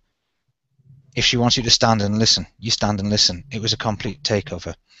power, if she wants you to stand and listen, you stand and listen. It was a complete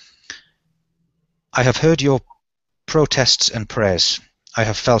takeover. I have heard your protests and prayers. I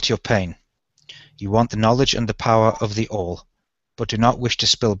have felt your pain. You want the knowledge and the power of the all, but do not wish to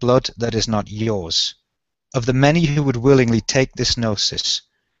spill blood that is not yours. Of the many who would willingly take this gnosis,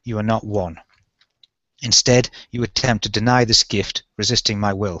 you are not one. Instead, you attempt to deny this gift, resisting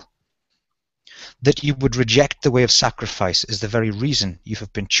my will. That you would reject the way of sacrifice is the very reason you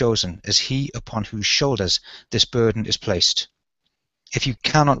have been chosen as he upon whose shoulders this burden is placed. If you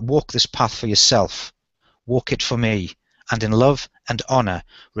cannot walk this path for yourself, walk it for me, and in love and honor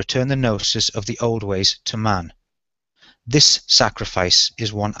return the gnosis of the old ways to man. This sacrifice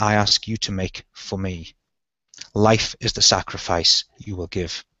is one I ask you to make for me. Life is the sacrifice you will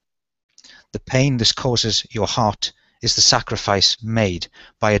give. The pain this causes your heart is the sacrifice made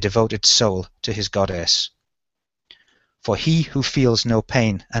by a devoted soul to his goddess. For he who feels no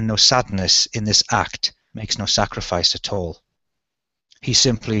pain and no sadness in this act makes no sacrifice at all. He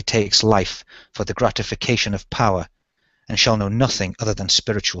simply takes life for the gratification of power and shall know nothing other than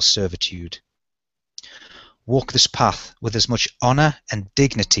spiritual servitude. Walk this path with as much honor and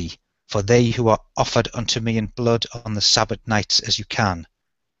dignity for they who are offered unto me in blood on the Sabbath nights as you can,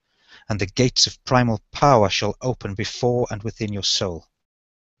 and the gates of primal power shall open before and within your soul.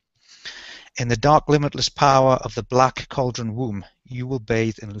 In the dark limitless power of the black cauldron womb, you will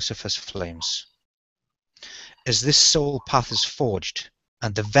bathe in Lucifer's flames. As this soul path is forged,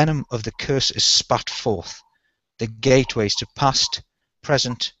 and the venom of the curse is spat forth, the gateways to past,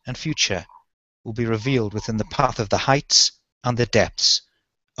 present, and future will be revealed within the path of the heights and the depths,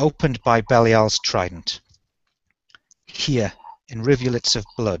 opened by Belial's trident. Here, in rivulets of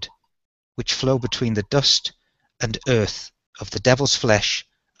blood, which flow between the dust and earth of the devil's flesh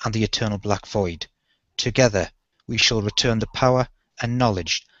and the eternal black void, together we shall return the power and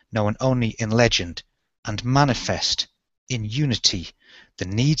knowledge known only in legend, and manifest in unity the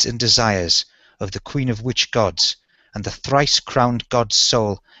needs and desires of the Queen of Witch Gods and the thrice-crowned God's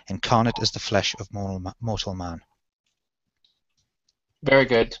soul incarnate as the flesh of mortal man. Very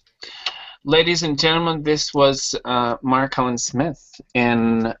good. Ladies and gentlemen, this was Mark Cullen Smith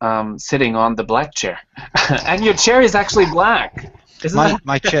in sitting on the black chair. And your chair is actually black. Isn't that?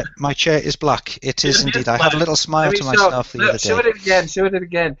 My chair is black. It is It indeed. is I had black. a little smile Let me to show. myself the Look, other show day. it again. Show it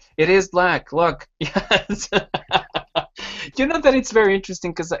again. It is black. Look. Yes. You know that it's very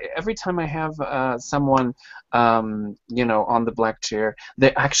interesting because every time I have someone, you know, on the black chair,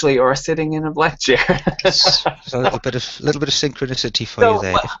 they actually are sitting in a black chair. It's a little bit of synchronicity for you So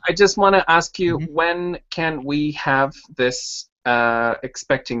there. I just want to ask you, Mhm. when can we have this,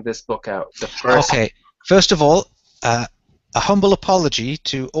 expecting this book out? The first. Okay. First of all, a humble apology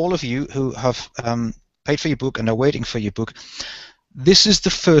to all of you who have paid for your book and are waiting for your book. This is the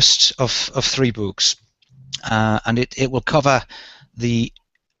first of 3 books, and it will cover the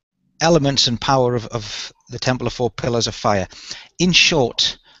elements and power of the Temple of 4 Pillars of Fire. In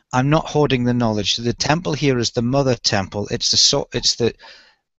short, I'm not hoarding the knowledge. The temple here is the mother temple. It's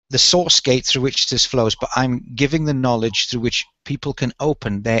the source gate through which this flows, but I'm giving the knowledge through which people can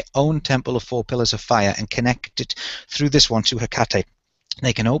open their own Temple of 4 Pillars of Fire and connect it through this one to Hecate.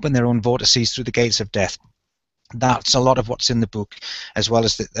 They can open their own vortices through the gates of death. That's a lot of what's in the book, as well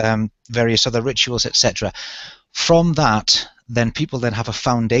as the various other rituals, etc. From that, then people then have a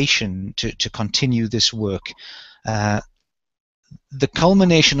foundation to continue this work. The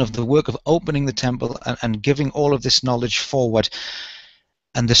culmination of the work of opening the temple and giving all of this knowledge forward,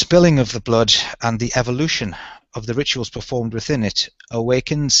 and the spilling of the blood and the evolution of the rituals performed within it,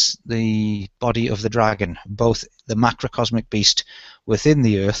 awakens the body of the dragon, both the macrocosmic beast within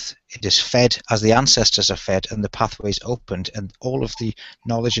the earth. It is fed as the ancestors are fed, and the pathways opened, and all of the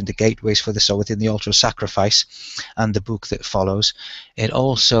knowledge and the gateways for this are within the altar of sacrifice and the book that follows. It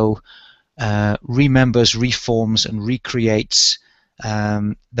also remembers, reforms, and recreates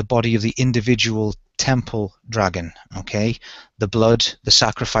the body of the individual temple dragon. Okay, the blood, the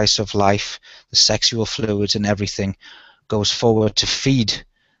sacrifice of life, the sexual fluids, and everything goes forward to feed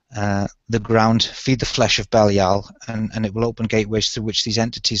the ground, feed the flesh of Belial, and it will open gateways through which these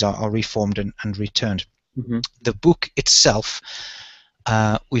entities are reformed and returned. Mm-hmm. The book itself,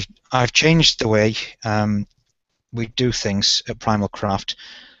 I've changed the way we do things at Primal Craft.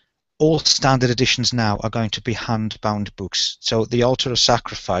 All standard editions now are going to be hand-bound books. So the Altar of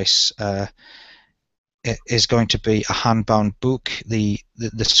Sacrifice is going to be a hand-bound book. The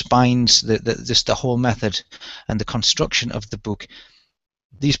spines, just the whole method and the construction of the book.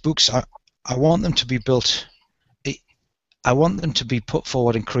 These books, I want them to be built. I want them to be put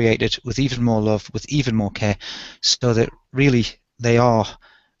forward and created with even more love, with even more care, so that really they are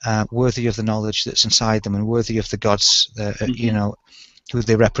worthy of the knowledge that's inside them and worthy of the gods, you know, who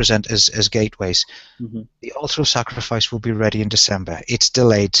they represent as gateways. Mm-hmm. The Altar of Sacrifice will be ready in December. It's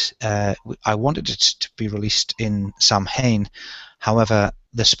delayed. I wanted it to be released in Samhain. However,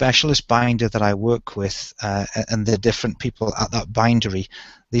 the specialist binder that I work with and the different people at that bindery,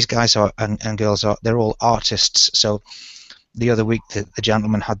 these guys are and girls are, they're all artists. So the other week the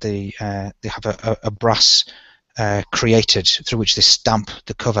gentleman had they have a brass created through which they stamp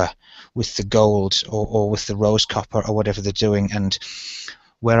the cover with the gold or with the rose copper or whatever they're doing. And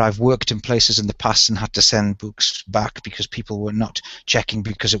where I've worked in places in the past and had to send books back because people were not checking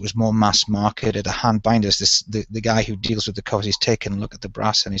because it was more mass market at a hand binders, the guy who deals with the covers, he's taken a look at the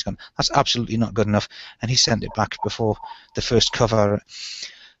brass and he's gone, that's absolutely not good enough, and he sent it back before the first cover.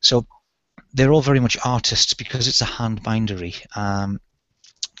 So they're all very much artists because it's a hand bindery.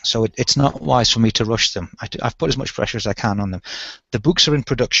 So it's not wise for me to rush them. I've put as much pressure as I can on them. The books are in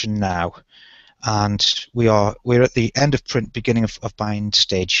production now, and we're at the end of print, beginning of bind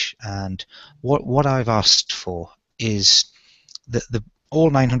stage. And what I've asked for is that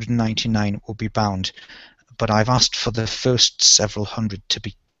all 999 will be bound, but I've asked for the first several hundred to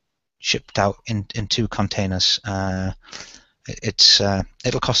be shipped out in 2 containers. It'll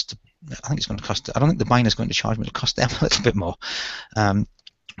cost. I think it's going to cost. I don't think the binder's going to charge me. It'll cost them a little bit more.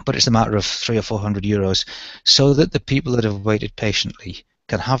 But it's a matter of 300 or 400 euros, so that the people that have waited patiently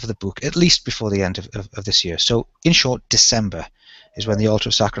can have the book at least before the end of this year. So, in short, December is when the Altar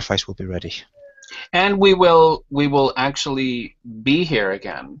of Sacrifice will be ready. And we will actually be here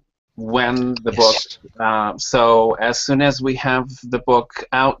again when the book. So as soon as we have the book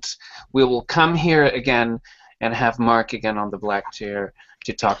out, we will come here again and have Mark again on the black chair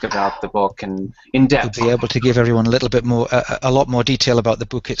to talk about the book and in depth. We'll be able to give everyone a little bit more, a lot more detail about the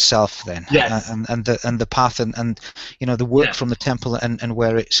book itself, then, yes. and the path and you know the work yes. from the temple and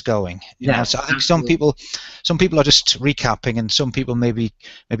where it's going. You yes, know, so I think some people are just recapping, and some people maybe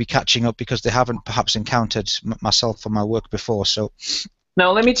catching up because they haven't perhaps encountered myself or my work before. So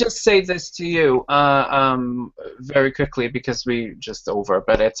Now, let me just say this to you very quickly because we just over,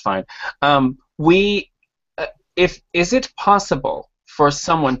 but it's fine. We, if is it possible for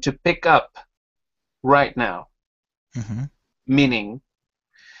someone to pick up right now? Hmm. Meaning,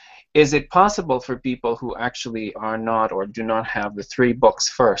 is it possible for people who actually are not or do not have the three books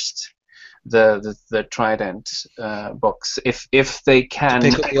first, the Trident books, if they To can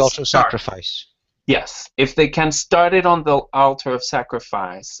pick up the altar of start? sacrifice. Yes, if they can start it on the altar of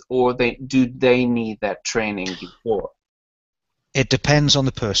sacrifice, or they need that training before? It depends on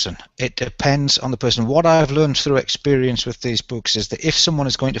the person. It depends on the person. What I've learned through experience with these books is that if someone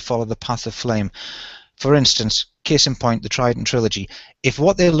is going to follow the path of flame, for instance, case in point, the Trident trilogy, if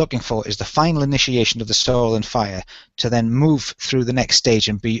what they're looking for is the final initiation of the soul and fire to then move through the next stage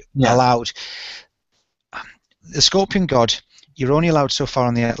and be Yeah. allowed, the Scorpion God, you're only allowed so far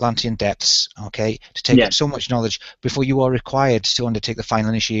in the Atlantean depths, okay, to take Yeah. up so much knowledge before you are required to undertake the final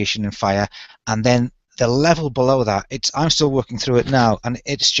initiation in fire, and then the level below that, I'm still working through it now, and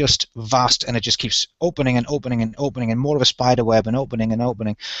it's just vast, and it just keeps opening and opening and opening, and more of a spider web and opening and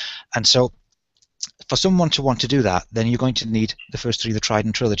opening. And so for someone to want to do that, then you're going to need the first three, the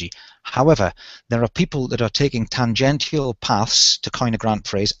Trident trilogy. However, there are people that are taking tangential paths, to coin a Grant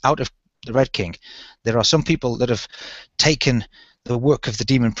phrase, out of the Red King. There are some people that have taken the work of the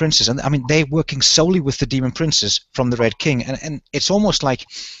Demon Princes, and I mean, they're working solely with the Demon Princes from the Red King, and it's almost like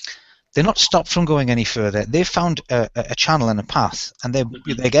they're not stopped from going any further. They've found a channel and a path, and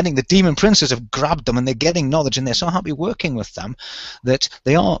they're getting, the Demon Princes have grabbed them, and they're getting knowledge, and they're so happy working with them that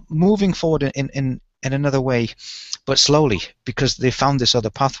they are moving forward in another way, but slowly, because they found this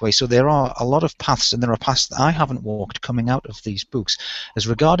other pathway. So there are a lot of paths, and there are paths that I haven't walked coming out of these books. As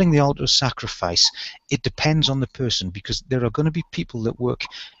regarding the altar of sacrifice, it depends on the person, because there are going to be people that work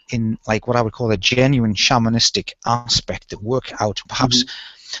in, like, what I would call a genuine shamanistic aspect, that work out perhaps.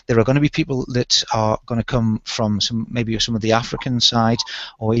 There are going to be people that are going to come from maybe some of the African side,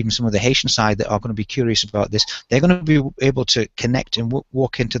 or even some of the Haitian side, that are going to be curious about this. They're going to be able to connect and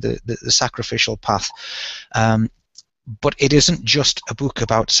walk into the sacrificial path. But it isn't just a book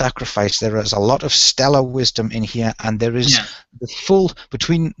about sacrifice. There is a lot of stellar wisdom in here, and there is the full,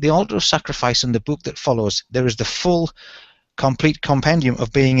 between the altar of sacrifice and the book that follows, there is the full, complete compendium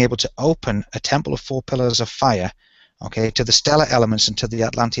of being able to open a temple of 4 pillars of fire, okay, to the stellar elements and to the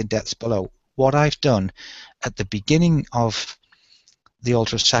Atlantean depths below. What I've done at the beginning of the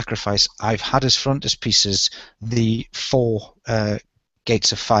altar of sacrifice, I've had as frontispieces the 4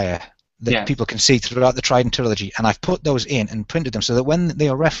 gates of fire that people can see throughout the Trident trilogy, and I've put those in and printed them so that when they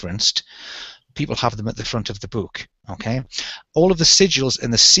are referenced, people have them at the front of the book. Okay, all of the sigils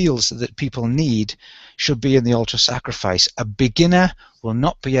and the seals that people need should be in the altar of sacrifice. A beginner will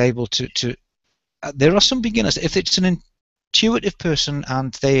not be able to there are some beginners, if it's an intuitive person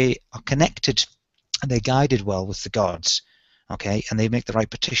and they are connected and they're guided well with the gods, okay, and they make the right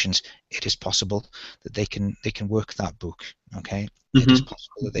petitions, it is possible that they can work that book. Okay, it is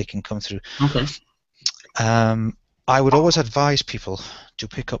possible that they can come through. Okay. I would always advise people to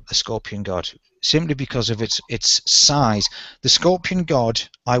pick up the Scorpion God, simply because of its size. The Scorpion God,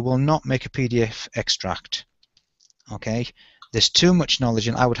 I will not make a PDF extract. Okay, there's too much knowledge,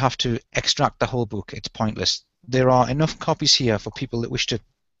 and I would have to extract the whole book. It's pointless. There are enough copies here for people that wish to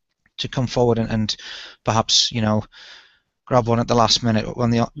come forward and perhaps, you know, grab one at the last minute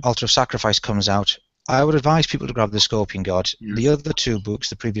when the altar of sacrifice comes out. I would advise people to grab the Scorpion God. The other 2 books,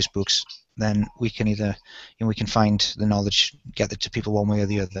 the previous books, then we can either, you know, we can find the knowledge, get it to people one way or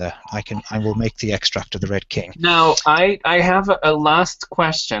the other. I will make the extract of the Red King. Now, I have a last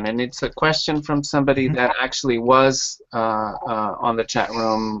question, and it's a question from somebody that actually was on the chat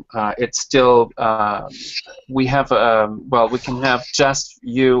room. It's still, we have, well, we can have just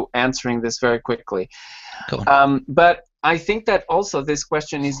you answering this very quickly. Go on. But I think that also this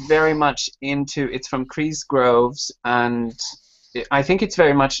question is very much into, it's from Chris Groves, and I think it's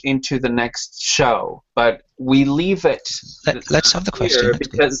very much into the next show, but we leave it. Let's have the question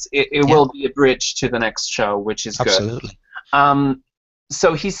because it will be a bridge to the next show, which is absolutely good.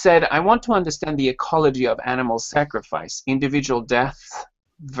 So he said, I want to understand the ecology of animal sacrifice, individual death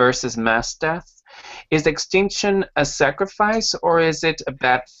versus mass death. Is extinction a sacrifice, or is it a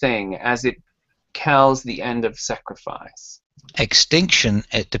bad thing, as it calls the end of sacrifice? Extinction,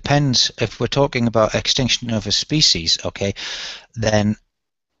 it depends. If we're talking about extinction of a species, okay, then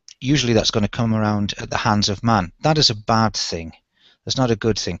usually that's going to come around at the hands of man. That is a bad thing. That's not a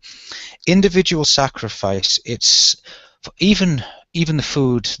good thing. Individual sacrifice, it's even the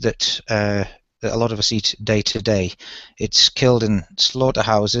food that a lot of us eat day to day. It's killed in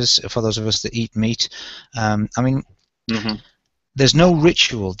slaughterhouses for those of us that eat meat. I mean, There's no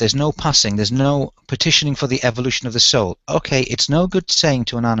ritual, there's no passing, there's no petitioning for the evolution of the soul. Okay, it's no good saying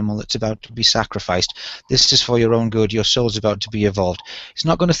to an animal that's about to be sacrificed, this is for your own good, your soul's about to be evolved. It's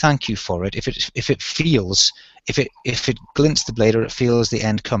not going to thank you for it if it feels, if it glints the blade or it feels the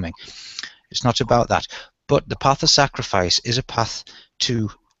end coming. It's not about that. But the path of sacrifice is a path to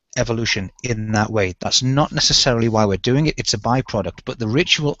evolution in that way. That's not necessarily why we're doing it, it's a byproduct, but the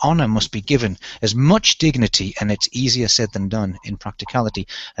ritual honor must be given as much dignity, and it's easier said than done in practicality,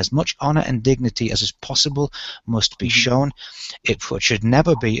 as much honor and dignity as is possible must be shown. It should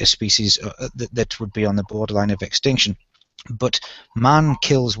never be a species that would be on the borderline of extinction. But man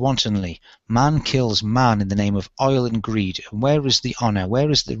kills wantonly. Man kills man in the name of oil and greed. And where is the honor? Where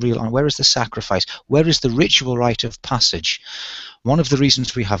is the real honor? Where is the sacrifice? Where is the ritual rite of passage? One of the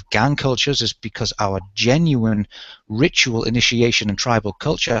reasons we have gang cultures is because our genuine ritual initiation and tribal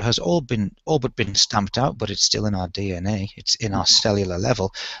culture has all but been stamped out, but it's still in our DNA. It's in our cellular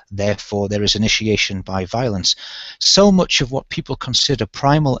level. Therefore, there is initiation by violence. So much of what people consider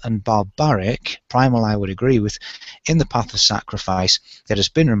primal and barbaric, primal I would agree with, in the path of sacrifice that has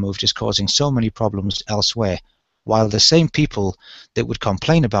been removed is causing so many problems elsewhere. While the same people that would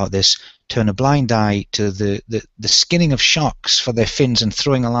complain about this turn a blind eye to the skinning of sharks for their fins and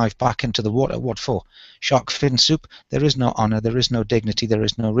throwing alive back into the water. What for? Shark fin soup? There is no honor, there is no dignity, there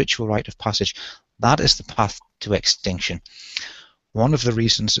is no ritual rite of passage. That is the path to extinction. One of the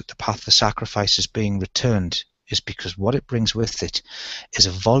reasons that the path of sacrifice is being returned is because what it brings with it is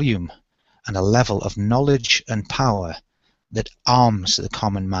a volume and a level of knowledge and power that arms the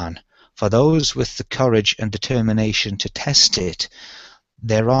common man. For those with the courage and determination to test it,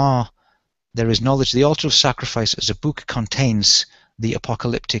 there is knowledge. The Altar of Sacrifice as a book contains the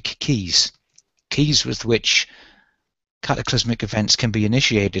apocalyptic keys with which cataclysmic events can be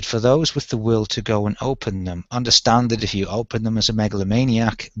initiated. For those with the will to go and open them, understand that if you open them as a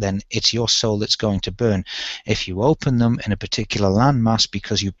megalomaniac, then it's your soul that's going to burn. If you open them in a particular landmass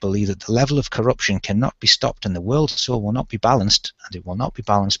because you believe that the level of corruption cannot be stopped and the world soul will not be balanced, and it will not be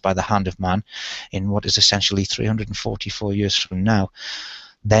balanced by the hand of man in what is essentially 344 years from now,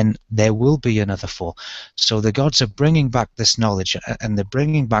 then there will be another fall. So the gods are bringing back this knowledge and they're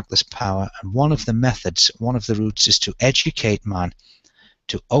bringing back this power, and one of the methods, one of the routes is to educate man,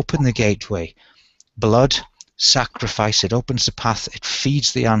 to open the gateway. Blood, sacrifice, it opens the path, it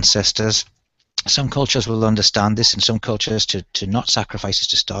feeds the ancestors. Some cultures will understand this, and some cultures to not sacrifice is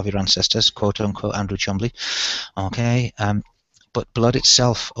to starve your ancestors, quote unquote Andrew Chumbley. Okay, but blood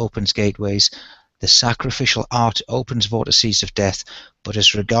itself opens gateways. The sacrificial art opens vortices of death, but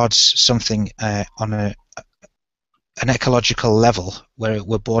as regards something on an ecological level where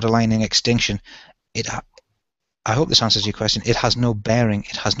we're borderlining extinction, I hope this answers your question. It has no bearing,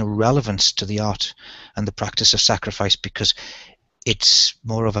 it has no relevance to the art and the practice of sacrifice, because it's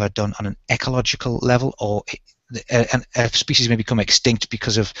more of a done on an ecological level, or a species may become extinct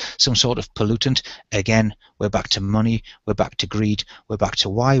because of some sort of pollutant. Again, we're back to money, we're back to greed, we're back to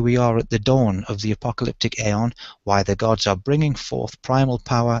why we are at the dawn of the apocalyptic aeon, why the gods are bringing forth primal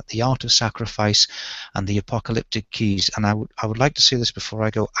power, the art of sacrifice, and the apocalyptic keys. And I would like to say this before I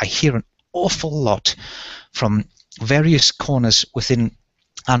go. I hear an awful lot from various corners within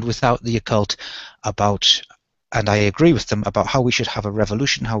and without the occult about, and I agree with them, about how we should have a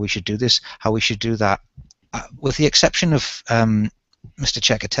revolution, how we should do this, how we should do that. With the exception of Mr.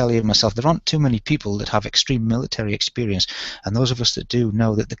 Cecatelli and myself, there aren't too many people that have extreme military experience, and those of us that do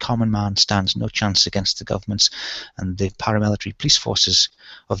know that the common man stands no chance against the governments and the paramilitary police forces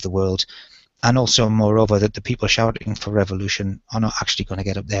of the world, and also, moreover, that the people shouting for revolution are not actually going to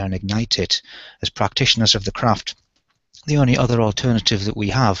get up there and ignite it. As practitioners of the craft, the only other alternative that we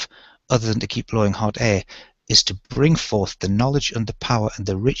have, other than to keep blowing hot air, is to bring forth the knowledge and the power and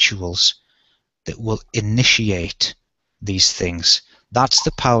the rituals that will initiate these things. That's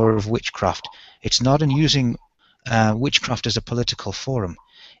the power of witchcraft. It's not in using witchcraft as a political forum.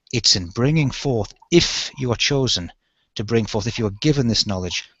 It's in bringing forth, if you are chosen to bring forth, if you are given this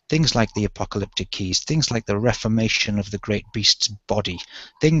knowledge, things like the apocalyptic keys, things like the reformation of the great beast's body,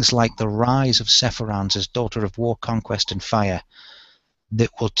 things like the rise of Sephiroth as daughter of war, conquest, and fire,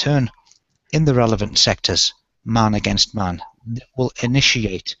 that will turn, in the relevant sectors, man against man, that will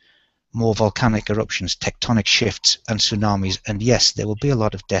initiate more volcanic eruptions, tectonic shifts, and tsunamis. And yes, there will be a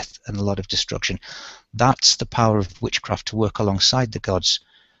lot of death and a lot of destruction. That's the power of witchcraft, to work alongside the gods,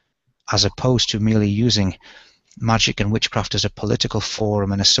 as opposed to merely using magic and witchcraft as a political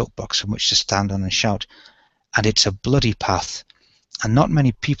forum and a soapbox from which to stand on and shout. And it's a bloody path. And not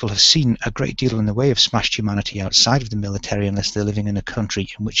many people have seen a great deal in the way of smashed humanity outside of the military, unless they're living in a country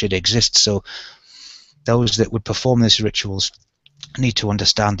in which it exists. So those that would perform these rituals need to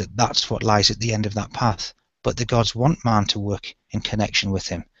understand that that's what lies at the end of that path. But the gods want man to work in connection with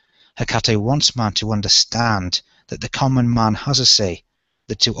him. Hecate wants man to understand that the common man has a say,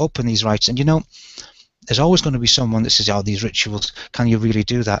 that to open these rites, and you know, there's always going to be someone that says, oh, these rituals, can you really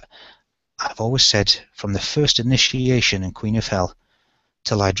do that? I've always said, from the first initiation in Queen of Hell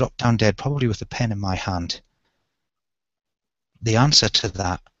till I dropped down dead, probably with a pen in my hand, the answer to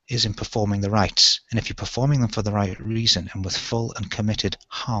that is in performing the rites. And if you're performing them for the right reason and with full and committed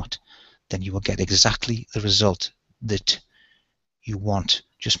heart, then you will get exactly the result that you want.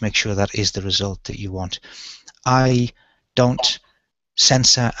 Just make sure that is the result that you want. I don't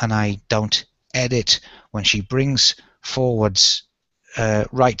censor and I don't edit when she brings forwards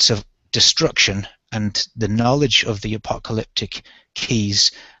rites of destruction and the knowledge of the apocalyptic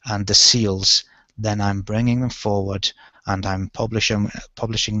keys and the seals. Then I'm bringing them forward and I'm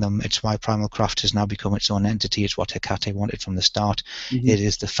publishing them. It's why Primal Craft has now become its own entity. It's what Hecate wanted from the start. Mm-hmm. It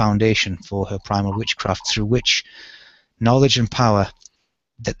is the foundation for her Primal Witchcraft, through which knowledge and power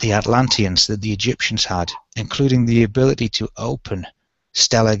that the Atlanteans, that the Egyptians had, including the ability to open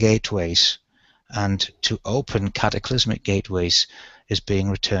stellar gateways and to open cataclysmic gateways, is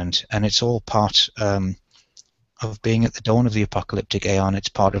being returned. And it's all part of being at the dawn of the apocalyptic aeon. It's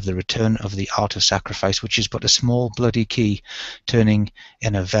part of the return of the art of sacrifice, which is but a small bloody key turning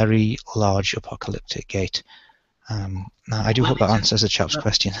in a very large apocalyptic gate. Now, I do hope that answers the chap's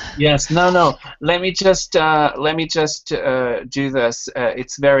question. Yes. No. Let me just do this.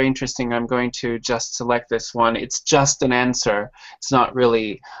 It's very interesting. I'm going to just select this one. It's just an answer. It's not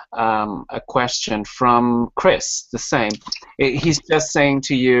really a question from Chris. The same. He's just saying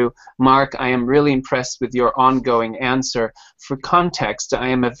to you, Mark, I am really impressed with your ongoing answer. For context, I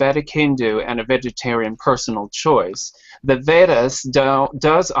am a Vedic Hindu and a vegetarian personal choice. The Vedas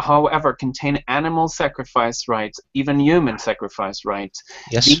does, however, contain animal sacrifice rites, even human sacrifice rites.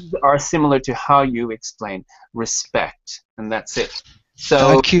 Yes. These are similar to how you explain respect, and that's it.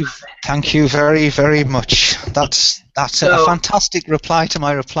 So thank you very, very much. That's a fantastic reply to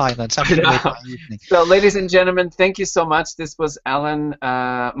my reply. That's actually made my evening. So, ladies and gentlemen, thank you so much. This was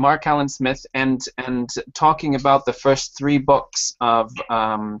Mark Allen Smith, and talking about the first 3 books of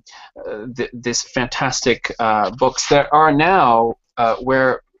this fantastic books. There are now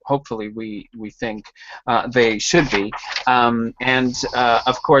where hopefully we think they should be, and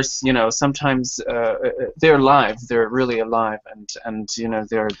of course, you know, sometimes they're live, they're really alive, and you know,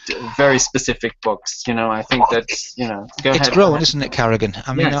 they're very specific books. You know, I think that's, you know, it's growing, isn't it, Carrigan?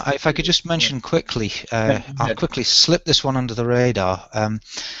 I mean, yes. If I could just mention quickly, I'll quickly slip this one under the radar.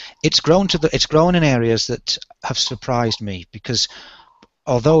 It's grown in areas that have surprised me, because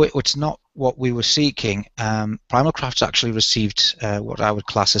although it's not what we were seeking, Primal Craft's actually received what I would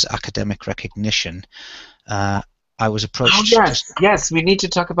class as academic recognition. I was approached. Oh, yes, we need to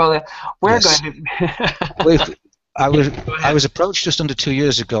talk about that. We're going to. I was approached just under 2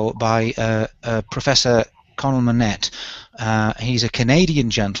 years ago by Professor Conal Manette. He's a Canadian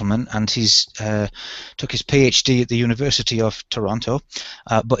gentleman, and he's took his PhD at the University of Toronto,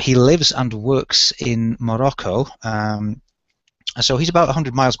 but he lives and works in Morocco. So he's about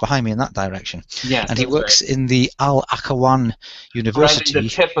 100 miles behind me in that direction. Yes, and he works in the Al-Aqawan University. Right, the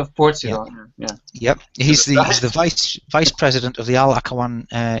tip of Portugal. Yeah. Yep. He's the vice president of the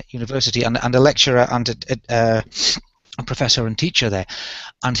Al-Aqawan University, and a lecturer and a professor and teacher there.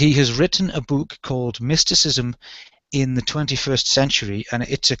 And he has written a book called Mysticism in the 21st Century, and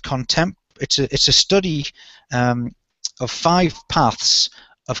it's a study of 5 paths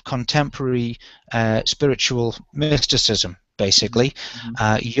of contemporary spiritual mysticism, basically.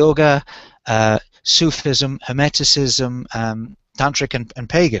 Yoga, Sufism, Hermeticism, Tantric and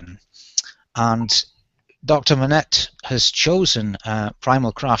Pagan. And Dr. Manette has chosen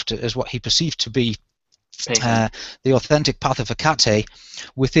Primal Craft as what he perceived to be the authentic path of Hecate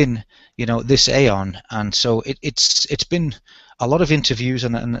within, you know, this aeon. And so it's been a lot of interviews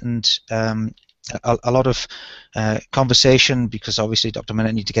and a lot of conversation, because obviously Dr.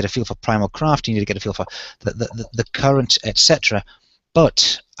 Manette needs to get a feel for Primal Craft, you need to get a feel for the current, etc.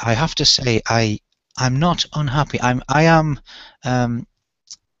 But I have to say, I'm not unhappy. I am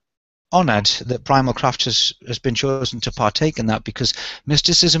honoured that Primal Craft has been chosen to partake in that, because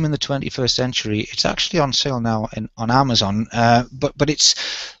mysticism in the 21st century, it's actually on sale now on Amazon. But it's,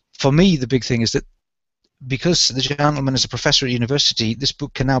 for me, the big thing is that because the gentleman is a professor at university, this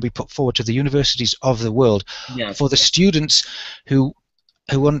book can now be put forward to the universities of the world, for the students who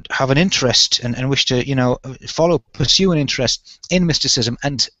have an interest and wish to, you know, pursue an interest in mysticism,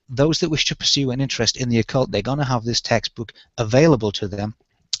 and those that wish to pursue an interest in the occult. They're going to have this textbook available to them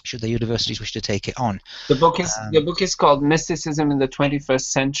should the universities wish to take it on. The book is called Mysticism in the 21st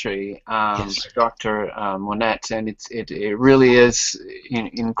Century, Yes. Dr. Monette, and it really is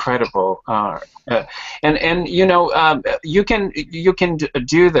incredible. And you can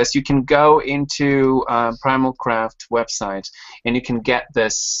do this. You can go into Primal Craft website, and you can get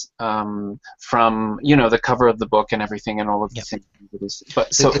this from the cover of the book and everything, and all of the things.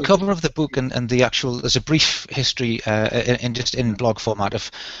 But the cover of the book and the actual, there's a brief history in blog format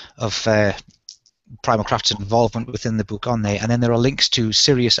of Primal Craft's involvement within the book on there, and then there are links to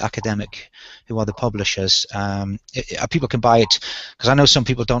Sirius Academic, who are the publishers. People can buy it, because I know some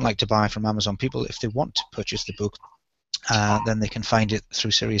people don't like to buy from Amazon. People, if they want to purchase the book, then they can find it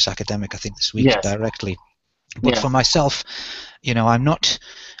through Sirius Academic, I think, this week directly. But for myself, I'm not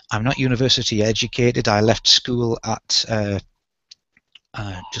university educated. I left school at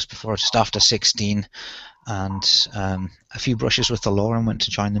just after 16, and a few brushes with the law, and went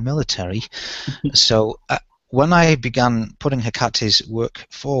to join the military. So when I began putting Hecate's work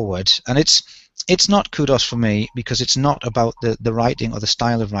forward, and it's not kudos for me, because it's not about the writing or the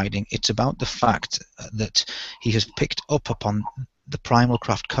style of writing. It's about the fact that he has picked up upon the Primal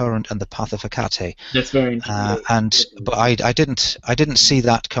Craft current and the Path of Hecate. That's very interesting. But I didn't see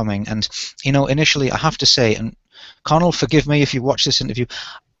that coming. And initially, I have to say, and Connell, forgive me if you watch this interview,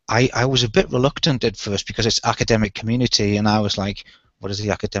 I was a bit reluctant at first, because it's academic community, and I was like, what does the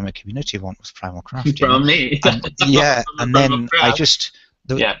academic community want with Primal Craft? From me. And, and then I just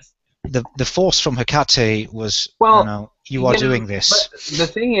the force from Hecate was, you are doing this. But the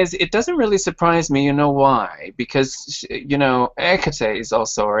thing is, it doesn't really surprise me. You know why? Because Hecate is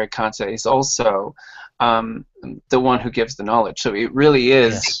also, the one who gives the knowledge. So it really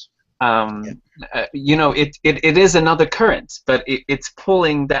is. Yes. It is another current, but it's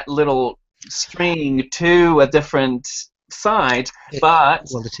pulling that little string to a different side. But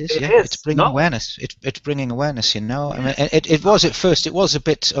it is. It's bringing awareness. It's bringing awareness. I mean, it was at first. It was a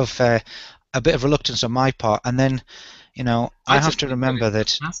bit of reluctance on my part, and then, I have to remember that.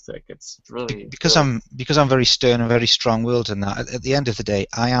 Fantastic. It's really because I'm very stern and very strong-willed, and that at the end of the day,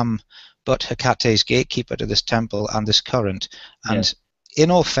 I am but Hecate's gatekeeper to this temple and this current, and. In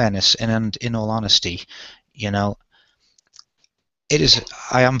all fairness and in all honesty, I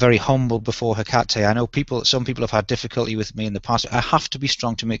am very humble before Hecate. I know some people have had difficulty with me in the past. I have to be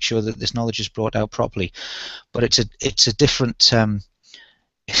strong to make sure that this knowledge is brought out properly. But it's a different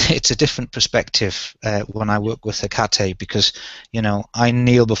perspective when I work with Hecate, because I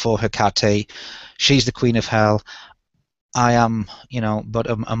kneel before Hecate. She's the queen of hell. I am but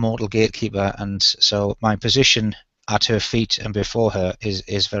a mortal gatekeeper, and so my position at her feet and before her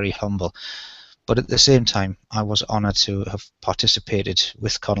is very humble. But at the same time, I was honoured to have participated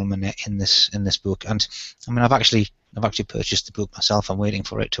with Connell Monette in this book. And I mean, I've actually purchased the book myself. I'm waiting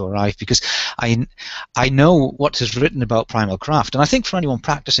for it to arrive, because I know what is written about Primal Craft, and I think for anyone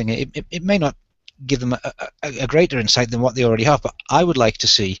practicing it may not give them a greater insight than what they already have. But I would like to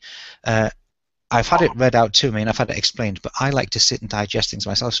see. I've had it read out to me, and I've had it explained, but I like to sit and digest things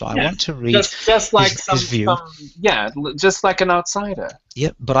myself, so I want to read just like his view. Just like an outsider. Yeah,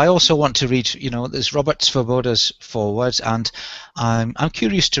 but I also want to read, there's Robert Svoboda's forewords, and I'm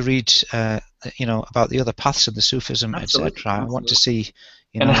curious to read, about the other paths of the Sufism, etc. I want to see,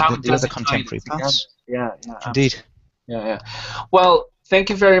 the other contemporary paths. Yeah, indeed. Yeah. Well, thank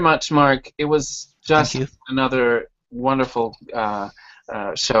you very much, Mark. It was just another wonderful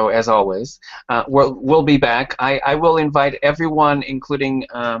show, as always. We'll be back. I will invite everyone, including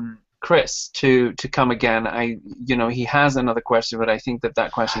Chris, to come again. He has another question, but I think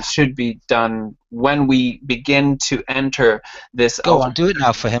that question should be done when we begin to enter this. Go on, do it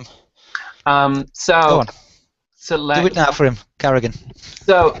now for him. Go on. Do it now for him, Carrigan.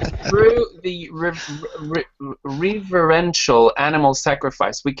 So, through the reverential animal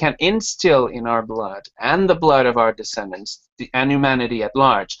sacrifice, we can instill in our blood and the blood of our descendants and humanity at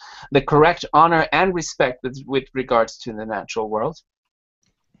large the correct honor and respect with regards to the natural world.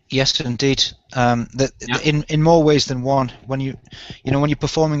 Yes, indeed. In more ways than one. When you're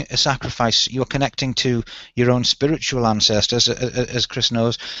performing a sacrifice, you're connecting to your own spiritual ancestors, as Chris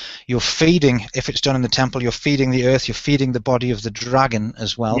knows. You're feeding, if it's done in the temple, you're feeding the earth. You're feeding the body of the dragon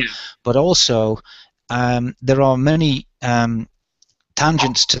as well. Yeah. But also, there are many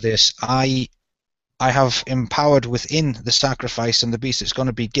tangents to this. I have empowered within the sacrifice and the beast that's going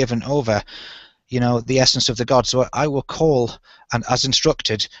to be given over, the essence of the god. So I will call, and as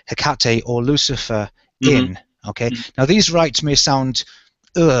instructed, Hecate or Lucifer in. Okay. Now these rites may sound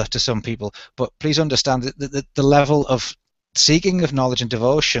to some people, but please understand that the level of seeking of knowledge and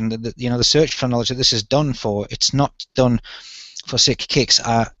devotion, the search for knowledge that this is done for, it's not done for sick kicks.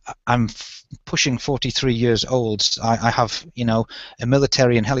 I'm pushing 43 years old. I have, you know, a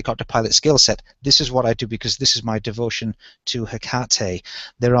military and helicopter pilot skill set. This is what I do because this is my devotion to Hecate.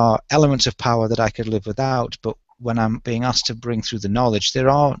 There are elements of power that I could live without, but when I'm being asked to bring through the knowledge, there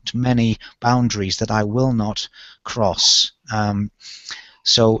aren't many boundaries that I will not cross.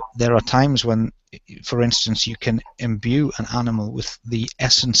 So there are times when, for instance, you can imbue an animal with the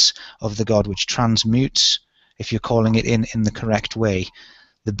essence of the god, which transmutes, if you're calling it in the correct way,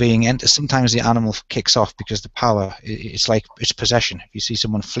 the being enters. Sometimes the animal kicks off because the power, it's like it's possession. If you see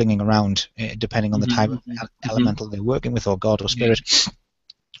someone flinging around, depending on the type of elemental they're working with, or god or spirit,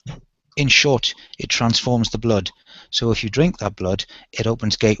 in short, it transforms the blood. So if you drink that blood, it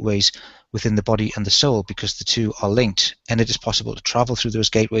opens gateways within the body and the soul, because the two are linked, and it is possible to travel through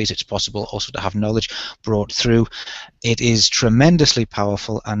those gateways. It's possible also to have knowledge brought through. It is tremendously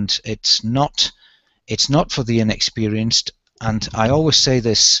powerful, and it's not for the inexperienced. And I always say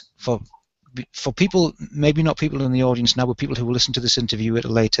this for people, maybe not people in the audience now, but people who will listen to this interview at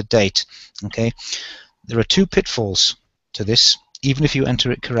a later date. Okay, there are two pitfalls to this, even if you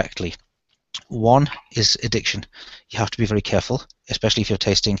enter it correctly. One is addiction. You have to be very careful, especially if you're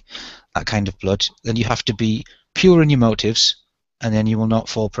tasting that kind of blood. Then you have to be pure in your motives, and then you will not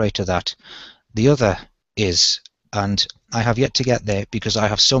fall prey to that. The other is, and I have yet to get there because I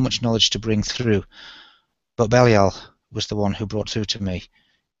have so much knowledge to bring through, but Belial was the one who brought through to me,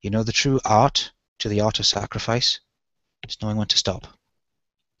 you know, the true art to the art of sacrifice is knowing when to stop.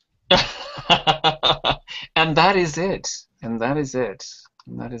 And that is it. And that is it.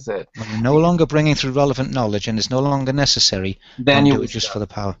 And that is it. When you're no longer bringing through relevant knowledge and it's no longer necessary, then you do it just for the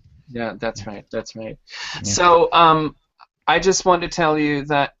power. Yeah, that's right. That's right. Yeah. So I just want to tell you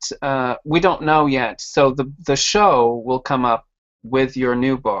that we don't know yet. So the show will come up with your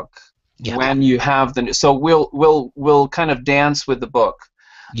new book when you have the. So we'll kind of dance with the book.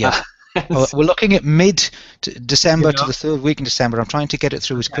 Yeah. Well, we're looking at mid-December to the third week in December. I'm trying to get it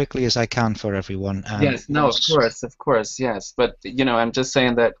through as quickly as I can for everyone. Yes, no, of course, yes. But, you know, I'm just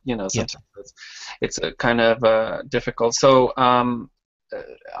saying that, you know, sometimes it's a kind of difficult. So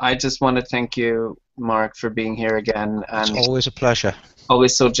I just want to thank you, Mark, for being here again. And it's always a pleasure.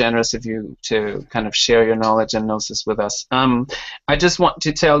 Always so generous of you to kind of share your knowledge and gnosis with us. I just want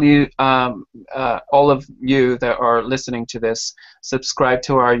to tell you, all of you that are listening to this, subscribe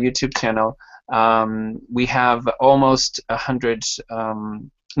to our YouTube channel. We have almost 200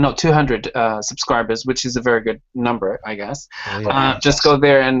 subscribers, which is a very good number, I guess. Oh, yeah. Just go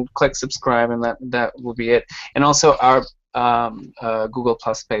there and click subscribe, and that will be it. And also our Google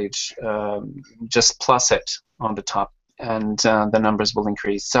Plus page, just plus it on the top, and the numbers will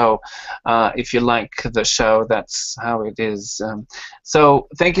increase. So if you like the show, that's how it is. So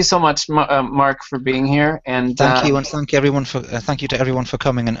thank you so much, Mark, for being here. And thank you, and thank everyone for thank you to everyone for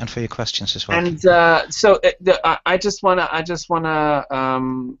coming and for your questions as well. And so I just wanna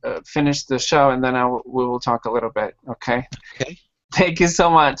finish the show, and then we will talk a little bit. Okay. Okay. Thank you so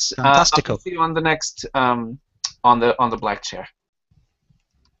much. Fantastical. I'll see you on the next on the black chair.